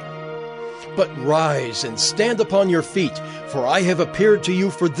persecuting. But rise and stand upon your feet, for I have appeared to you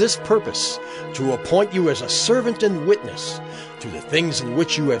for this purpose, to appoint you as a servant and witness to the things in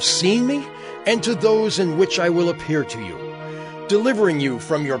which you have seen me, and to those in which I will appear to you, delivering you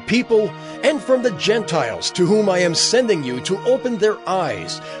from your people and from the Gentiles, to whom I am sending you to open their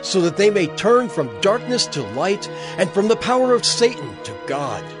eyes, so that they may turn from darkness to light, and from the power of Satan to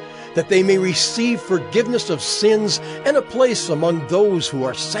God, that they may receive forgiveness of sins and a place among those who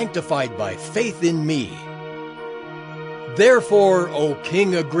are sanctified by faith in me. Therefore, O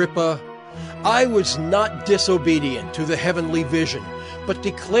King Agrippa, I was not disobedient to the heavenly vision, but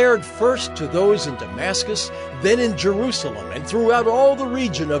declared first to those in Damascus, then in Jerusalem, and throughout all the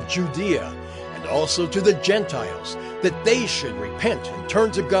region of Judea, and also to the Gentiles, that they should repent and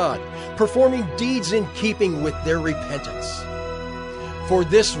turn to God, performing deeds in keeping with their repentance. For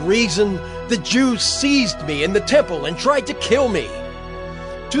this reason, the Jews seized me in the temple and tried to kill me.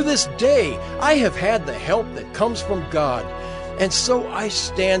 To this day, I have had the help that comes from God, and so I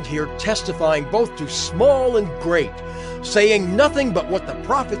stand here testifying both to small and great, saying nothing but what the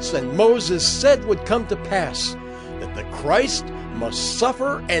prophets and Moses said would come to pass, that the Christ must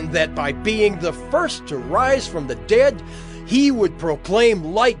suffer, and that by being the first to rise from the dead, he would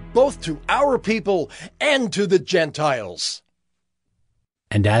proclaim light both to our people and to the Gentiles."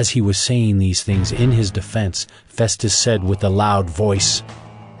 And as he was saying these things in his defense, Festus said with a loud voice,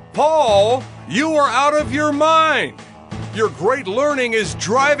 "Paul, you are out of your mind! Your great learning is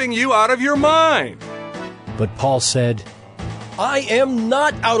driving you out of your mind!" But Paul said, "I am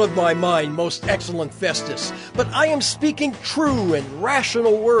not out of my mind, most excellent Festus, but I am speaking true and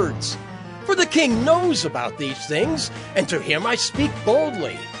rational words. For the king knows about these things, and to him I speak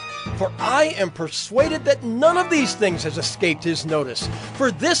boldly. For I am persuaded that none of these things has escaped his notice, for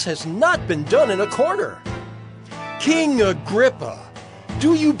this has not been done in a corner. King Agrippa,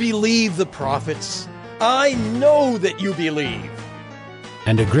 do you believe the prophets? I know that you believe."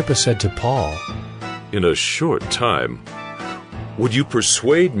 And Agrippa said to Paul, "In a short time, would you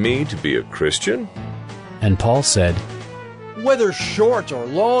persuade me to be a Christian?" And Paul said, "Whether short or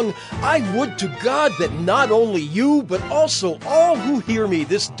long, I would to God that not only you, but also all who hear me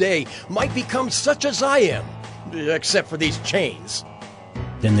this day might become such as I am, except for these chains."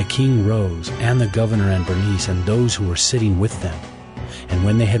 Then the king rose, and the governor and Bernice, and those who were sitting with them. And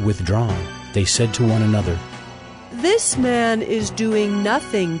when they had withdrawn, they said to one another, "This man is doing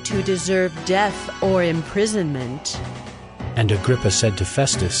nothing to deserve death or imprisonment." And Agrippa said to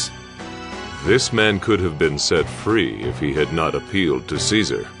Festus, "This man could have been set free if he had not appealed to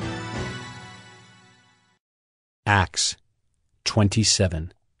Caesar." Acts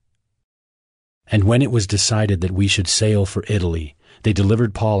 27. And when it was decided that we should sail for Italy, they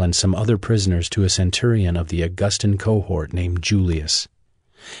delivered Paul and some other prisoners to a centurion of the Augustan cohort named Julius.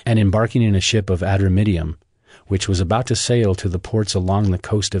 And embarking in a ship of Adramyttium, which was about to sail to the ports along the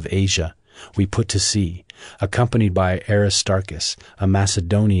coast of Asia, we put to sea, accompanied by Aristarchus, a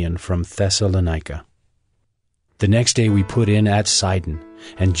Macedonian from Thessalonica. The next day we put in at Sidon,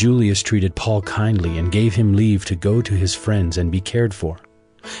 and Julius treated Paul kindly and gave him leave to go to his friends and be cared for.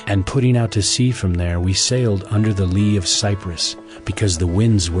 And putting out to sea from there, we sailed under the lee of Cyprus, because the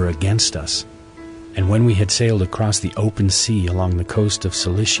winds were against us. And when we had sailed across the open sea along the coast of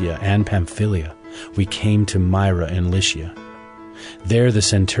Cilicia and Pamphylia, we came to Myra in Lycia. There the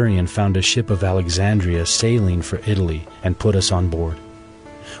centurion found a ship of Alexandria sailing for Italy and put us on board.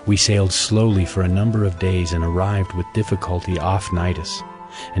 We sailed slowly for a number of days and arrived with difficulty off Cnidus.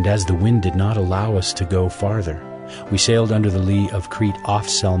 And as the wind did not allow us to go farther, we sailed under the lee of Crete off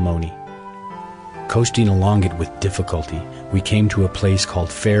Salmone. Coasting along it with difficulty, we came to a place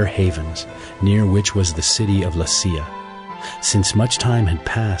called Fair Havens, near which was the city of Lasea. Since much time had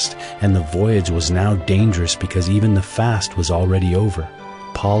passed, and the voyage was now dangerous because even the fast was already over,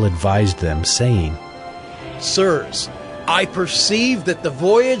 Paul advised them, saying, Sirs, I perceive that the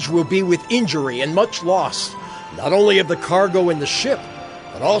voyage will be with injury and much loss, not only of the cargo in the ship,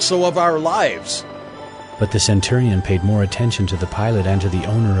 but also of our lives. But the centurion paid more attention to the pilot and to the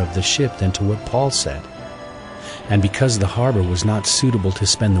owner of the ship than to what Paul said. And because the harbor was not suitable to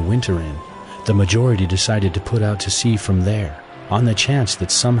spend the winter in, the majority decided to put out to sea from there, on the chance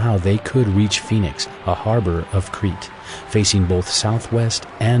that somehow they could reach Phoenix, a harbor of Crete, facing both southwest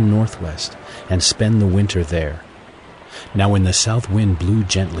and northwest, and spend the winter there. Now when the south wind blew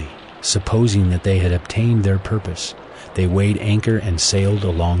gently, supposing that they had obtained their purpose, they weighed anchor and sailed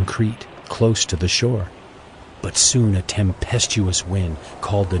along Crete, close to the shore. But soon a tempestuous wind,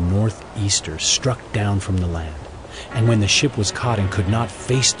 called the northeaster, struck down from the land. And when the ship was caught and could not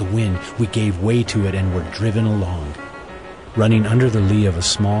face the wind, we gave way to it and were driven along. Running under the lee of a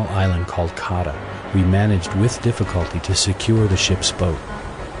small island called Cauda, we managed with difficulty to secure the ship's boat.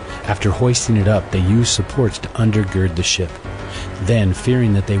 After hoisting it up, they used supports to undergird the ship. Then,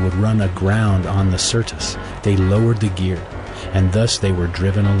 fearing that they would run aground on the Syrtis, they lowered the gear, and thus they were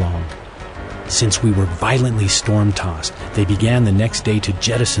driven along. Since we were violently storm-tossed, they began the next day to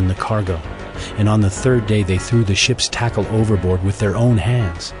jettison the cargo, and on the third day they threw the ship's tackle overboard with their own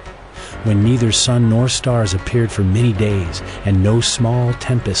hands. When neither sun nor stars appeared for many days, and no small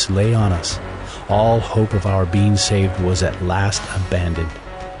tempest lay on us, all hope of our being saved was at last abandoned.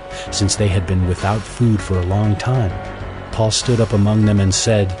 Since they had been without food for a long time, Paul stood up among them and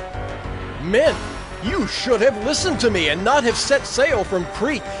said, Men, you should have listened to me and not have set sail from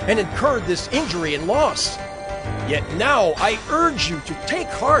Crete and incurred this injury and loss. Yet now I urge you to take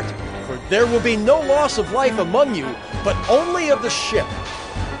heart, for there will be no loss of life among you, but only of the ship.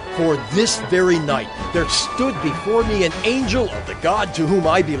 For this very night there stood before me an angel of the God to whom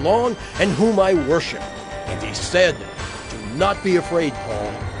I belong and whom I worship. And he said, Do not be afraid,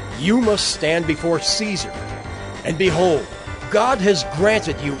 Paul. You must stand before Caesar. And behold, God has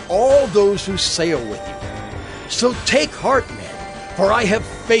granted you all those who sail with you. So take heart, men, for I have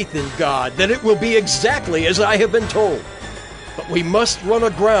faith in God that it will be exactly as I have been told. But we must run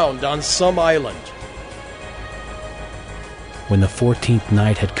aground on some island. When the 14th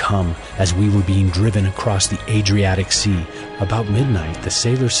night had come, as we were being driven across the Adriatic Sea, about midnight the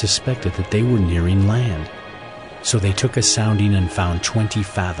sailors suspected that they were nearing land. So they took a sounding and found 20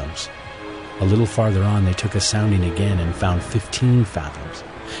 fathoms. A little farther on they took a sounding again and found 15 fathoms.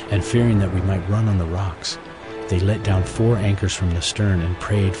 And fearing that we might run on the rocks, they let down 4 anchors from the stern and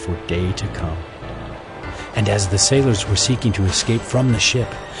prayed for day to come. And as the sailors were seeking to escape from the ship,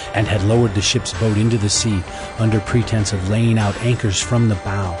 and had lowered the ship's boat into the sea, under pretense of laying out anchors from the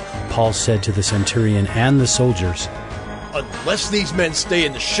bow, Paul said to the centurion and the soldiers, Unless these men stay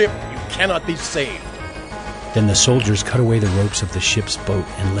in the ship, you cannot be saved. Then the soldiers cut away the ropes of the ship's boat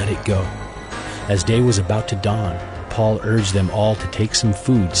and let it go. As day was about to dawn, Paul urged them all to take some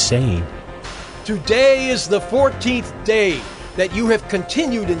food, saying, Today is the 14th day that you have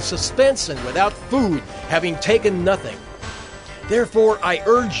continued in suspense and without food, having taken nothing. Therefore I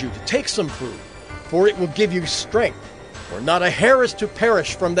urge you to take some food, for it will give you strength, for not a hair is to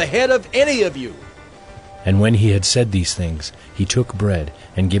perish from the head of any of you. And when he had said these things, he took bread,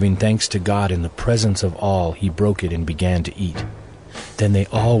 and giving thanks to God in the presence of all, he broke it and began to eat. Then they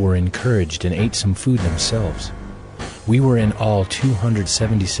all were encouraged and ate some food themselves. We were in all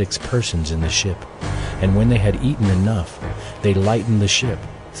 276 persons in the ship, and when they had eaten enough, they lightened the ship,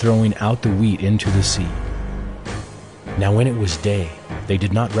 throwing out the wheat into the sea. Now when it was day, they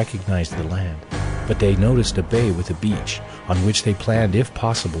did not recognize the land, but they noticed a bay with a beach, on which they planned, if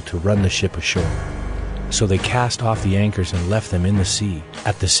possible, to run the ship ashore. So they cast off the anchors and left them in the sea,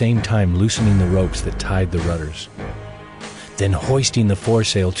 at the same time loosening the ropes that tied the rudders. Then hoisting the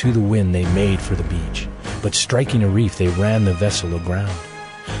foresail to the wind, they made for the beach. But striking a reef, they ran the vessel aground.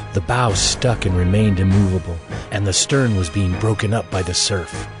 The bow stuck and remained immovable, and the stern was being broken up by the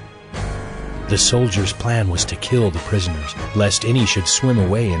surf. The soldiers' plan was to kill the prisoners, lest any should swim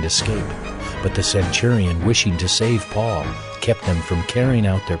away and escape. But the centurion, wishing to save Paul, kept them from carrying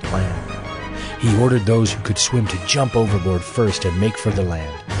out their plan. He ordered those who could swim to jump overboard first and make for the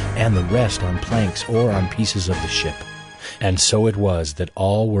land, and the rest on planks or on pieces of the ship. And so it was that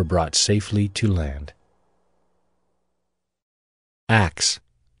all were brought safely to land. Acts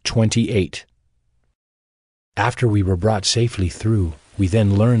 28. After we were brought safely through, we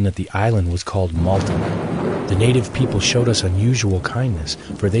then learned that the island was called Malta. The native people showed us unusual kindness,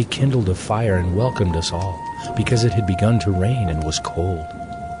 for they kindled a fire and welcomed us all, because it had begun to rain and was cold.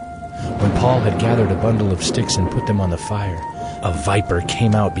 When Paul had gathered a bundle of sticks and put them on the fire, a viper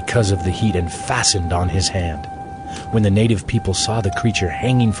came out because of the heat and fastened on his hand. When the native people saw the creature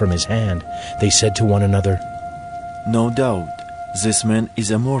hanging from his hand, they said to one another, "No doubt, this man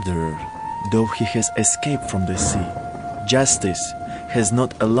is a murderer, though he has escaped from the sea. Justice has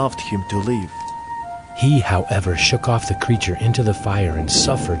not allowed him to live." He, however, shook off the creature into the fire and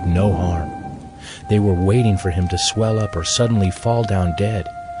suffered no harm. They were waiting for him to swell up or suddenly fall down dead.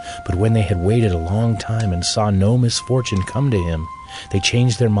 But when they had waited a long time and saw no misfortune come to him, they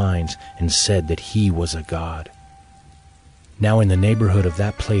changed their minds and said that he was a god. Now in the neighborhood of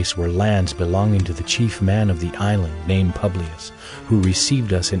that place were lands belonging to the chief man of the island, named Publius, who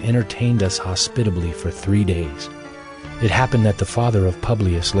received us and entertained us hospitably for 3 days. It happened that the father of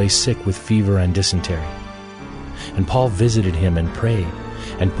Publius lay sick with fever and dysentery. And Paul visited him and prayed,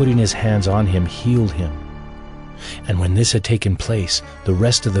 and putting his hands on him, healed him. And when this had taken place, the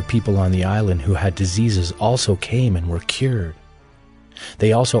rest of the people on the island who had diseases also came and were cured.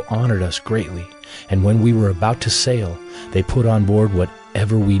 They also honored us greatly, and when we were about to sail, they put on board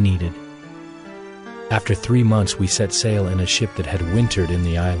whatever we needed. After 3 months we set sail in a ship that had wintered in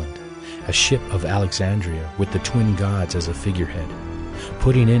the island, a ship of Alexandria with the twin gods as a figurehead.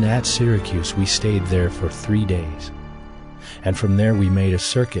 Putting in at Syracuse, we stayed there for 3 days. And from there we made a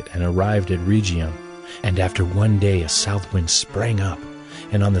circuit and arrived at Rhegium. And after 1 day a south wind sprang up,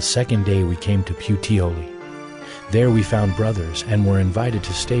 and on the 2nd day we came to Puteoli. There we found brothers, and were invited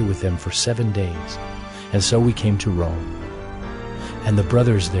to stay with them for 7 days. And so we came to Rome. And the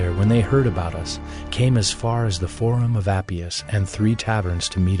brothers there, when they heard about us, came as far as the Forum of Appius and 3 taverns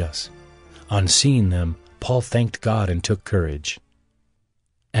to meet us. On seeing them, Paul thanked God and took courage.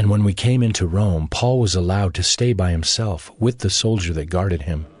 And when we came into Rome, Paul was allowed to stay by himself with the soldier that guarded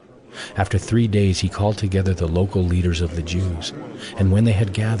him. After 3 days he called together the local leaders of the Jews, and when they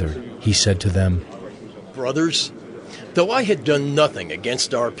had gathered, he said to them, "Brothers, though I had done nothing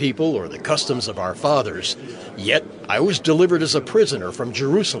against our people or the customs of our fathers, yet I was delivered as a prisoner from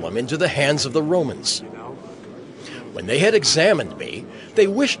Jerusalem into the hands of the Romans. When they had examined me, they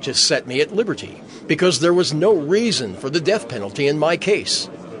wished to set me at liberty, because there was no reason for the death penalty in my case.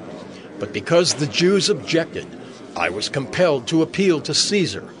 But because the Jews objected, I was compelled to appeal to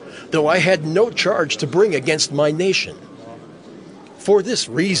Caesar, though I had no charge to bring against my nation. For this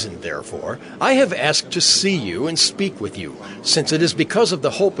reason, therefore, I have asked to see you and speak with you, since it is because of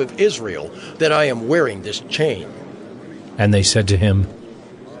the hope of Israel that I am wearing this chain." And they said to him,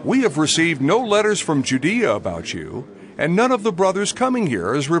 "We have received no letters from Judea about you, and none of the brothers coming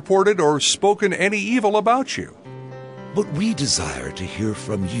here has reported or spoken any evil about you. But we desire to hear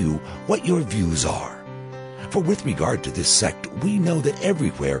from you what your views are. For with regard to this sect, we know that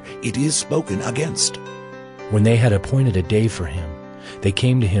everywhere it is spoken against." When they had appointed a day for him, they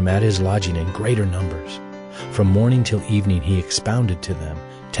came to him at his lodging in greater numbers. From morning till evening he expounded to them,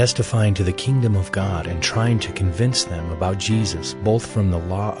 testifying to the kingdom of God and trying to convince them about Jesus, both from the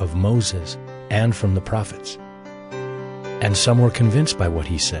law of Moses and from the prophets. And some were convinced by what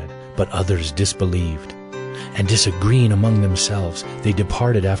he said, but others disbelieved. And disagreeing among themselves, they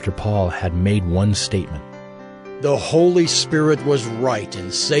departed after Paul had made one statement. "The Holy Spirit was right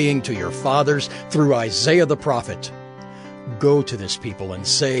in saying to your fathers through Isaiah the prophet, 'Go to this people and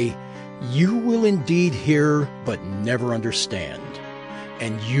say, you will indeed hear but never understand,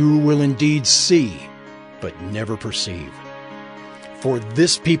 and you will indeed see but never perceive. For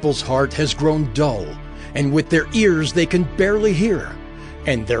this people's heart has grown dull, and with their ears they can barely hear,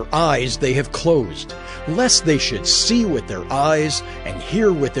 and their eyes they have closed, lest they should see with their eyes, and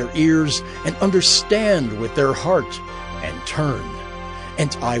hear with their ears, and understand with their heart, and turn,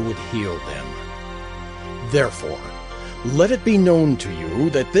 and I would heal them. Therefore, Let it be known to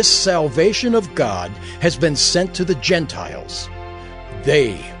you that this salvation of God has been sent to the Gentiles.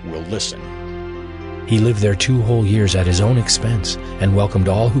 They will listen. He lived there 2 whole years at his own expense and welcomed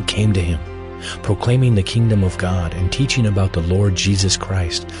all who came to him, proclaiming the kingdom of God and teaching about the Lord Jesus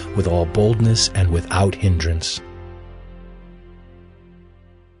Christ with all boldness and without hindrance.